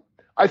 So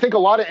I think a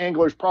lot of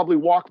anglers probably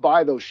walk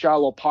by those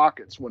shallow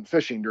pockets when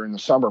fishing during the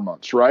summer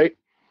months, right?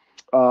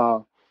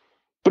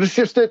 But it's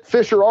just that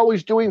fish are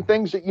always doing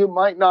things that you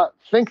might not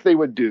think they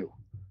would do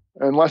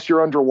unless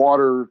you're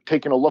underwater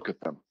taking a look at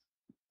them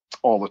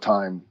all the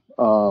time.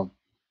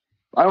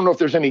 I don't know if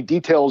there's any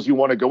details you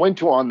want to go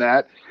into on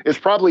that. It's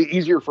probably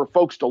easier for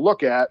folks to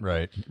look at.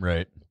 Right.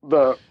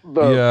 Well,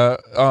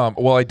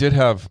 I did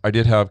have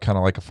kind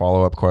of like a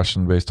follow-up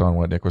question based on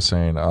what Nick was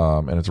saying.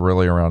 And it's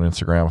really around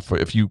Instagram.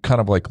 If you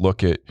kind of like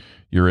look at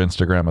your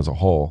Instagram as a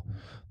whole,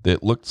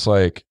 it looks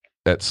like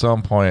at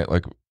some point,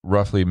 like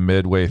roughly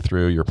midway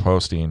through your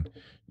posting,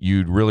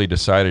 you really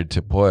decided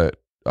to put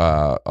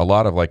a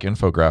lot of like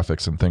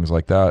infographics and things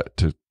like that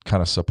to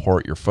kind of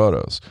support your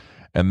photos.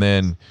 And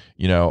then,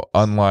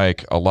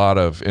 unlike a lot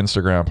of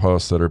Instagram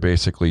posts that are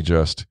basically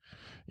just,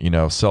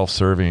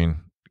 self-serving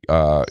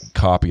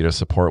copy to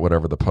support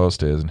whatever the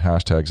post is and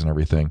hashtags and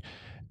everything,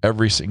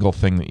 every single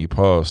thing that you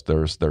post,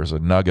 there's a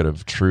nugget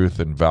of truth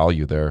and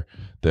value there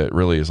that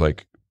really is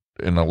like,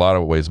 in a lot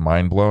of ways,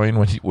 mind-blowing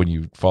when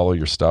you follow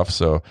your stuff.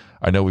 So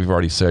I know we've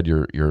already said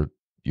your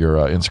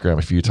Instagram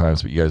a few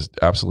times, but you guys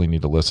absolutely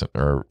need to listen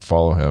or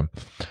follow him.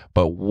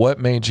 But what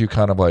made you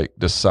kind of like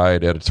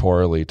decide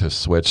editorially to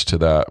switch to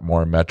that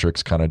more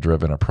metrics kind of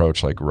driven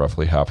approach, like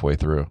roughly halfway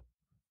through?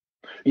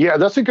 Yeah,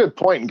 that's a good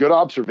point and good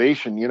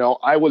observation.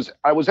 I was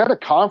at a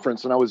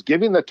conference and I was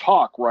giving the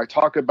talk where I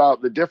talk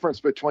about the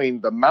difference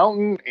between the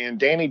Mountain and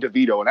Danny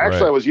DeVito. And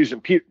actually, Right. I was using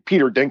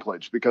Peter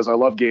Dinklage because I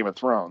love Game of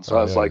Thrones. So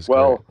I was like,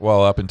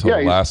 well, up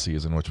until last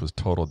season, which was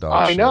total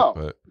dog shit. I know.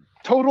 But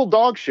total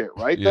dog shit,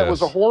 right? Yes. That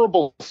was a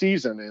horrible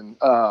season. And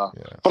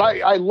but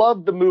I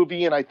loved the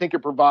movie, and I think it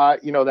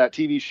provide that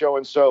TV show.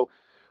 And so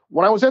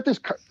when I was at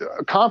this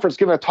conference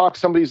giving a talk,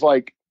 somebody's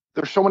like,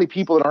 "There's so many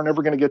people that aren't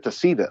ever going to get to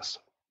see this."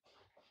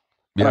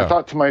 And I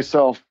thought to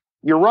myself,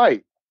 "You're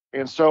right."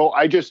 And so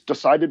I just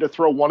decided to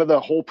throw one of the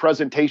whole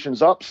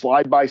presentations up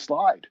slide by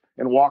slide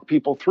and walk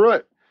people through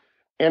it.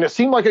 And it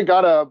seemed like it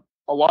got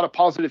a lot of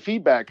positive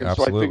feedback. And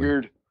Absolutely. So I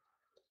figured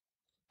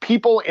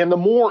people, and the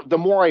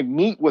more I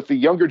meet with the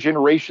younger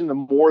generation, the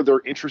more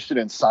they're interested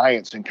in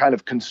science and kind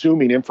of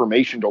consuming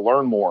information to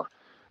learn more.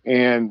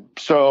 And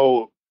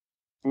so,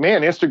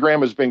 man,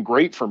 Instagram has been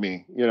great for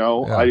me.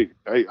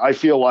 I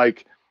feel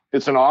like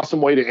it's an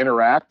awesome way to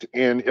interact.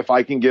 And if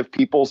I can give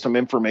people some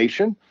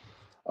information,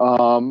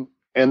 and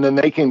then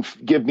they can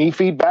give me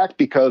feedback,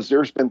 because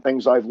there's been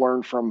things I've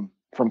learned from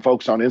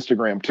folks on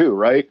Instagram too,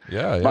 right?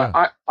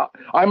 Yeah.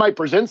 I might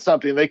present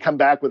something, they come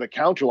back with a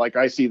counter like,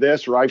 "I see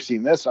this," or "I've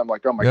seen this." I'm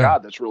like, "Oh my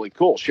God, that's really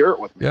cool. Share it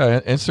with me." Yeah,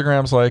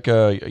 Instagram's like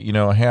a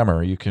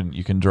hammer. You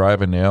can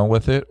drive a nail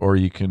with it, or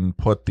you can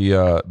put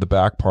the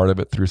back part of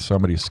it through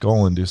somebody's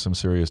skull and do some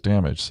serious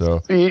damage.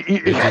 So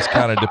it just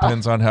kind of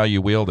depends on how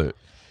you wield it.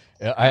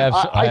 I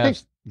have.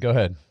 Go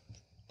ahead.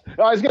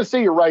 I was going to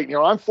say you're right.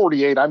 I'm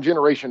 48. I'm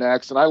Generation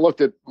X, and I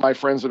looked at my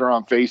friends that are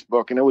on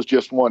Facebook, and it was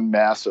just one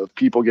mess of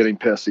people getting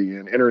pissy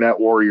and internet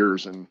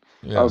warriors. And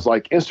I was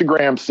like,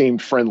 Instagram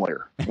seemed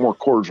friendlier, more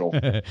cordial.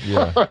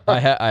 Yeah, I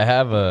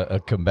have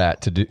a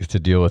combat to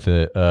deal with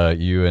it.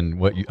 You and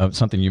what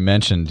something you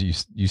mentioned.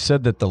 You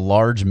said that the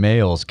large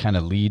males kind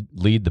of lead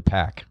the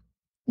pack.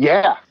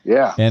 Yeah.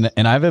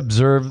 And I've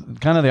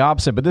observed kind of the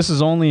opposite, but this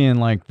is only in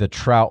like the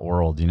trout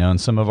world, in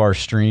some of our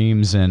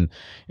streams and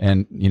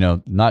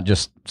not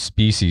just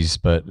species,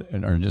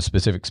 or just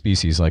specific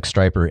species like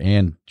striper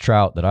and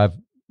trout that I've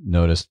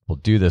noticed will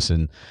do this.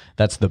 And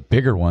that's the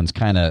bigger ones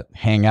kind of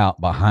hang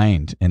out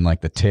behind in like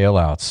the tail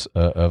outs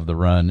of the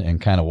run and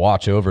kind of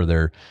watch over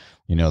their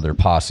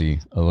posse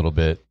a little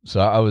bit. So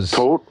I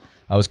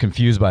was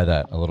confused by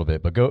that a little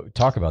bit, but go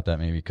talk about that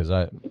maybe. Cause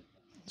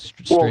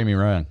stray me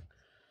wrong.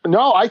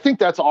 No, I think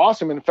that's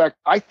awesome. In fact,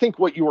 I think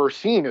what you are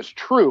seeing is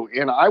true.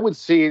 And I would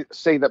say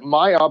that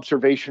my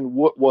observation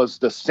was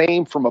the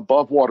same from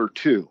above water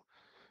too.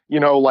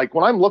 Like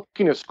when I'm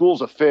looking at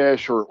schools of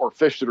fish or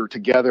fish that are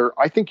together,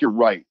 I think you're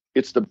right.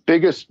 It's the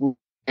biggest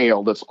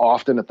male that's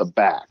often at the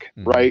back,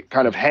 right?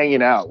 Kind of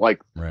hanging out.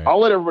 Like,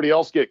 I'll let everybody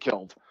else get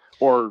killed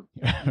or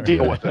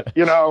deal with it.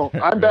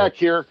 I'm back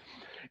here.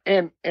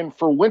 And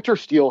for winter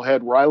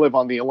steelhead, where I live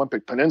on the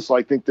Olympic Peninsula,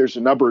 I think there's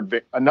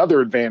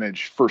another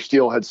advantage for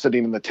steelhead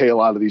sitting in the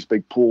tail out of these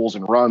big pools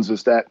and runs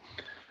is that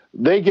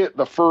they get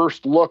the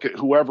first look at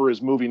whoever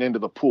is moving into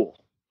the pool,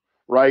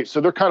 right?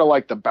 So they're kind of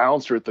like the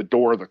bouncer at the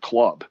door of the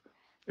club.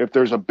 If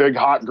there's a big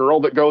hot girl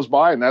that goes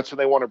by and that's who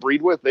they want to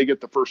breed with, they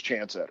get the first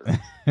chance at her.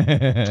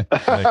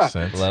 Makes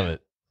sense. Love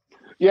it.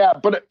 Yeah,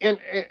 but and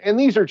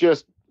these are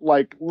just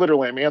like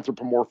literally I'm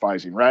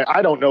anthropomorphizing, right?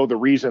 I don't know the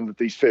reason that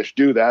these fish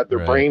do that.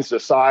 Their brain's the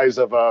size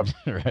of a,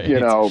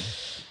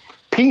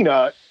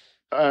 peanut.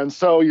 And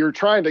so you're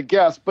trying to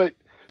guess, but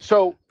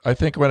so I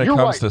think when it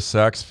comes to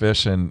sex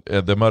fish and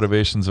the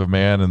motivations of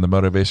man and the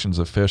motivations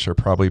of fish are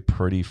probably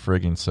pretty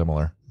frigging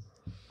similar.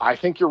 I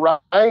think you're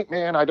right,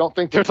 man. I don't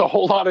think there's a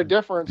whole lot of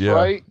difference,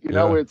 right?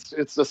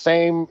 It's the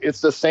same.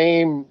 It's the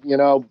same.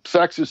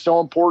 Sex is so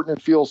important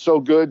and feels so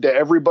good to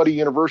everybody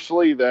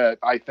universally that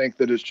I think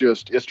that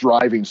it's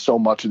driving so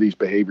much of these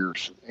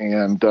behaviors.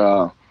 And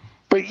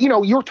but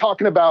you're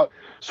talking about.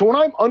 So when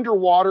I'm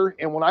underwater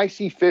and when I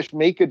see fish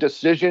make a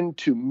decision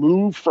to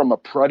move from a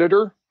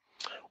predator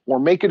or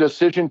make a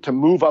decision to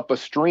move up a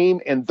stream,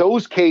 in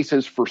those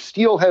cases for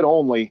steelhead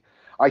only,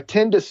 I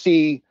tend to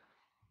see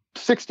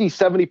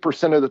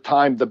 60-70% of the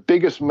time the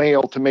biggest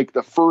male to make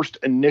the first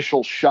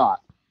initial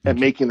shot at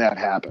making that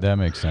happen. That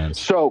makes sense.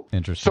 So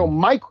interesting. So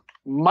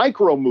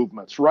micro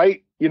movements,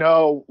 right?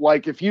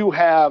 Like if you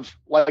have,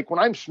 like when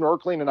I'm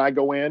snorkeling and I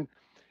go in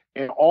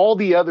and all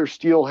the other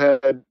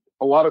steelhead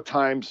a lot of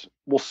times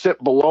will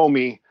sit below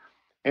me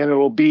and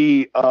it'll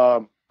be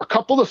a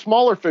couple of the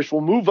smaller fish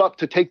will move up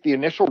to take the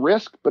initial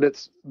risk,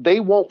 but they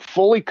won't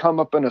fully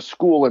come up in a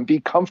school and be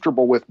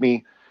comfortable with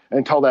me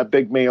until that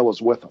big male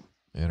is with them.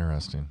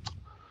 Interesting.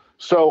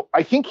 So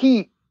I think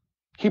he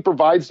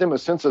provides them a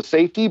sense of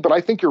safety, but I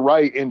think you're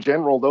right. In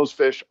general, those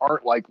fish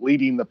aren't like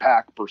leading the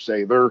pack per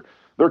se.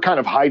 They're kind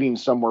of hiding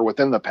somewhere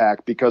within the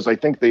pack because I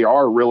think they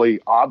are really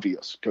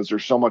obvious because they're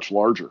so much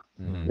larger.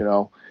 Mm-hmm.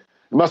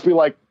 It must be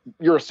like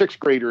you're a sixth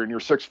grader and you're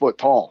 6 foot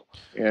tall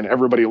and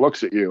everybody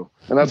looks at you.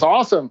 And that's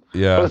awesome.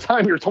 Yeah. By the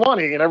time you're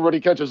 20 and everybody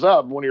catches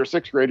up, when you're a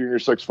sixth grader and you're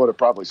 6 foot, it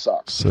probably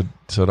sucks.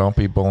 So don't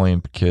be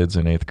bullying kids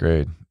in 8th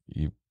grade.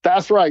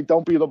 That's right.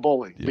 Don't be the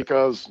bully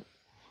because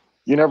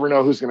you never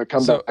know who's going to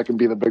come back and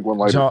be the big one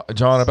later.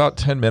 John, about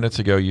 10 minutes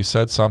ago, you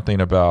said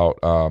something about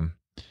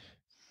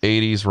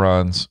 80s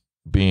runs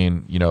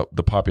being,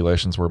 the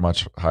populations were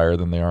much higher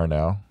than they are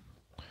now.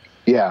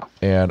 Yeah.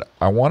 And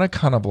I want to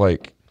kind of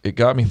it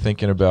got me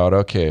thinking about,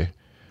 okay,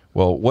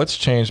 well, what's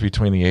changed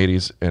between the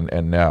 80s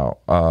and now?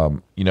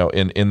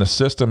 In the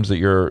systems that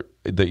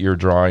you're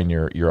drawing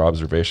your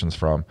observations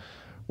from,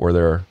 are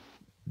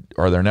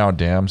there now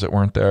dams that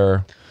weren't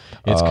there?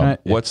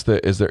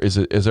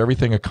 Is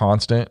everything a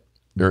constant,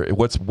 or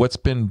what's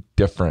been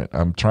different?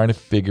 I'm trying to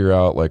figure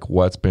out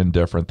what's been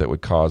different that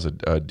would cause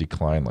a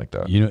decline like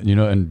that.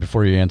 And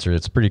before you answer,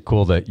 it's pretty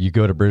cool that you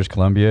go to British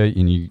Columbia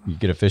and you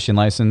get a fishing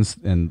license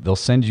and they'll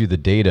send you the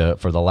data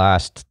for the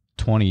last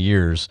 20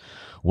 years,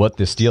 what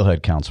the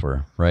steelhead counts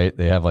were, right?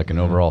 They have an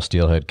overall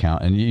steelhead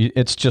count, and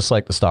it's just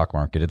like the stock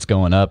market. It's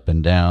going up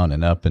and down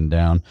and up and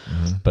down.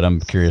 Mm-hmm. But I'm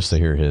curious to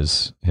hear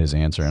his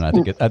answer, and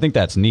I think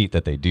that's neat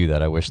that they do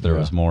that. I wish there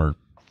was more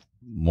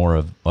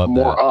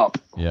up.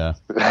 Yeah.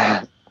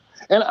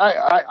 And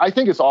I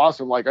think it's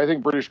awesome. I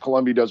think British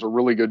Columbia does a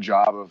really good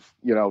job of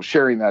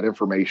sharing that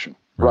information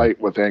right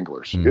with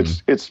anglers.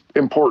 Mm-hmm. It's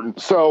important.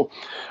 So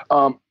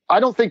I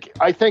think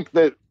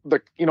that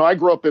I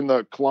grew up in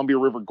the Columbia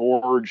River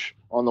Gorge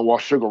on the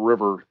Washougal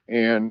River,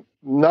 and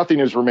nothing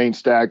has remained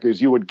static. As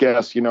you would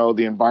guess,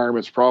 the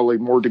environment's probably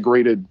more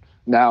degraded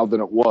now than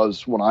it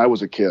was when I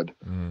was a kid.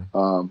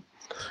 Mm.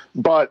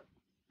 But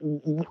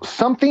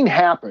something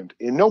happened,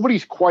 and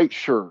nobody's quite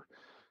sure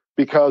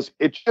because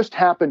it just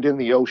happened in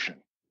the ocean.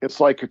 It's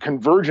like a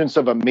convergence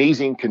of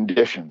amazing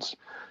conditions.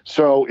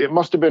 So it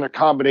must have been a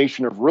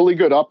combination of really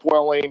good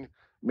upwelling.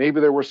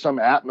 Maybe there was some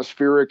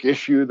atmospheric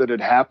issue that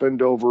had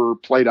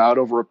played out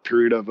over a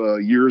period of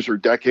years or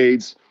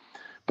decades.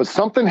 But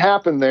something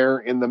happened there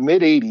in the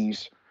mid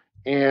 80s.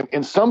 And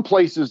in some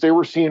places, they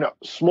were seeing a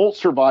smolt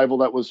survival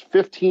that was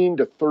 15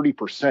 to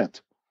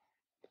 30%.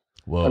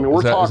 Whoa. I mean,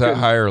 we're talking. Is that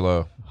high or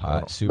low?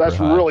 High, super That's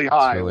high. really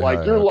high. Really like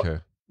high. you're, Okay.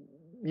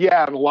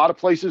 yeah, in a lot of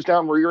places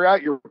down where you're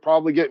at, you're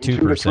probably getting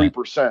 2 to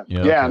 3%. Yeah,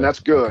 yeah, okay. and that's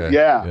good. Okay.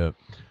 Yeah. Yep.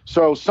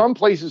 So some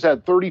places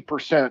had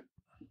 30%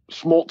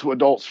 smolt to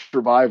adult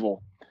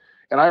survival.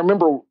 And I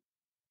remember,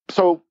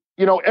 so,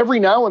 every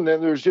now and then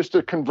there's just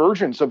a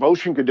convergence of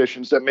ocean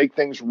conditions that make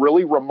things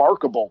really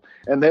remarkable.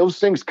 And those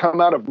things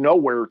come out of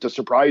nowhere to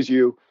surprise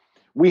you.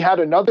 We had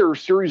another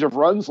series of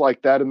runs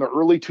like that in the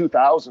early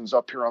 2000s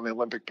up here on the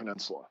Olympic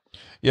Peninsula.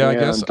 Yeah, And,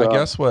 I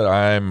guess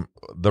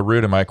the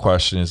root of my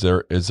question is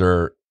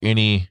there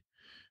any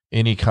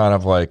kind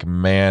of like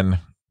man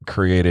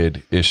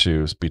created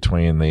issues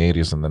between the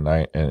 80s and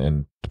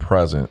and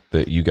present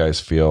that you guys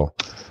feel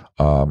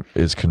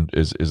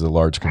is a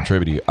large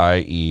contributor,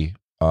 i.e.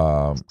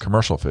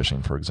 Commercial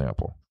fishing, for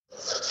example?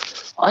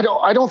 I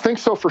don't think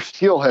so for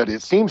steelhead.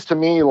 It seems to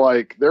me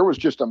like there was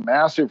just a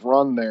massive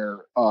run there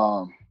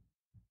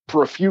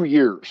for a few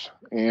years,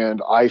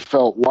 and I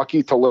felt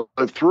lucky to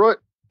live through it.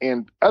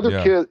 And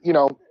other kids,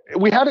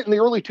 we had it in the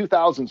early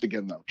 2000s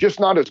again, though, just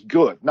not as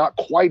good, not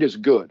quite as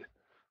good.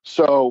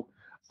 So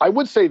I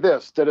would say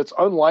that it's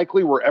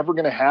unlikely we're ever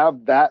going to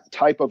have that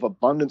type of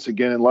abundance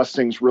again unless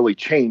things really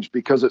change,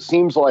 because it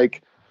seems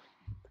like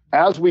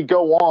as we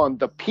go on,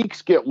 the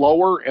peaks get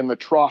lower and the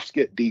troughs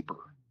get deeper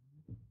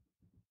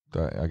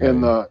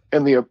in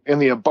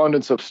the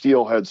abundance of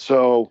steelhead.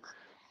 So,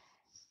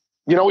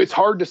 it's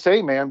hard to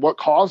say, man, what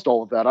caused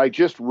all of that. I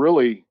just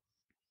really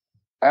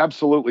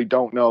absolutely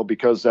don't know,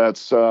 because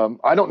that's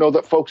I don't know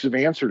that folks have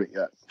answered it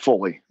yet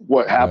fully,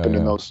 what happened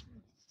in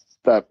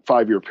that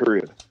 5-year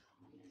period.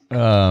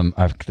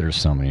 There's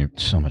so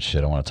much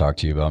shit I want to talk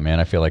to you about, man.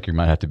 I feel like you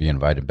might have to be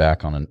invited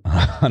back on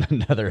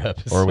another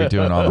episode. Or are we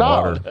doing it on the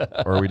water?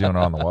 Or are we doing it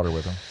on the water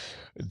with them?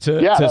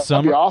 That'd be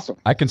awesome.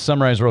 I can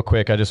summarize real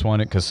quick. I just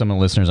want it because some of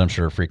the listeners, I'm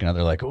sure, are freaking out.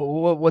 They're like,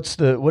 what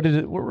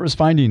were his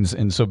findings?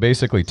 And so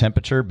basically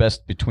temperature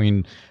best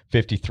between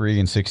 53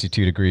 and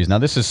 62 degrees. Now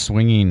this is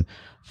swinging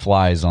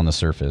flies on the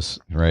surface,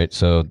 right?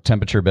 So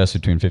temperature best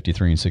between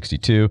 53 and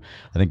 62.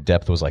 I think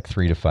depth was like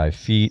 3 to 5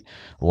 feet.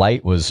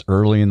 Light was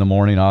early in the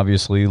morning,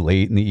 obviously,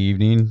 late in the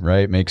evening,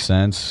 right? Makes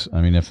sense.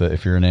 I mean,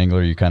 if you're an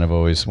angler, you kind of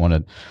always want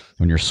to,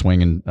 when you're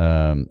swinging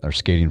or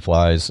skating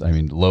flies, I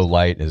mean, low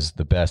light is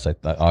the best.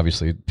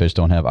 Obviously, fish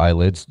don't have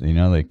eyelids.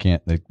 They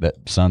can't. That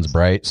sun's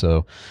bright.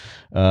 So,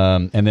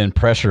 and then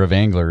pressure of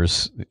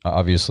anglers.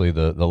 Obviously,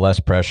 the less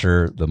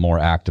pressure, the more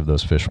active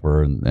those fish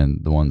were,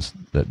 and the ones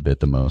that bit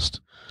the most.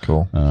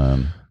 Cool.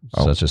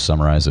 So that's just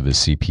summarize of his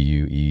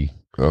CPUE.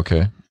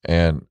 Okay,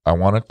 and I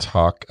want to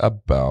talk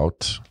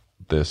about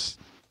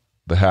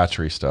the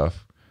hatchery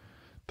stuff.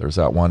 There's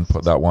that one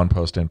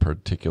post in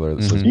particular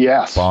that says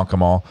bonk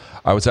them all.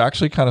 I was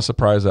actually kind of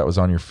surprised that was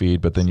on your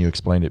feed, but then you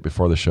explained it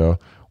before the show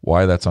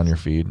why that's on your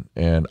feed,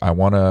 and I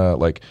want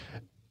to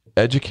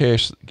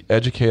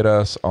educate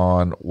us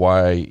on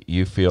why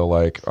you feel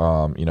like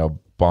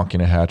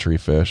bonking a hatchery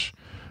fish,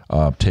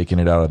 taking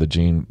it out of the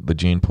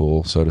gene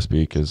pool, so to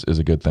speak, is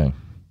a good thing.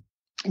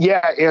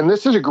 Yeah, and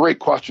this is a great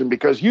question,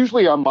 because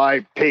usually on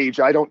my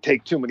page I don't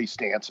take too many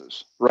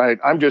stances, right?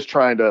 I'm just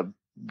trying to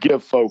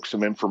give folks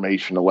some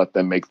information to let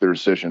them make their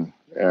decision.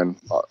 And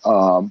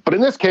but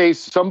in this case,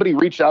 somebody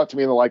reached out to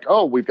me and they're like,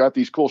 "Oh, we've got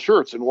these cool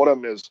shirts," and one of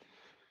them is,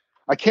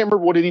 I can't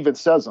remember what it even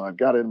says on. I've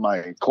got it in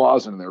my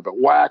closet in there, but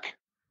whack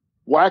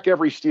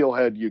every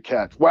steelhead you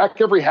catch, whack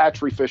every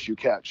hatchery fish you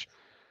catch.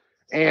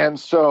 And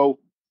so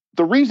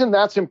the reason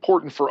that's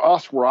important for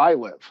us where I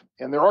live,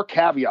 and there are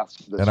caveats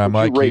to this. And I'm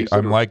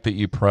like that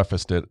you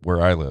prefaced it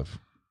where I live.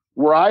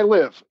 Where I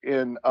live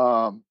and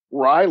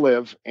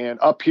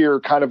up here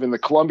kind of in the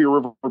Columbia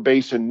River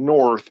Basin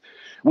north,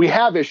 we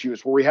have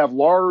issues where we have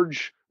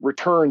large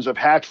returns of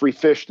hatchery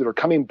fish that are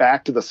coming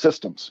back to the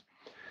systems.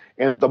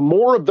 And the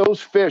more of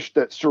those fish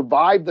that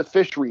survive the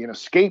fishery and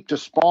escape to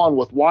spawn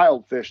with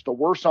wild fish, the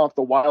worse off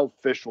the wild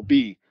fish will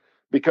be,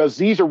 because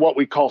these are what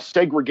we call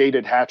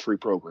segregated hatchery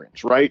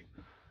programs, right?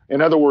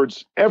 In other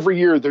words, every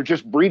year they're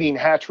just breeding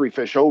hatchery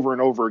fish over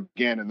and over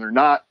again, and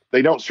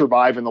they don't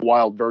survive in the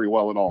wild very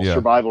well at all. Yeah.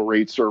 Survival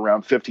rates are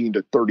around 15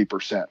 to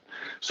 30%.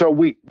 So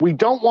we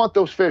don't want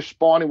those fish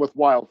spawning with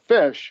wild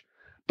fish,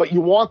 but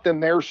you want them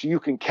there so you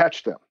can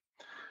catch them.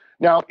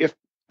 Now, if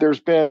there's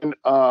been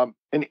an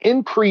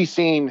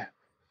increasing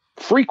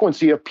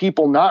frequency of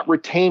people not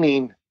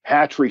retaining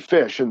hatchery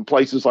fish in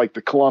places like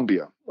the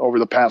Columbia over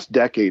the past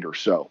decade or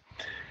so.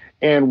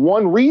 And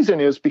one reason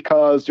is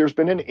because there's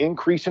been an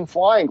increase in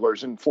fly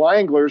anglers, and fly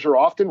anglers are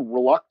often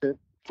reluctant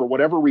for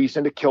whatever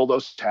reason to kill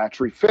those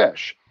hatchery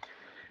fish.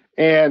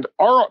 And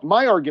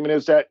my argument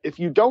is that if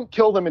you don't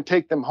kill them and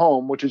take them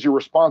home, which is your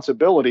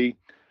responsibility,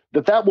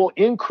 that will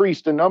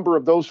increase the number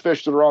of those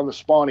fish that are on the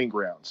spawning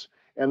grounds.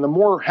 And the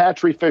more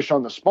hatchery fish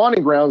on the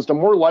spawning grounds, the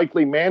more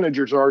likely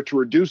managers are to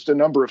reduce the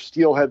number of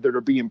steelhead that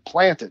are being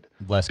planted.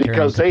 Less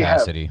carrying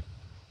capacity.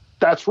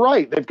 That's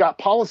right. They've got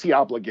policy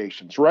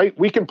obligations, right?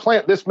 We can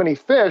plant this many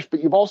fish,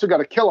 but you've also got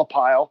to kill a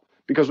pile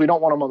because we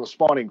don't want them on the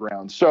spawning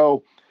ground.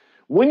 So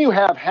when you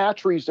have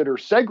hatcheries that are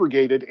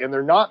segregated and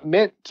they're not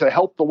meant to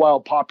help the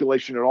wild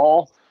population at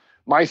all,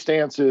 my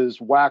stance is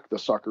whack the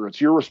sucker.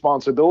 It's your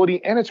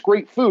responsibility, and it's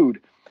great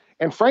food.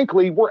 And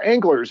frankly, we're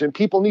anglers, and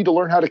people need to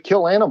learn how to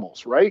kill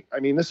animals, right?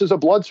 I mean, this is a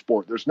blood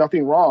sport. There's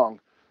nothing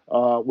wrong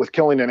with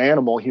killing an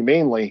animal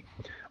humanely.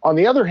 On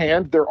the other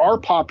hand, there are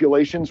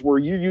populations where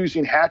you're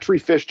using hatchery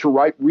fish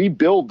to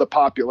rebuild the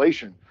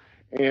population.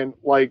 And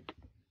like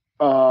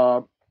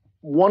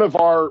one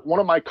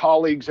of my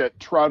colleagues at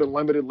Trout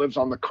Unlimited lives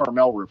on the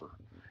Carmel River,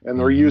 and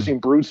they're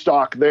using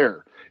broodstock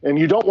there. And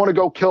you don't want to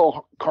go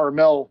kill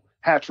Carmel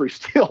hatchery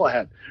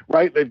steelhead,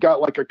 right? They've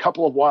got like a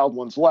couple of wild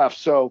ones left.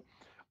 So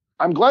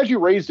I'm glad you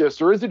raised this.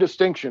 There is a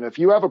distinction. If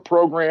you have a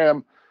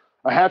program,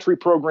 a hatchery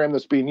program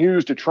that's being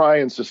used to try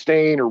and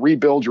sustain or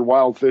rebuild your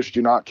wild fish,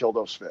 do not kill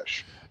those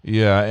fish.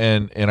 Yeah,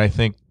 and I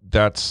think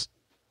that's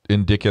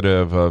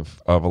indicative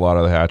of a lot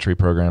of the hatchery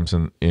programs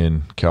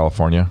in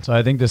California. So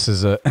I think this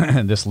is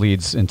this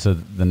leads into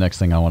the next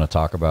thing I want to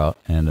talk about,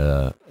 and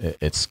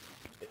it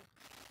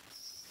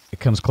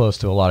comes close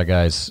to a lot of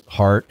guys'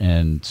 heart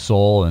and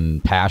soul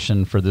and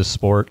passion for this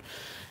sport,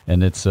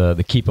 and it's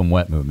the Keep 'em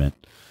Wet movement.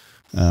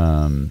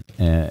 And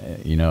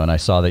I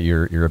saw that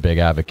you're a big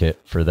advocate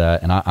for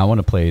that, and I want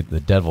to play the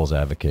devil's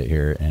advocate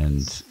here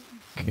and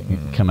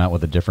come out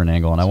with a different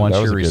angle. And I want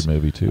your good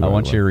movie too. I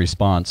want your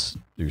response.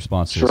 Your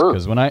response is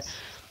because when I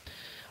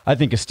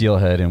think of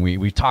steelhead, and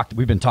we've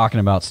been talking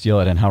about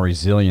steelhead and how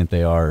resilient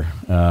they are,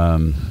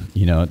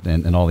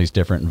 in all these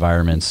different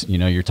environments.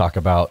 You talk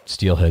about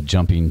steelhead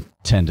jumping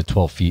 10 to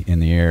 12 feet in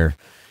the air,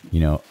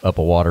 up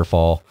a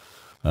waterfall.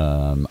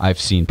 I've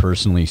seen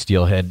personally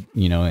steelhead,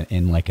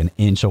 in like an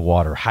inch of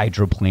water,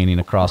 hydroplaning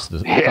across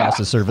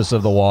the surface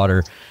of the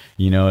water,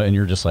 and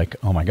you're just like,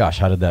 oh my gosh,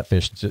 how did that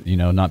fish,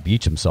 not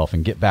beach himself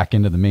and get back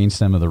into the main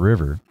stem of the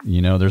river?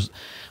 There's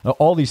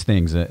all these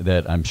things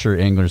that I'm sure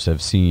anglers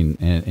have seen,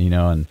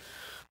 and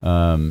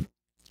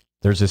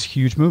there's this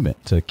huge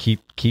movement to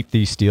keep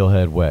these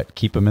steelhead wet,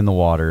 keep them in the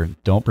water,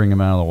 don't bring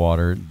them out of the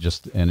water,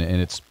 and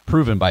it's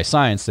proven by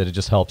science that it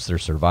just helps their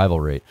survival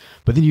rate.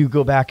 But then you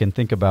go back and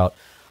think about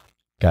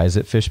guys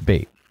that fish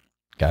bait,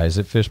 guys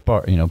that fish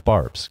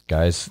barbs,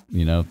 guys,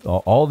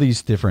 all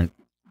these different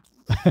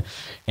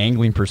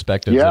angling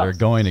perspectives that are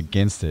going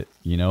against it.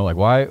 Like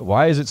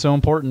why is it so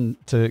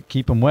important to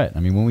keep them wet?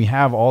 I mean, when we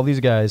have all these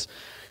guys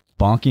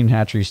bonking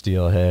hatchery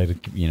steelhead,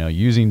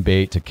 using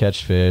bait to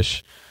catch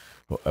fish,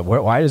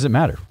 why does it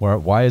matter?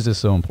 Why is this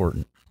so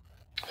important?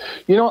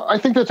 I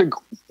think that's a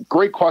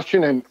great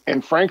question.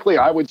 And frankly,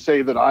 I would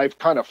say that I've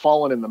kind of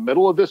fallen in the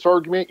middle of this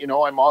argument.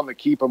 I'm on the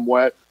Keep 'em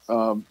Wet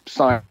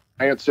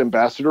science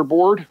ambassador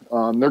board.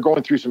 They're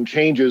going through some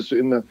changes.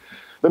 The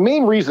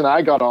main reason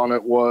I got on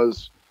it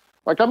was,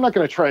 like, I'm not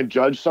going to try and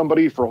judge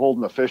somebody for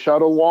holding the fish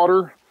out of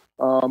water,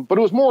 but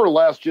it was more or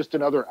less just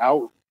another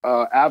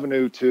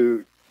avenue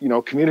to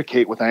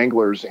communicate with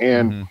anglers.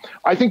 And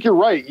I think you're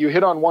right. You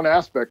hit on one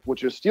aspect,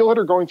 which is steelhead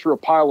are going through a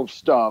pile of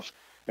stuff.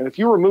 And if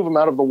you remove them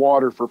out of the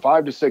water for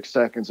 5 to 6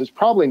 seconds, it's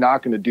probably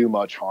not going to do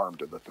much harm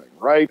to the thing,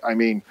 right? I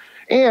mean,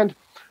 and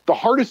the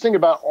hardest thing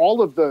about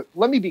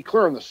let me be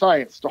clear on the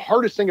science. The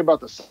hardest thing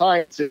about the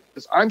science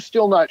is I'm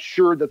still not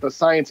sure that the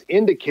science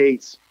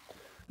indicates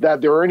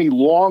that there are any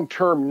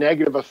long-term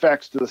negative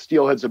effects to the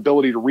steelhead's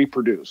ability to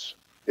reproduce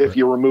if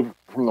you remove it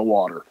from the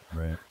water.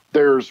 Right.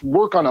 There's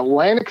work on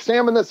Atlantic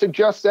salmon that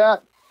suggests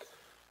that.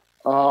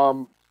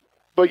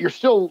 But you're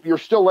still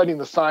letting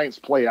the science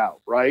play out,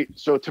 right?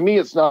 So to me,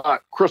 it's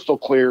not crystal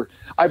clear.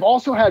 I've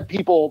also had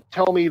people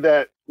tell me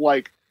that,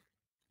 like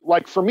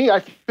for me, I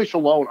fish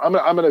alone. I'm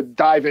gonna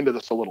dive into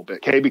this a little bit,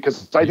 okay?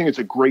 Because I think it's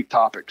a great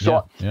topic.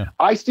 So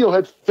I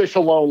steelhead fish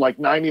alone like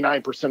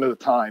 99% of the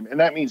time, and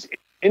that means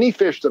any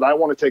fish that I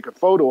want to take a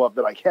photo of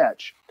that I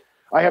catch,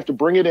 I have to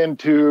bring it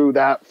into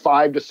that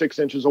 5 to 6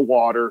 inches of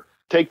water,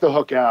 take the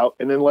hook out,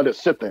 and then let it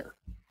sit there.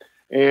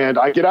 And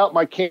I get out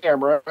my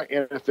camera,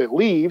 and if it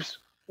leaves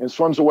and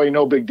swims away,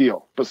 no big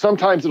deal. But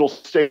sometimes it'll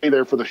stay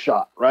there for the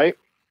shot, right?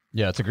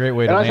 Yeah, it's a great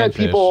way to land fish. And I've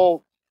had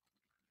people...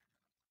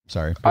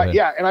 Sorry.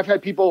 And I've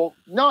had people,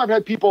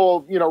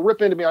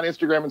 rip into me on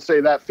Instagram and say,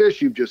 that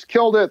fish, you've just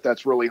killed it.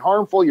 That's really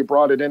harmful. You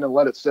brought it in and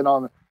let it sit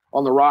on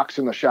the rocks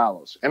in the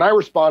shallows. And I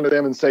respond to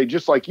them and say,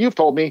 just like you've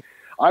told me,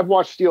 I've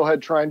watched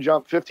steelhead try and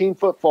jump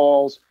 15-foot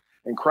falls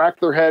and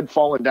crack their head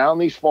falling down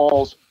these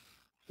falls,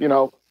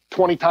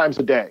 20 times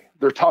a day.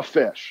 They're tough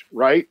fish,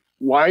 right?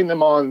 Lying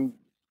them on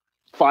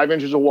 5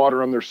 inches of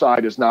water on their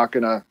side is not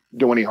going to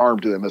do any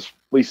harm to them, at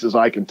least as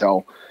I can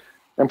tell.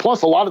 And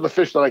plus, a lot of the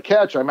fish that I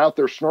catch, I'm out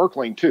there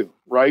snorkeling too,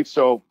 right?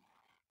 So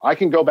I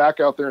can go back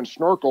out there and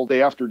snorkel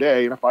day after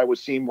day. And if I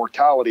was seeing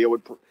mortality,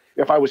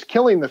 if I was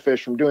killing the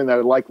fish from doing that,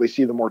 I'd likely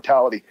see the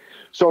mortality.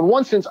 So in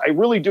one sense, I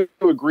really do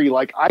agree.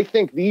 Like, I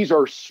think these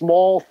are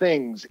small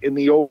things in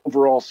the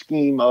overall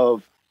scheme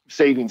of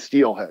saving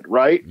steelhead,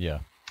 right? Yeah.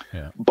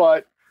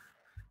 But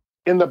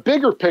in the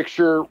bigger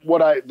picture,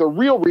 the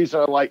real reason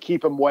I like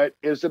keep them wet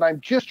is that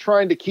I'm just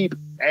trying to keep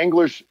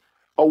anglers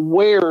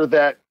aware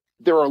that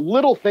there are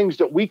little things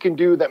that we can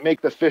do that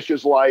make the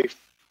fish's life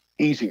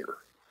easier.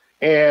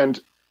 And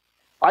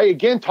I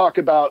again talk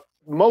about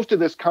most of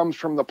this comes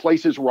from the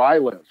places where I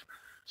live.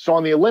 So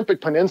on the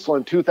Olympic Peninsula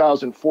in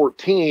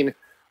 2014,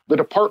 the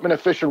Department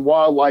of Fish and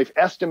Wildlife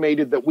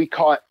estimated that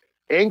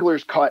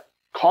anglers caught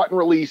and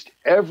released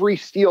every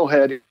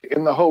steelhead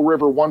in the Hoh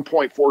River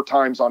 1.4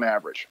 times on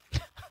average.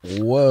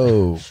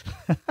 Whoa.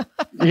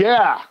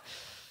 Yeah.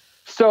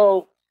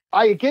 So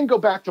I again go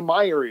back to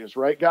my areas,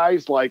 right,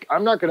 guys? Like,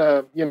 I'm not going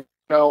to,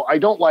 I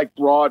don't like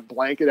broad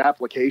blanket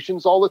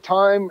applications all the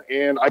time.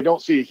 And I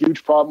don't see a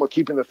huge problem with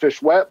keeping the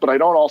fish wet, but I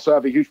don't also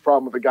have a huge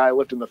problem with a guy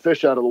lifting the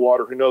fish out of the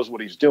water who knows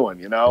what he's doing,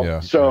 Yeah,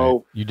 so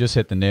right. You just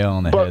hit the nail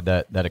on the head.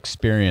 That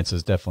experience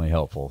is definitely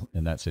helpful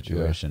in that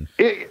situation.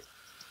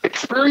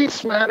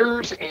 Experience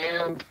matters,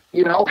 and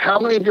how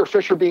many of your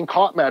fish are being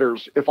caught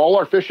matters. If all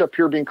our fish up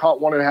here are being caught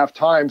 1.5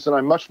 times, then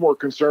I'm much more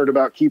concerned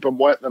about keep them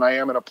wet than I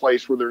am in a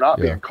place where they're not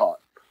being caught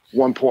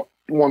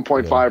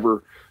 1.5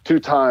 or 2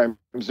 times.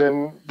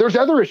 And there's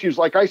other issues.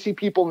 Like, I see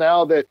people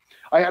now that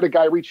I had a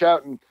guy reach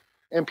out, and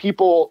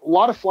a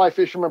lot of fly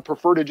fishermen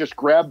prefer to just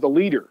grab the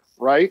leader,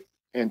 right,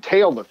 and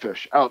tail the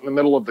fish out in the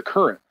middle of the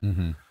current.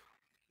 Mm-hmm.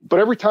 But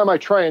every time I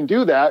try and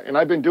do that, and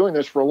I've been doing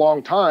this for a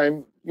long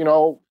time,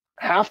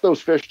 half those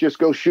fish just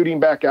go shooting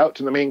back out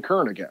to the main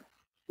current again,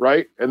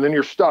 right? And then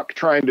you're stuck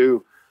trying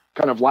to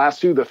kind of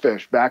lasso the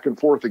fish back and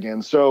forth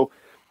again. So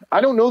I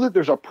don't know that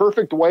there's a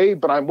perfect way,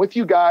 but I'm with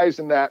you guys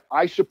in that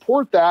I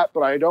support that, but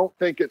I don't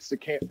think it's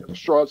the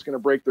straw that's going to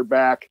break their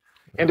back.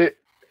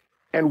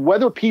 And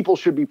whether people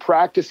should be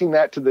practicing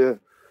that to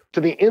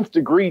the nth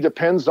degree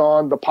depends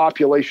on the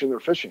population they're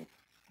fishing.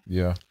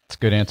 Yeah. That's a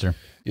good answer.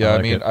 Yeah.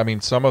 I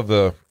mean, some of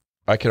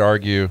I could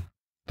argue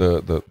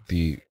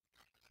the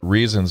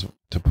reasons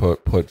to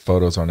put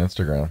photos on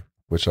Instagram,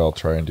 which I'll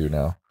try and do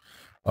now.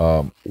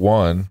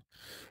 One,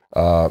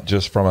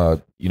 just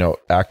from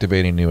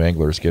activating new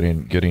anglers,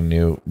 getting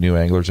new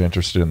anglers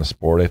interested in the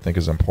sport, I think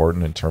is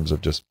important in terms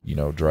of just,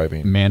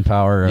 driving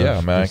manpower.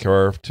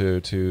 Manpower to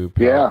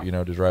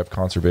drive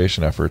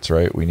conservation efforts,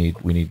 right? We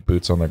need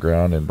boots on the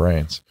ground and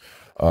brains.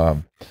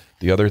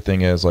 The other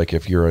thing is, like,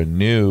 if you're a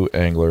new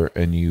angler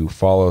and you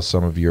follow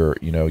some of your,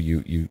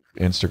 you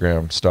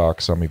Instagram stalk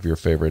some of your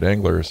favorite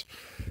anglers,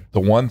 the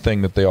one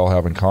thing that they all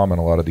have in common,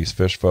 a lot of these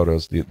fish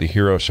photos, the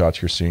hero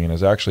shots you're seeing,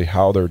 is actually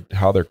how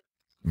they're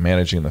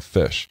managing the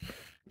fish,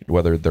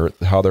 whether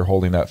how they're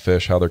holding that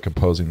fish, how they're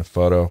composing the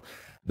photo,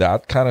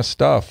 that kind of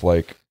stuff.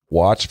 Like,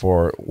 watch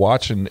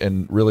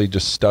and really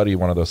just study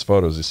one of those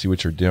photos to see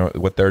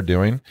what they're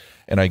doing.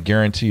 And I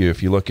guarantee you,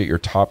 if you look at your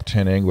top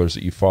 10 anglers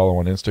that you follow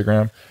on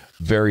Instagram,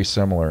 very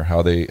similar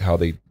how they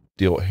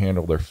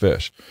handle their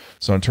fish.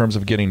 So in terms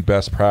of getting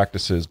best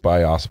practices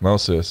by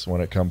osmosis when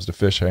it comes to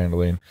fish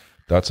handling,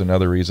 that's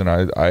another reason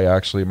I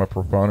actually am a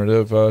proponent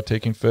of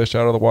taking fish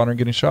out of the water and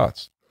getting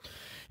shots.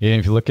 Yeah,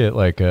 if you look at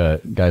like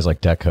guys like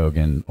Deck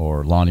Hogan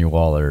or Lonnie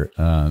Waller,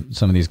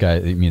 some of these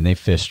guys, I mean, they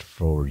fished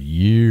for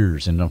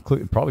years, and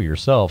probably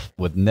yourself,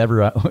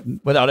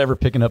 without ever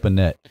picking up a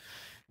net.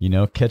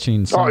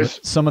 Catching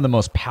some of the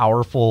most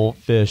powerful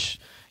fish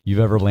you've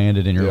ever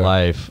landed in your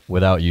life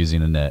without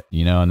using a net.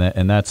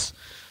 And that's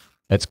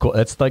cool.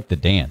 That's like the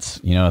dance.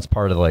 It's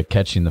part of like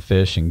catching the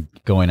fish and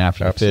going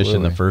after the fish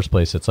in the first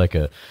place. It's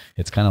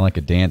kind of like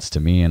a dance to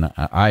me, and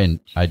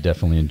I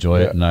definitely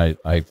enjoy it, and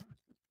I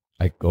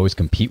always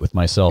compete with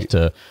myself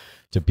to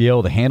be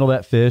able to handle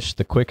that fish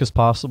the quickest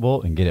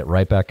possible and get it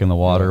right back in the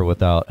water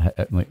without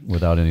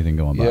anything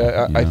going by.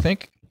 Yeah, I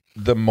think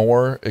the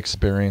more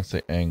experienced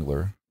the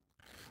angler,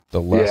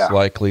 the less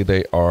likely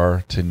they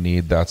are to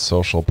need that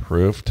social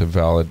proof to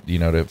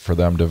for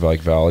them to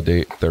like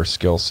validate their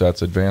skill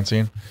sets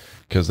advancing,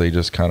 because they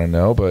just kind of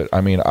know. But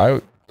I mean,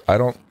 I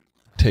don't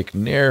take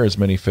near as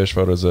many fish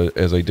photos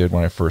as I did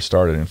when I first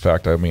started. In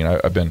fact, I mean,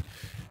 I've been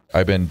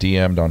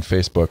DM'd on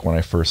Facebook when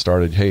I first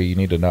started, hey, you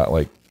need to not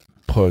like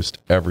post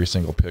every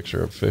single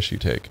picture of fish you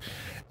take.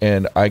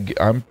 And I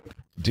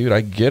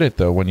get it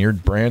though. When you're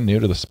brand new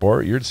to the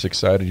sport, you're just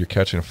excited you're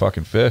catching a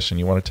fucking fish and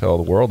you want to tell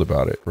the world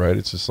about it, right?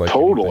 It's just like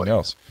anything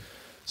else.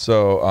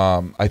 So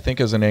I think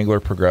as an angler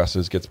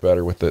progresses, gets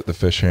better with the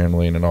fish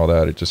handling and all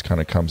that, it just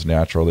kind of comes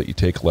natural that you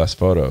take less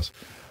photos.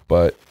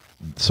 But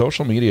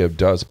social media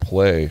does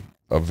play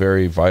a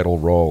very vital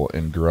role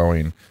in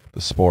growing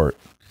the sport.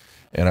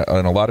 And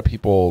a lot of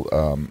people,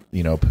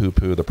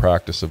 poo-poo the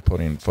practice of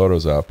putting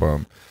photos up,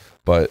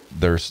 but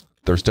there's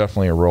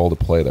definitely a role to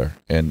play there,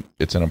 and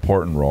it's an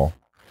important role.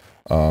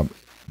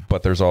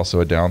 But there's also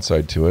a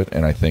downside to it,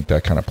 and I think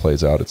that kind of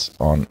plays out. It's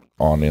on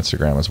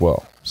Instagram as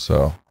well.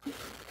 So,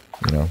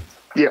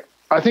 Yeah,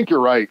 I think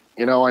you're right.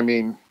 I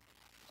mean,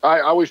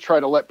 I always try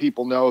to let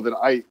people know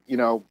that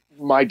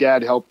my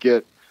dad helped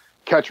get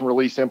catch and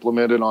release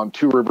implemented on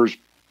 2 rivers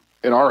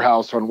in our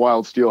house on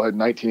wild steelhead in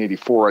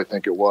 1984, I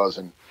think it was,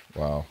 and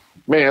wow,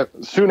 man,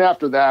 soon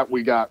after that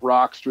we got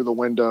rocks through the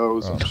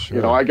windows. Oh, and,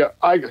 sure.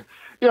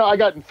 I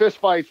got in fish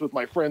fights with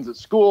my friends at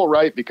school,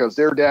 right? Because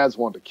their dads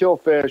wanted to kill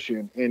fish,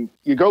 and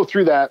you go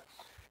through that.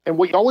 And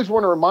what you always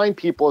want to remind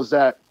people is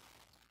that,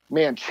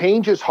 man,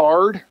 change is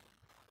hard,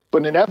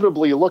 but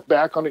inevitably you look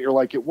back on it, you're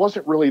like, it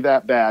wasn't really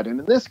that bad. And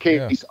in this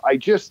case, I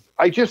just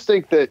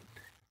think that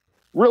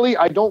really,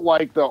 I don't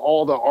like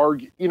all the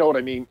argue. You know what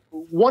I mean?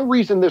 One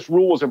reason this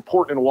rule is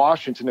important in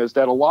Washington is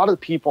that a lot of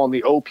people on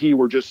the OP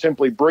were just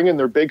simply bringing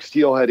their big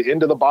steelhead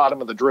into the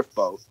bottom of the drift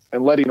boat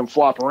and letting them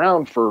flop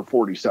around for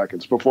 40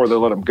 seconds before they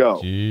let them go.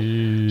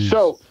 Jeez.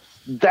 So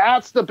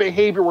that's the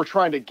behavior we're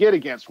trying to get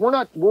against. We're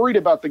not worried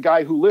about the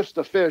guy who lifts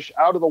the fish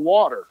out of the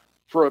water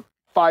for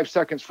 5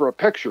 seconds for a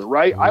picture,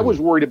 right? I was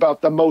worried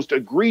about the most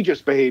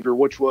egregious behavior,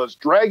 which was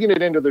dragging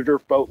it into the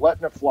drift boat,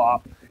 letting it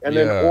flop, and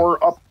then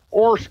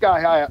or sky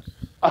high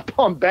up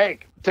on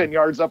bank, 10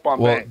 yards up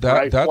on bank.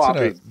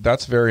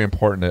 That's very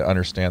important to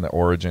understand the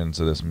origins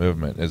of this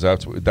movement.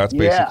 That's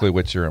basically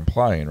what you're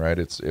implying, right?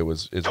 It's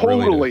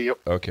totally really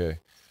okay.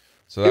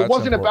 So it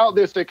wasn't about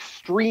this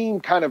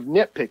extreme kind of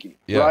nitpicking,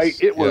 right?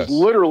 It was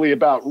literally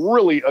about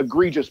really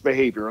egregious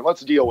behavior, and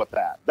let's deal with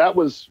that. That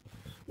was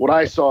what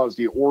I saw as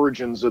the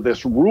origins of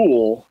this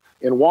rule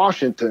in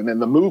Washington,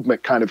 and the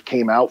movement kind of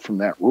came out from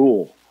that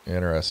rule.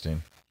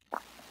 Interesting.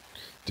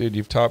 Dude,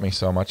 you've taught me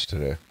so much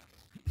today.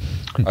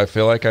 I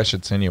feel like I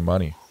should send you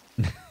money.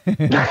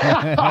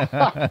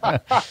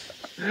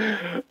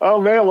 Oh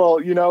man,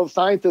 well,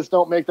 scientists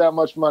don't make that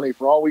much money.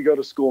 For all we go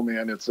to school,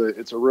 man, it's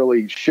a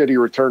really shitty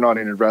return on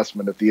an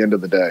investment at the end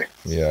of the day.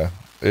 Yeah.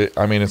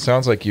 It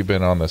sounds like you've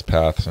been on this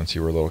path since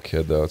you were a little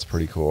kid, though. It's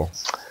pretty cool.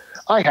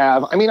 I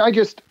have. I mean, I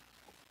just,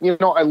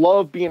 I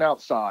love being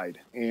outside.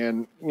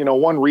 And,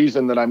 one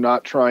reason that I'm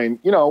not trying,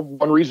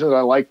 one reason that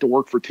I like to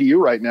work for TU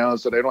right now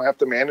is that I don't have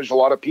to manage a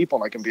lot of people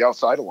and I can be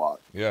outside a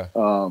lot. Yeah.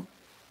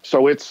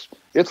 So it's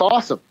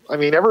awesome. I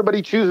mean,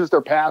 everybody chooses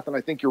their path, and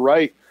I think you're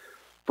right.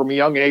 From a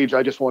young age,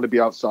 I just want to be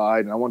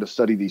outside, and I want to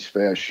study these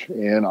fish.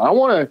 And I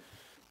want to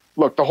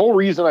look, the whole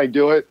reason I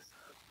do it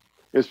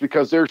is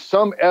because there's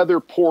some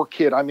other poor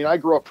kid. I mean, I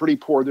grew up pretty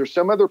poor. There's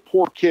some other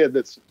poor kid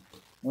that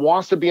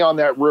wants to be on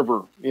that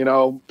river,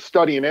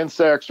 studying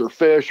insects or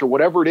fish or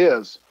whatever it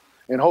is.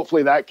 And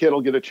hopefully that kid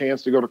will get a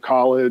chance to go to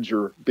college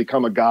or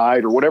become a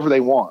guide or whatever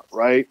they want,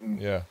 right?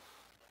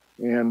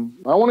 And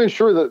I want to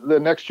ensure that the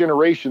next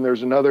generation,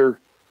 there's another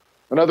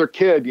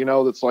kid,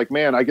 that's like,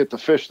 man, I get to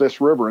fish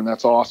this river, and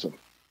that's awesome.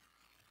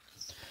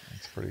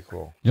 That's pretty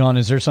cool. John,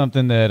 is there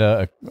something that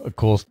a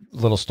cool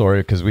little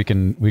story, because we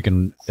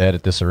can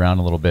edit this around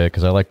a little bit,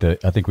 because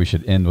I think we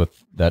should end with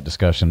that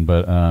discussion.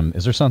 But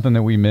is there something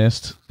that we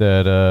missed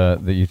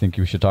that you think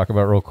we should talk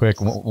about real quick?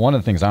 One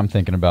of the things I'm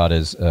thinking about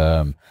is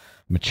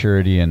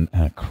maturity and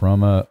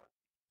chromatophore.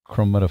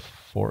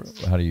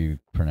 How do you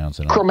pronounce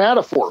it?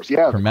 Chromatophores,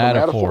 yeah.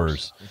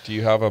 Chromatophores. Do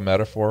you have a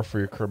metaphor for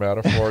your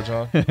chromatophore,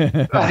 John?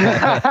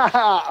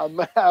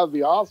 That'd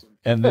be awesome.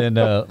 And then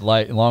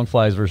long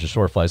flies versus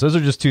short flies. Those are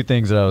just two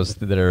things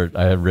that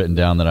I have written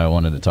down that I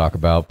wanted to talk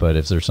about. But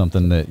if there's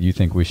something that you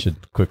think we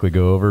should quickly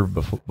go over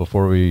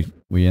before we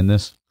end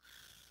this?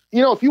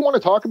 If you want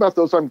to talk about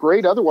those, I'm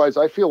great. Otherwise,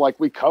 I feel like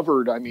we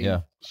covered,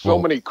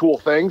 many cool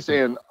things.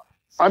 And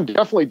I'm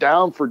definitely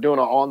down for doing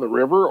On the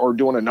River or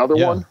doing another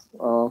one.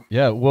 Well,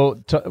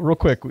 real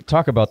quick,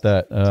 talk about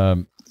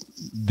that.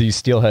 These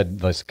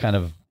steelhead, kind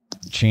of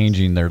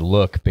changing their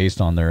look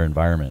based on their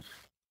environment.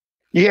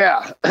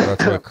 Yeah.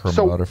 That's what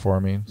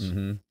chromatophore means?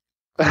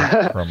 Mm-hmm.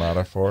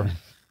 Chromatophore?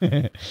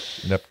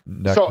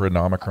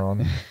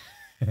 Necronomicron?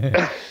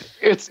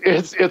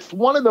 It's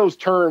one of those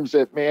terms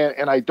that, man,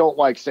 and I don't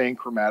like saying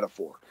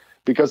chromatophore,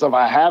 because if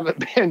I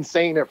haven't been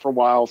saying it for a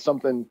while,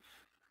 something,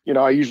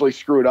 I usually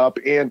screw it up.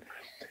 And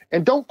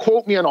don't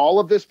quote me on all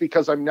of this,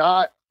 because I'm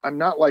not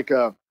like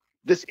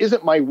this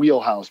isn't my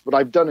wheelhouse, but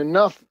I've done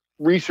enough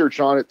research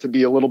on it to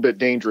be a little bit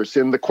dangerous.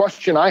 And the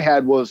question I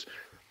had was,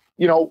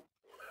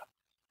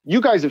 you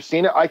guys have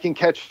seen it. I can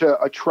catch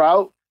a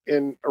trout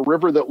in a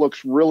river that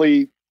looks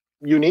really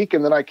unique,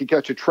 and then I could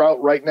catch a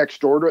trout right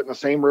next door to it in the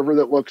same river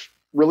that looks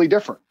really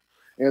different.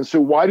 And so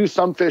why do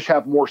some fish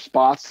have more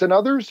spots than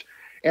others?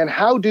 And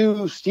how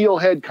do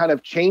steelhead kind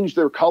of change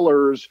their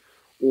colors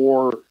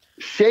or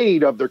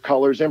shade of their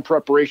colors in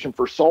preparation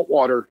for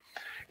saltwater?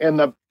 And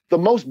the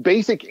most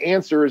basic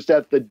answer is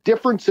that the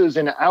differences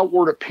in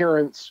outward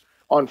appearance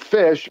on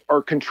fish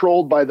are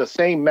controlled by the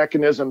same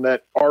mechanism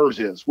that ours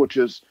is, which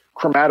is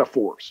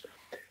chromatophores.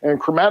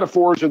 And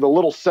chromatophores are the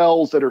little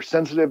cells that are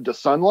sensitive to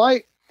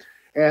sunlight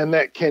and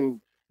that can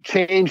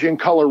change in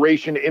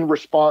coloration in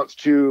response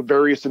to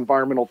various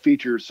environmental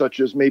features, such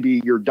as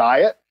maybe your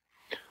diet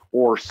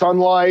or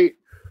sunlight,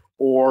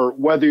 or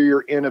whether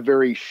you're in a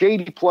very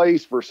shady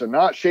place versus a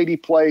not shady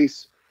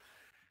place.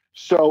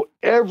 So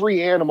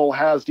every animal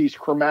has these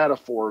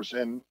chromatophores.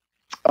 And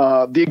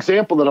the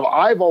example that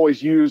I've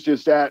always used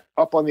is that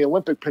up on the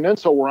Olympic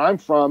Peninsula where I'm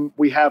from,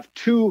 we have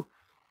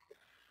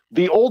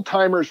the old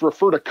timers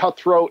refer to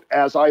cutthroat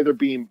as either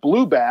being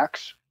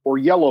bluebacks or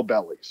yellow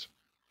bellies.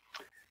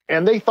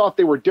 And they thought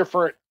they were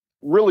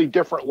really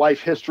different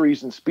life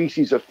histories and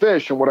species of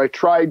fish. And what I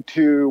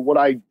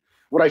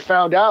what I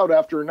found out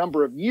after a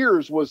number of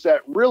years was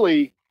that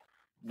really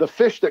the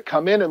fish that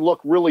come in and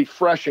look really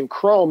fresh and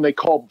chrome, they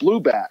call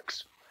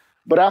bluebacks.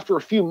 But after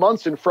a few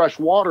months in fresh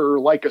water,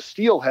 like a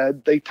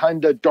steelhead, they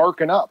tend to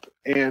darken up,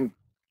 and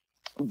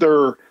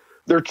their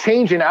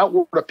change in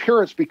outward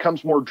appearance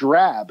becomes more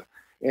drab,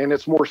 and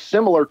it's more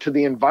similar to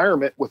the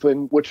environment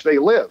within which they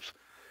live.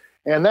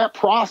 And that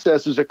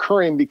process is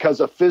occurring because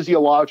of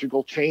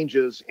physiological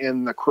changes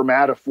in the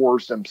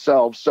chromatophores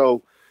themselves.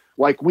 So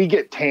like we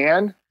get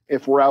tan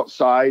if we're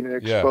outside and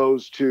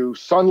exposed to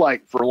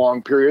sunlight for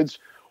long periods,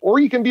 or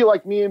you can be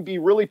like me and be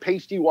really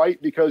pasty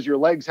white because your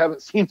legs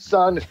haven't seen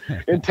sun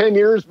in 10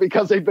 years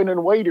because they've been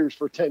in waders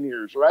for 10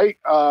 years, right?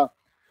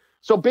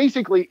 So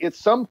basically, it's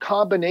some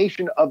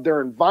combination of their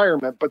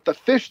environment, but the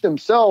fish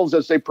themselves,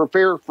 as they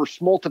prepare for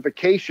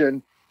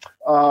smoltification,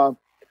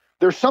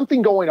 there's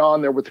something going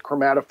on there with the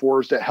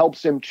chromatophores that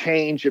helps them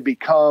change and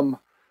become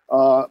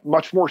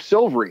much more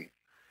silvery.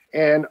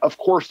 And of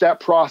course, that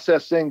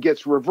process then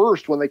gets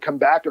reversed when they come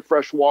back to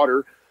fresh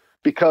water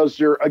because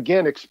they're,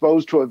 again,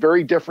 exposed to a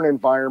very different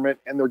environment,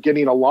 and they're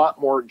getting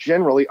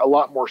generally a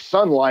lot more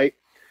sunlight,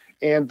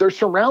 and their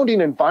surrounding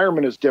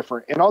environment is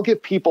different. And I'll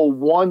give people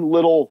one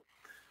little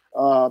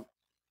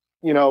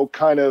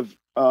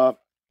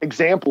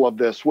example of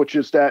this, which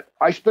is that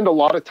I spend a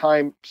lot of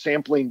time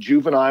sampling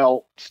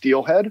juvenile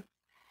steelhead.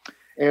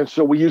 And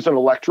so we use an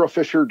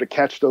electrofisher to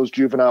catch those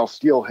juvenile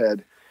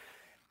steelhead.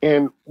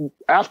 And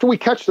after we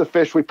catch the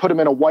fish, we put them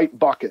in a white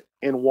bucket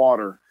in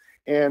water.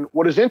 And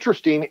what is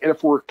interesting,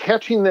 if we're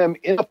catching them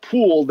in a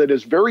pool that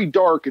is very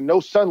dark and no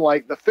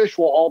sunlight, the fish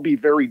will all be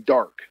very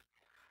dark.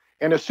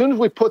 And as soon as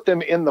we put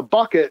them in the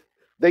bucket,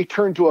 they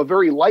turn to a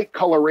very light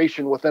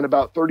coloration within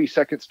about 30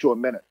 seconds to a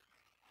minute.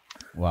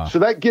 Wow. So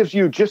that gives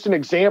you just an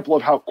example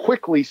of how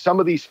quickly some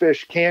of these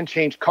fish can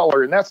change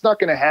color. And that's not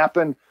going to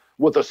happen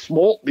with a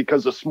smolt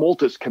because the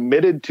smolt is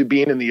committed to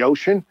being in the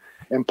ocean.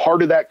 And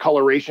part of that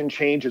coloration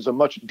change is a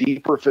much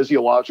deeper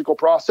physiological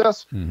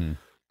process. Mm-hmm.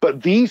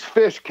 But these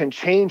fish can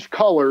change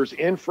colors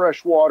in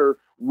fresh water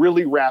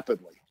really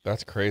rapidly.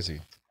 That's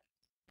crazy.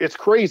 It's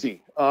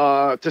crazy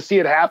to see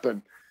it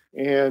happen.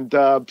 And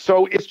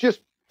so it's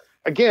just,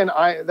 again,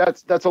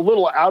 that's a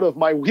little out of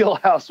my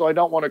wheelhouse, so I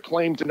don't want to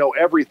claim to know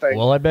everything.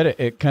 Well, I bet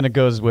it kind of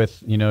goes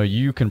with,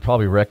 you can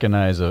probably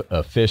recognize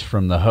a fish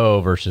from the Hoe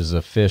versus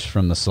a fish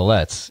from the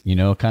Silettes,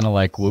 kind of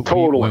like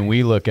when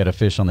we look at a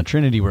fish on the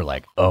Trinity, we're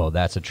like, oh,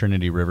 that's a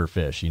Trinity River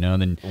fish, and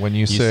then when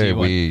you say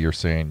you're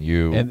saying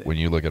you, and when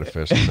you look at a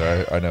fish,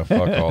 I know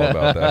fuck all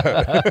about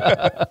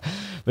that.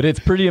 But it's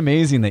pretty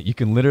amazing that you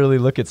can literally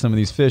look at some of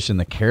these fish and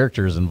the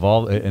characters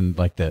involved in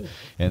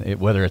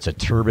whether it's a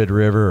turbid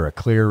river or a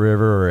clear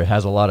river or it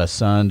has a lot of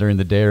sun during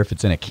the day, or if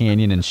it's in a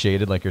canyon and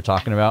shaded like you're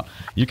talking about,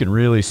 you can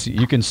really see,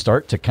 you can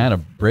start to kind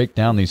of break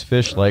down these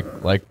fish like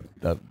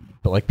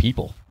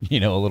people, a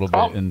little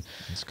bit. And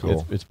it's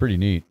cool. It's pretty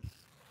neat.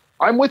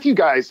 I'm with you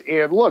guys.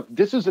 And look,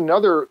 this is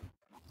the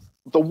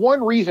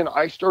one reason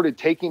I started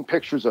taking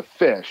pictures of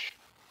fish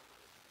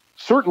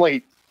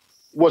certainly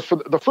was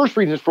the first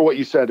reason is for what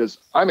you said is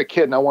I'm a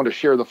kid and I want to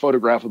share the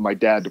photograph with my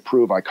dad to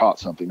prove I caught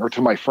something, or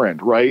to my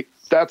friend, right?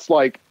 That's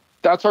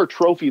our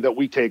trophy that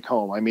we take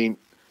home. I mean,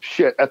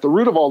 shit, at the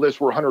root of all this,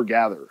 we're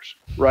hunter-gatherers,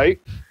 right?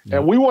 Yeah.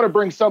 And we want to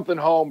bring something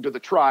home to the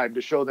tribe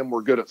to show them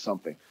we're good at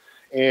something.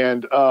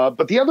 And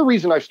but the other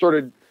reason I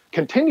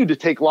continued to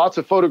take lots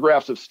of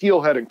photographs of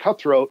steelhead and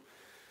cutthroat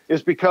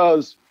is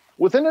because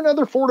within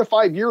another 4 to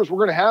 5 years, we're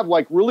going to have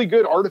like really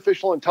good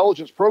artificial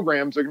intelligence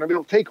programs that are going to be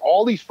able to take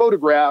all these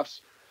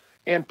photographs,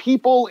 and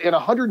people in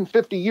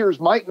 150 years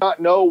might not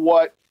know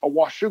what a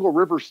Washougal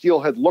River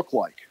steelhead looked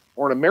like,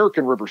 or an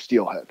American river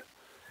steelhead.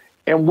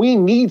 And we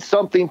need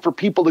something for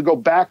people to go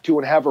back to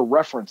and have a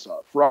reference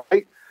of,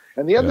 right?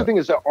 And the other thing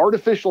is that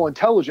artificial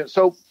intelligence,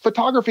 so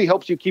photography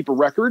helps you keep a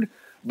record,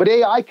 but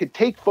AI could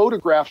take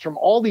photographs from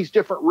all these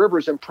different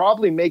rivers and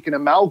probably make an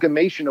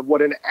amalgamation of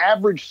what an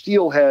average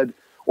steelhead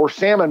or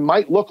salmon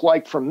might look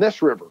like from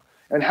this river.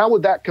 And how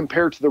would that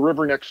compare to the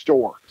river next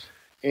door?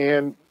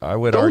 And I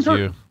would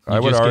argue.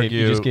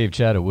 You just gave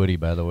Chad a Woody,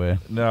 by the way.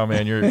 No,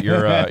 man, you're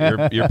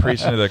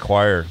preaching to the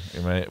choir. I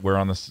mean, we're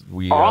on this.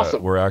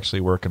 Awesome. We're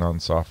actually working on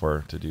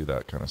software to do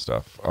that kind of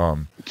stuff.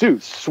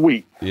 Dude,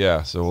 sweet.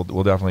 Yeah, so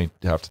we'll definitely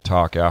have to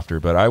talk after.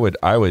 But I would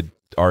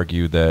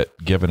argue that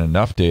given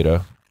enough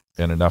data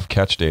and enough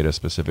catch data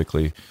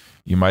specifically,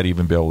 you might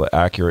even be able to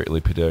accurately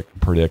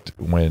predict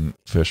when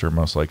fish are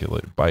most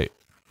likely to bite,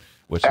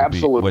 which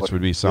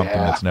would be something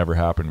that's never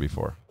happened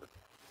before.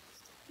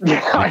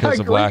 Yeah, because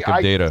of lack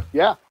of data,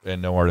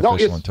 and no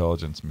artificial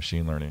intelligence,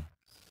 machine learning.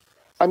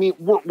 I mean,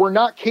 we're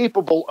not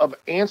capable of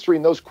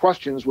answering those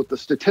questions with the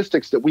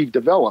statistics that we've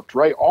developed,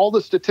 right? All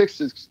the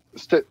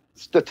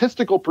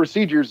statistical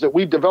procedures that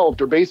we've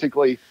developed are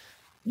basically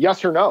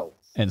yes or no.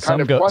 And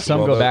some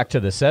go back to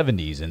the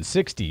 70s and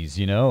 60s,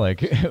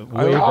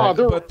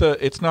 but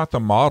it's not the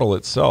model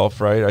itself,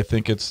 right? I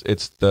think it's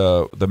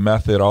the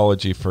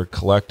methodology for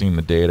collecting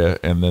the data,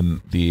 and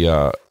then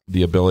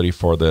the ability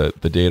for the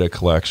data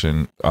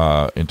collection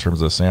in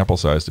terms of the sample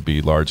size to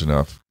be large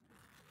enough.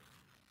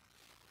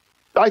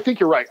 I think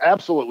you're right.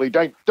 Absolutely.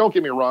 Don't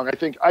get me wrong.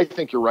 I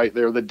think you're right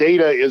there. The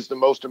data is the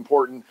most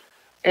important.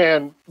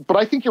 But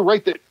I think you're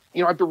right that,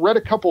 I've read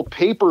a couple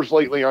papers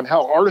lately on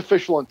how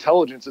artificial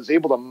intelligence is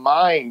able to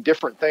mine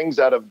different things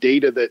out of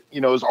data that,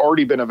 has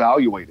already been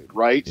evaluated.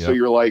 Right. Yep. So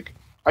you're like,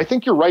 I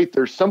think you're right.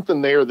 There's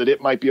something there that it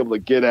might be able to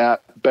get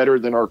at better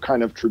than our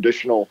kind of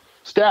traditional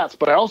stats.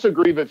 But I also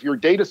agree that if your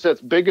data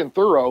set's big and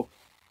thorough,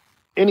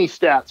 any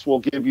stats will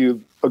give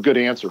you a good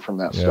answer from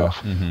that stuff.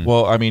 Mm-hmm.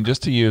 Well, I mean,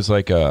 just to use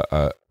like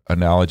a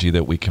analogy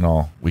that we can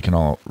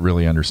all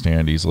really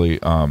understand easily,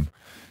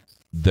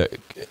 that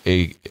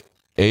a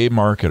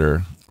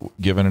marketer,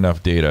 given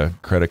enough data,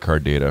 credit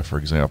card data, for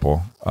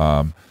example,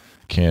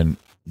 can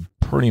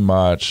pretty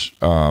much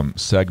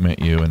segment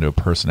you into a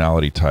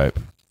personality type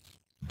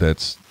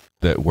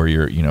where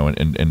you're,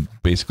 and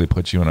basically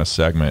puts you in a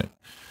segment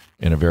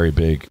in a very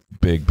big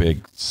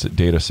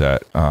data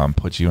set,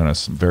 puts you in a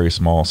very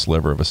small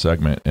sliver of a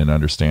segment, and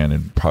understand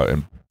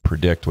and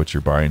predict what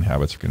your buying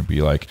habits are going to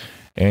be like,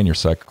 and your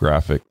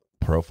psychographic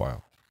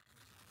profile.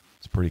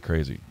 It's pretty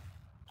crazy.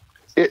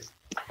 It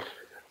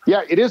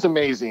is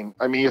amazing.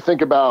 I mean, you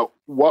think about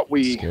what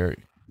it's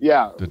scary.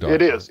 Yeah,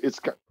 it is. It's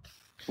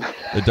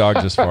the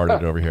dog just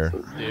farted over here.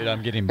 Dude,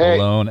 I'm getting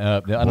blown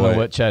up. I don't know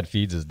what Chad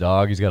feeds his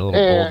dog. He's got a little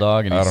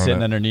bulldog, and he's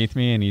sitting underneath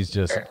me, and he's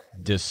just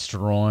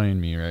destroying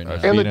me right now.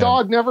 And the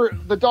dog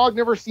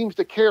never seems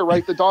to care,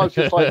 right? The dog's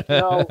just like,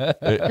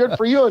 good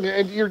for you.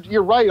 And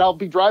you're right. I'll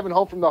be driving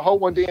home from the hoe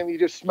one day, and you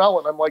just smell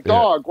it. And I'm like,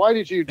 dog, why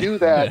did you do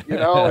that?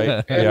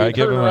 I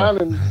give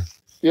him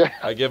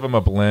I give him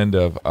a blend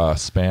of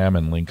Spam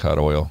and lean cut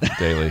oil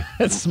daily.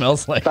 It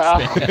smells like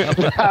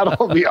Spam.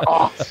 That'll be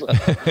awesome.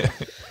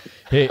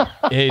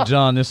 Hey,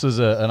 John, this was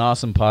an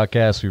awesome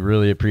podcast. We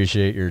really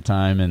appreciate your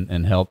time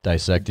and help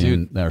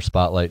dissecting our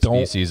spotlight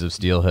species of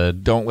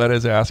steelhead. Don't let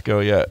his ass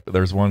go yet.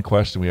 There's one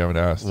question we haven't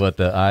asked. What,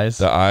 the eyes?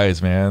 The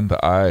eyes, man.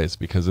 The eyes,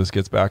 because this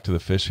gets back to the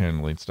fish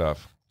handling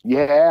stuff.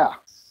 Yeah.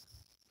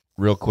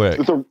 Real quick.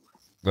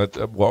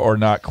 Or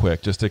not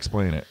quick. Just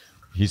explain it.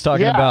 He's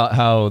talking about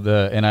how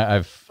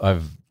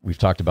we've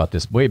talked about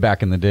this way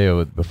back in the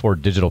day before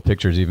digital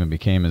pictures even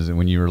became, is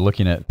when you were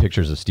looking at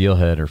pictures of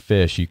steelhead or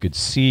fish, you could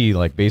see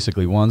like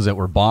basically ones that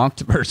were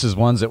bonked versus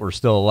ones that were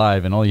still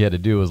alive. And all you had to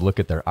do was look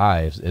at their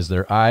eyes. Is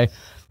their eye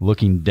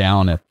looking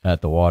down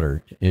at the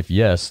water? If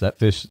yes, that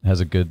fish has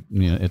a good,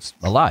 it's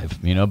alive,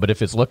 but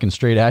if it's looking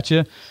straight at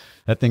you,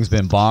 that thing's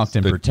been bonked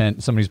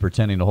and somebody's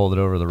pretending to hold it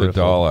over the riffle. The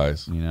doll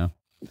eyes.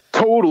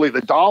 Totally,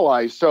 the doll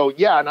eyes. So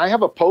and I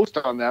have a post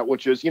on that,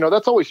 which is,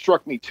 that's always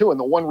struck me too. And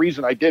the one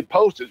reason I did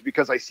post is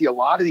because I see a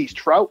lot of these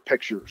trout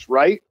pictures,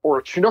 right? Or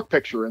a Chinook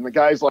picture, and the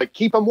guy's like,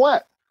 keep them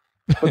wet.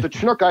 But the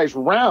Chinook eye's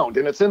round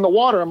and it's in the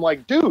water. I'm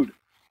like, dude,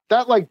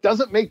 that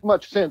doesn't make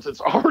much sense.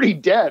 It's already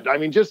dead. I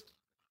mean, just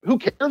who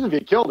cares if you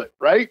killed it,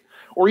 right?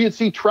 Or you'd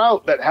see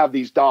trout that have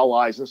these doll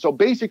eyes. And so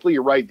basically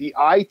you're right. The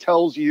eye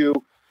tells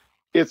you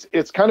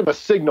it's kind of a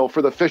signal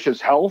for the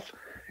fish's health.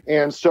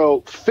 And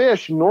so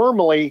fish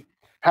normally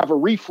have a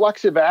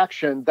reflexive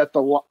action that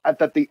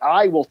the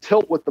eye will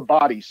tilt with the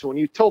body. So when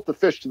you tilt the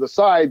fish to the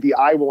side, the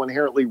eye will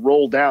inherently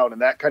roll down,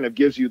 and that kind of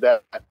gives you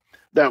that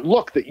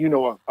look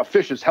that a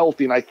fish is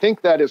healthy. And I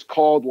think that is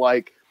called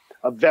like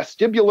a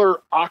vestibular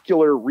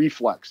ocular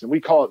reflex, and we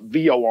call it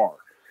VOR.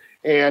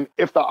 And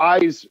if the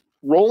eye's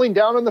rolling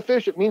down on the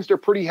fish, it means they're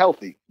pretty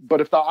healthy.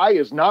 But if the eye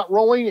is not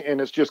rolling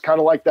and it's just kind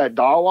of like that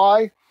doll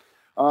eye,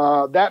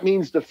 that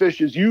means the fish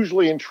is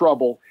usually in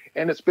trouble.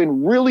 And it's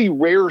been really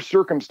rare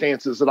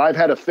circumstances that I've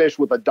had a fish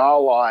with a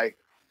doll eye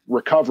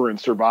recover and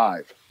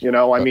survive.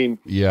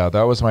 Yeah,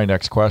 that was my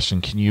next question.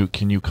 Can you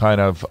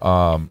kind of,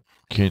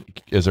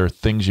 is there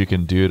things you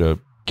can do to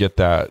get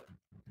that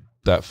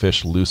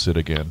fish lucid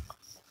again?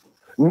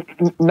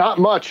 Not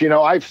much.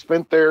 I've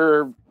spent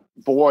there,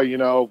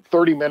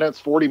 30 minutes,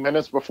 40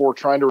 minutes before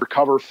trying to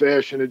recover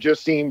fish. And it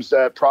just seems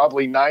that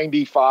probably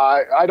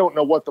 95, I don't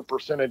know what the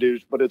percentage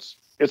is, but it's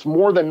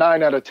more than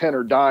 9 out of 10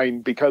 are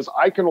dying, because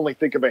I can only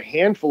think of a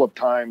handful of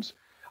times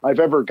I've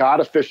ever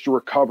got a fish to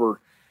recover.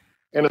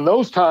 And in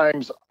those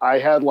times I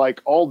had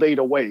like all day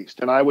to waste,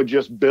 and I would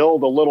just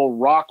build a little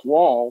rock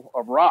wall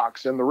of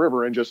rocks in the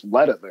river and just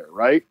let it there.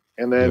 Right.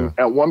 And then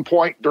at one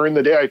point during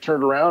the day, I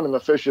turned around and the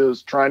fish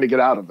is trying to get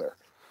out of there.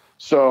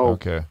 So,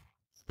 okay.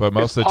 But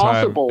most of the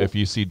time, if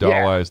you see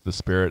doll eyes, the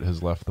spirit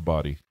has left the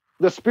body.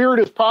 The spirit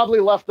has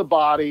probably left the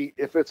body.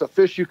 If it's a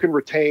fish you can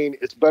retain,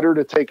 it's better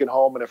to take it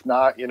home. And if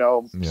not,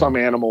 some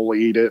animal will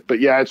eat it. But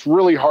it's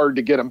really hard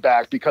to get them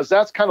back, because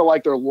that's kind of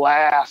like their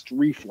last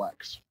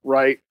reflex,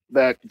 right?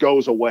 That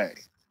goes away.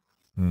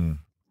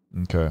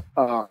 Okay.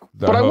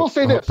 But I will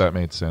say this. That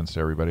made sense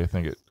to everybody. I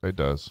think it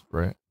does,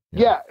 right?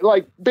 Yeah,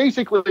 like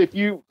basically if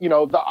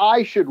the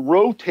eye should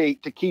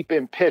rotate to keep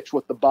in pitch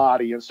with the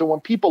body. And so when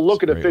people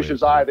look at a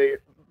fish's eye,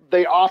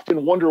 they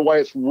often wonder why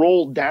it's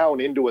rolled down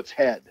into its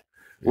head.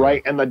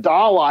 Right. And the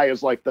doll eye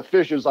is like the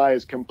fish's eye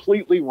is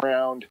completely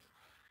round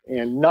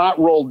and not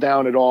rolled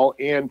down at all.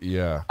 And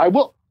I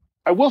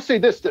will say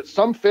this, that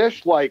some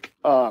fish like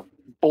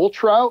bull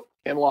trout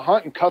and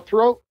lahunt and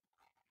cutthroat,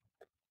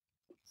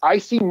 I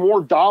see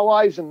more doll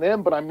eyes in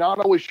them, but I'm not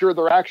always sure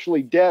they're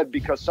actually dead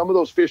because some of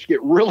those fish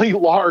get really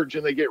large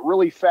and they get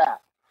really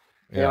fat.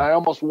 Yeah. And I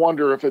almost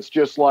wonder if it's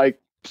just like,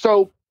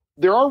 so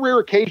there are rare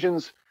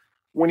occasions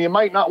when you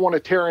might not want to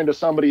tear into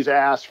somebody's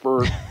ass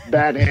for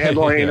bad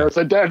handling or it's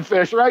a dead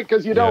fish, right?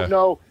 Because you don't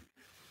know.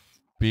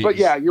 But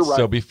yeah, you're right.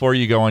 So before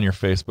you go on your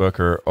Facebook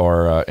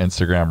or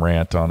Instagram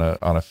rant on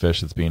a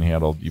fish that's being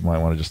handled, you might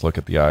want to just look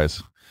at the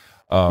eyes.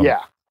 Damn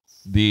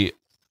it,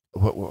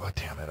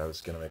 I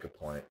was gonna make a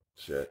point.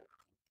 Shit,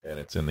 and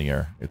it's in the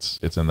air.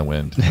 It's in the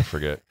wind. I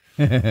forget.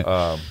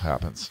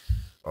 Happens.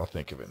 I'll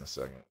think of it in a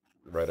second.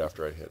 Right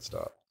after I hit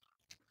stop.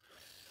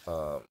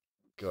 Go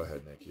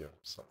ahead, Nick. You have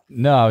something.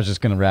 No, I was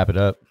just gonna wrap it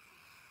up.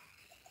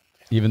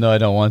 Even though I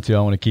don't want to, I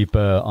want to keep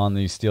on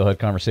these steelhead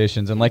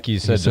conversations. And like you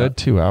said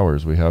 2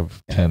 hours. We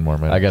have 10 more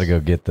minutes. I got to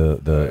go get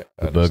the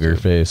booger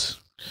face.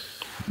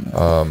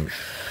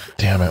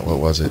 Damn it. What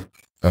was it?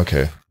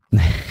 Okay.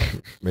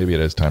 Maybe it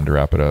is time to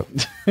wrap it up.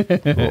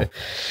 Cool.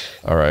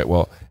 All right.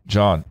 Well,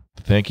 John,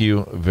 thank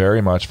you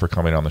very much for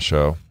coming on the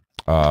show.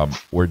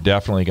 We're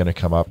definitely going to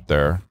come up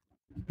there.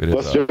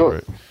 Let's do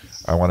it.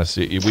 I want to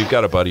see. We've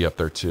got a buddy up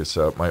there too,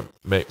 so it might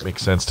make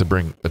sense to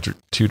bring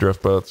 2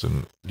 drift boats.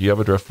 And do you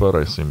have a drift boat?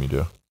 I assume you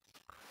do.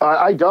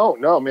 I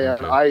don't know, man.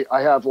 Okay.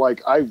 I have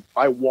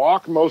I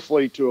walk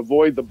mostly to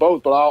avoid the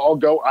boat, but I'll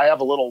go. I have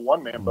a little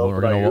one-man boat.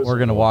 We're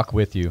gonna walk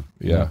with you.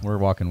 Yeah, we're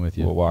walking with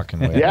you. We're walking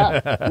with you.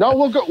 Yeah. No,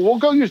 we'll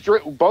go use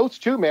boats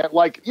too, man.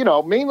 Like,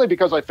 mainly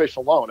because I fish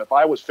alone. If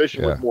I was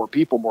fishing with more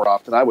people more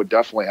often, I would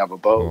definitely have a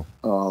boat.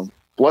 Cool.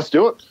 Let's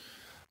do it.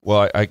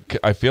 Well, I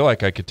feel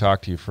like I could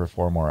talk to you for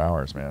 4 more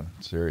hours, man.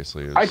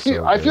 Seriously. I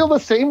feel the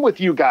same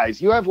with you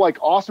guys. You have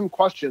awesome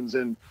questions,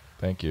 and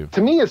thank you. To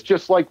me, it's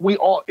just like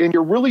and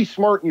you're really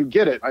smart and you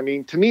get it. I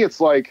mean, to me, it's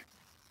like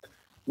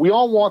we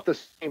all want the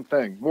same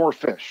thing, more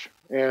fish,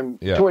 and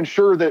to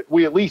ensure that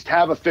we at least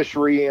have a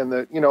fishery and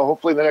that,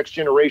 hopefully the next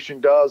generation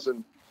does.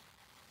 And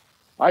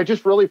I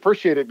just really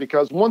appreciate it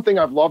because one thing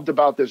I've loved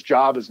about this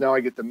job is now I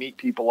get to meet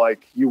people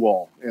like you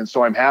all. And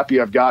so I'm happy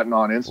I've gotten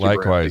on Instagram.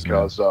 Likewise,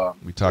 because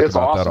we talk about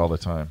awesome. That all the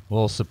time.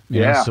 Well,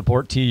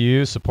 support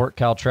TU, support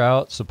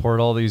CalTrout,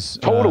 support all these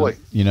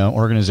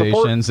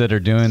organizations that are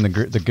doing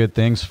the good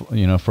things,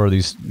 for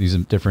these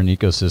different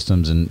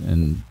ecosystems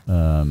and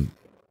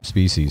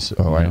species.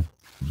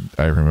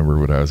 I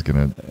remember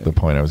the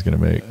point I was gonna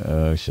make.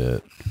 Oh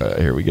shit!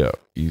 Here we go.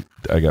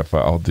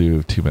 I'll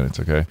do 2 minutes.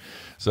 Okay.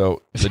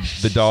 So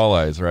the doll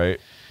eyes, right?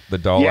 The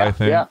doll eye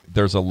thing. Yeah.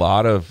 There's a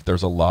lot of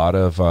those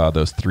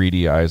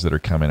 3D eyes that are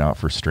coming out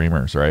for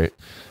streamers, right?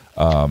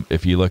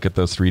 If you look at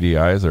those 3D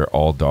eyes, they're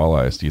all doll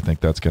eyes. Do you think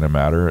that's going to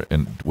matter?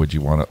 And would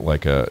you want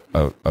like a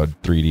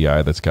 3D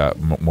eye that's got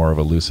more of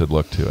a lucid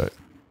look to it?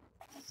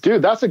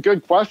 Dude, that's a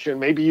good question.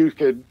 Maybe you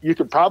could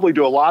probably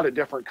do a lot of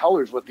different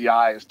colors with the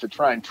eyes to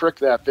try and trick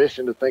that fish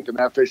into thinking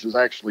that fish is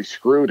actually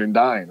screwed and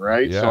dying,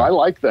 right? Yeah. So I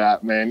like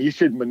that, man. You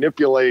should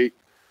manipulate.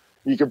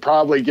 You could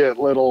probably get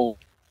little,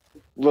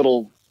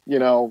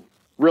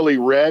 really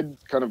red,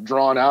 kind of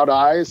drawn out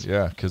eyes.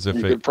 Yeah, because if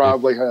you could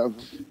probably have.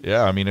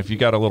 Yeah, I mean, if you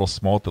got a little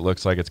smolt that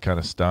looks like it's kind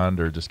of stunned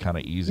or just kind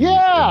of easy.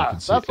 Yeah,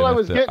 that's what I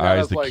was getting at.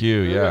 Eyes, the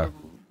cue, yeah.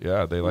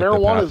 Yeah, they like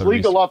marijuana is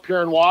legal up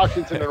here in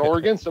Washington and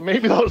Oregon, so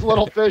maybe those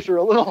little fish are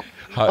a little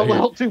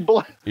too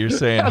black. You're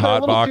saying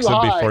hot box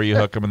them before you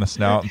hook them in the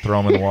snout and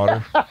throw them in the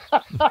water?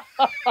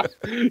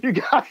 You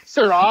guys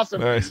are awesome.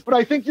 Nice. But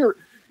I think you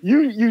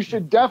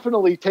should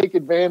definitely take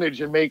advantage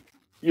and make,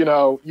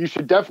 you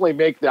should definitely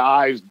make the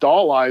eyes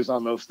doll eyes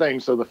on those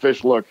things so the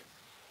fish look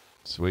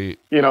sweet.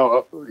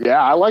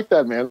 I like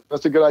that, man.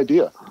 That's a good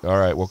idea. All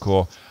right, well,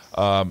 cool.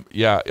 Do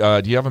you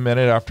have a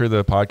minute after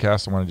the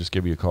podcast? I want to just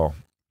give you a call.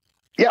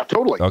 Yeah,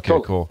 totally. Okay,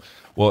 totally. Cool.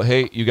 Well,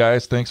 hey, you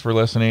guys, thanks for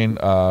listening.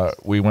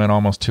 We went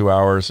almost 2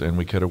 hours, and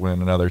we could have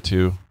went another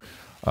 2.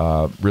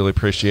 Really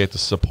appreciate the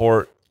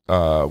support.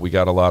 We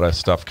got a lot of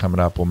stuff coming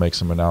up. We'll make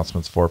some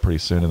announcements for pretty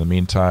soon. In the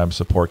meantime,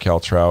 support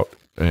CalTrout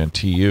and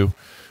TU.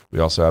 We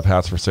also have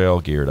hats for sale,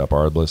 geared up,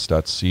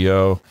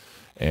 Barbless.co.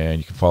 And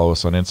you can follow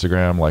us on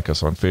Instagram, like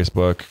us on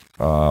Facebook,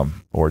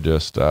 or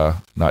just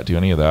not do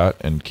any of that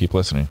and keep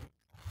listening.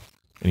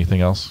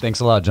 Anything else? Thanks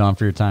a lot, John,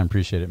 for your time.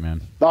 Appreciate it,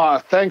 man.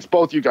 Thanks,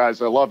 both you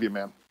guys. I love you,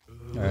 man.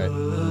 All right.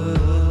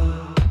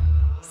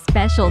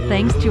 Special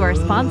thanks to our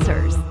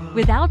sponsors.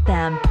 Without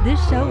them, this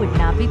show would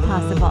not be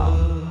possible.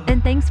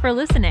 And thanks for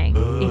listening.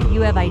 If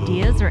you have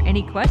ideas or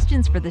any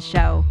questions for the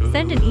show,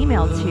 send an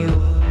email to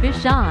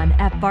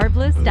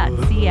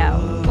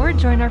fishon@barbless.co or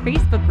join our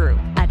Facebook group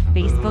at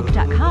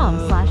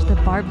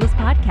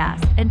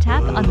facebook.com/thebarblisspodcast and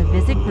tap on the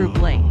visit group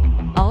link.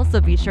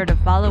 Also be sure to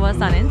follow us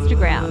on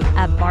Instagram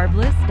at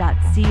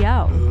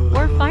barbless.co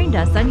or find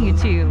us on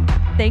YouTube.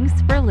 Thanks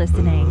for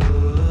listening.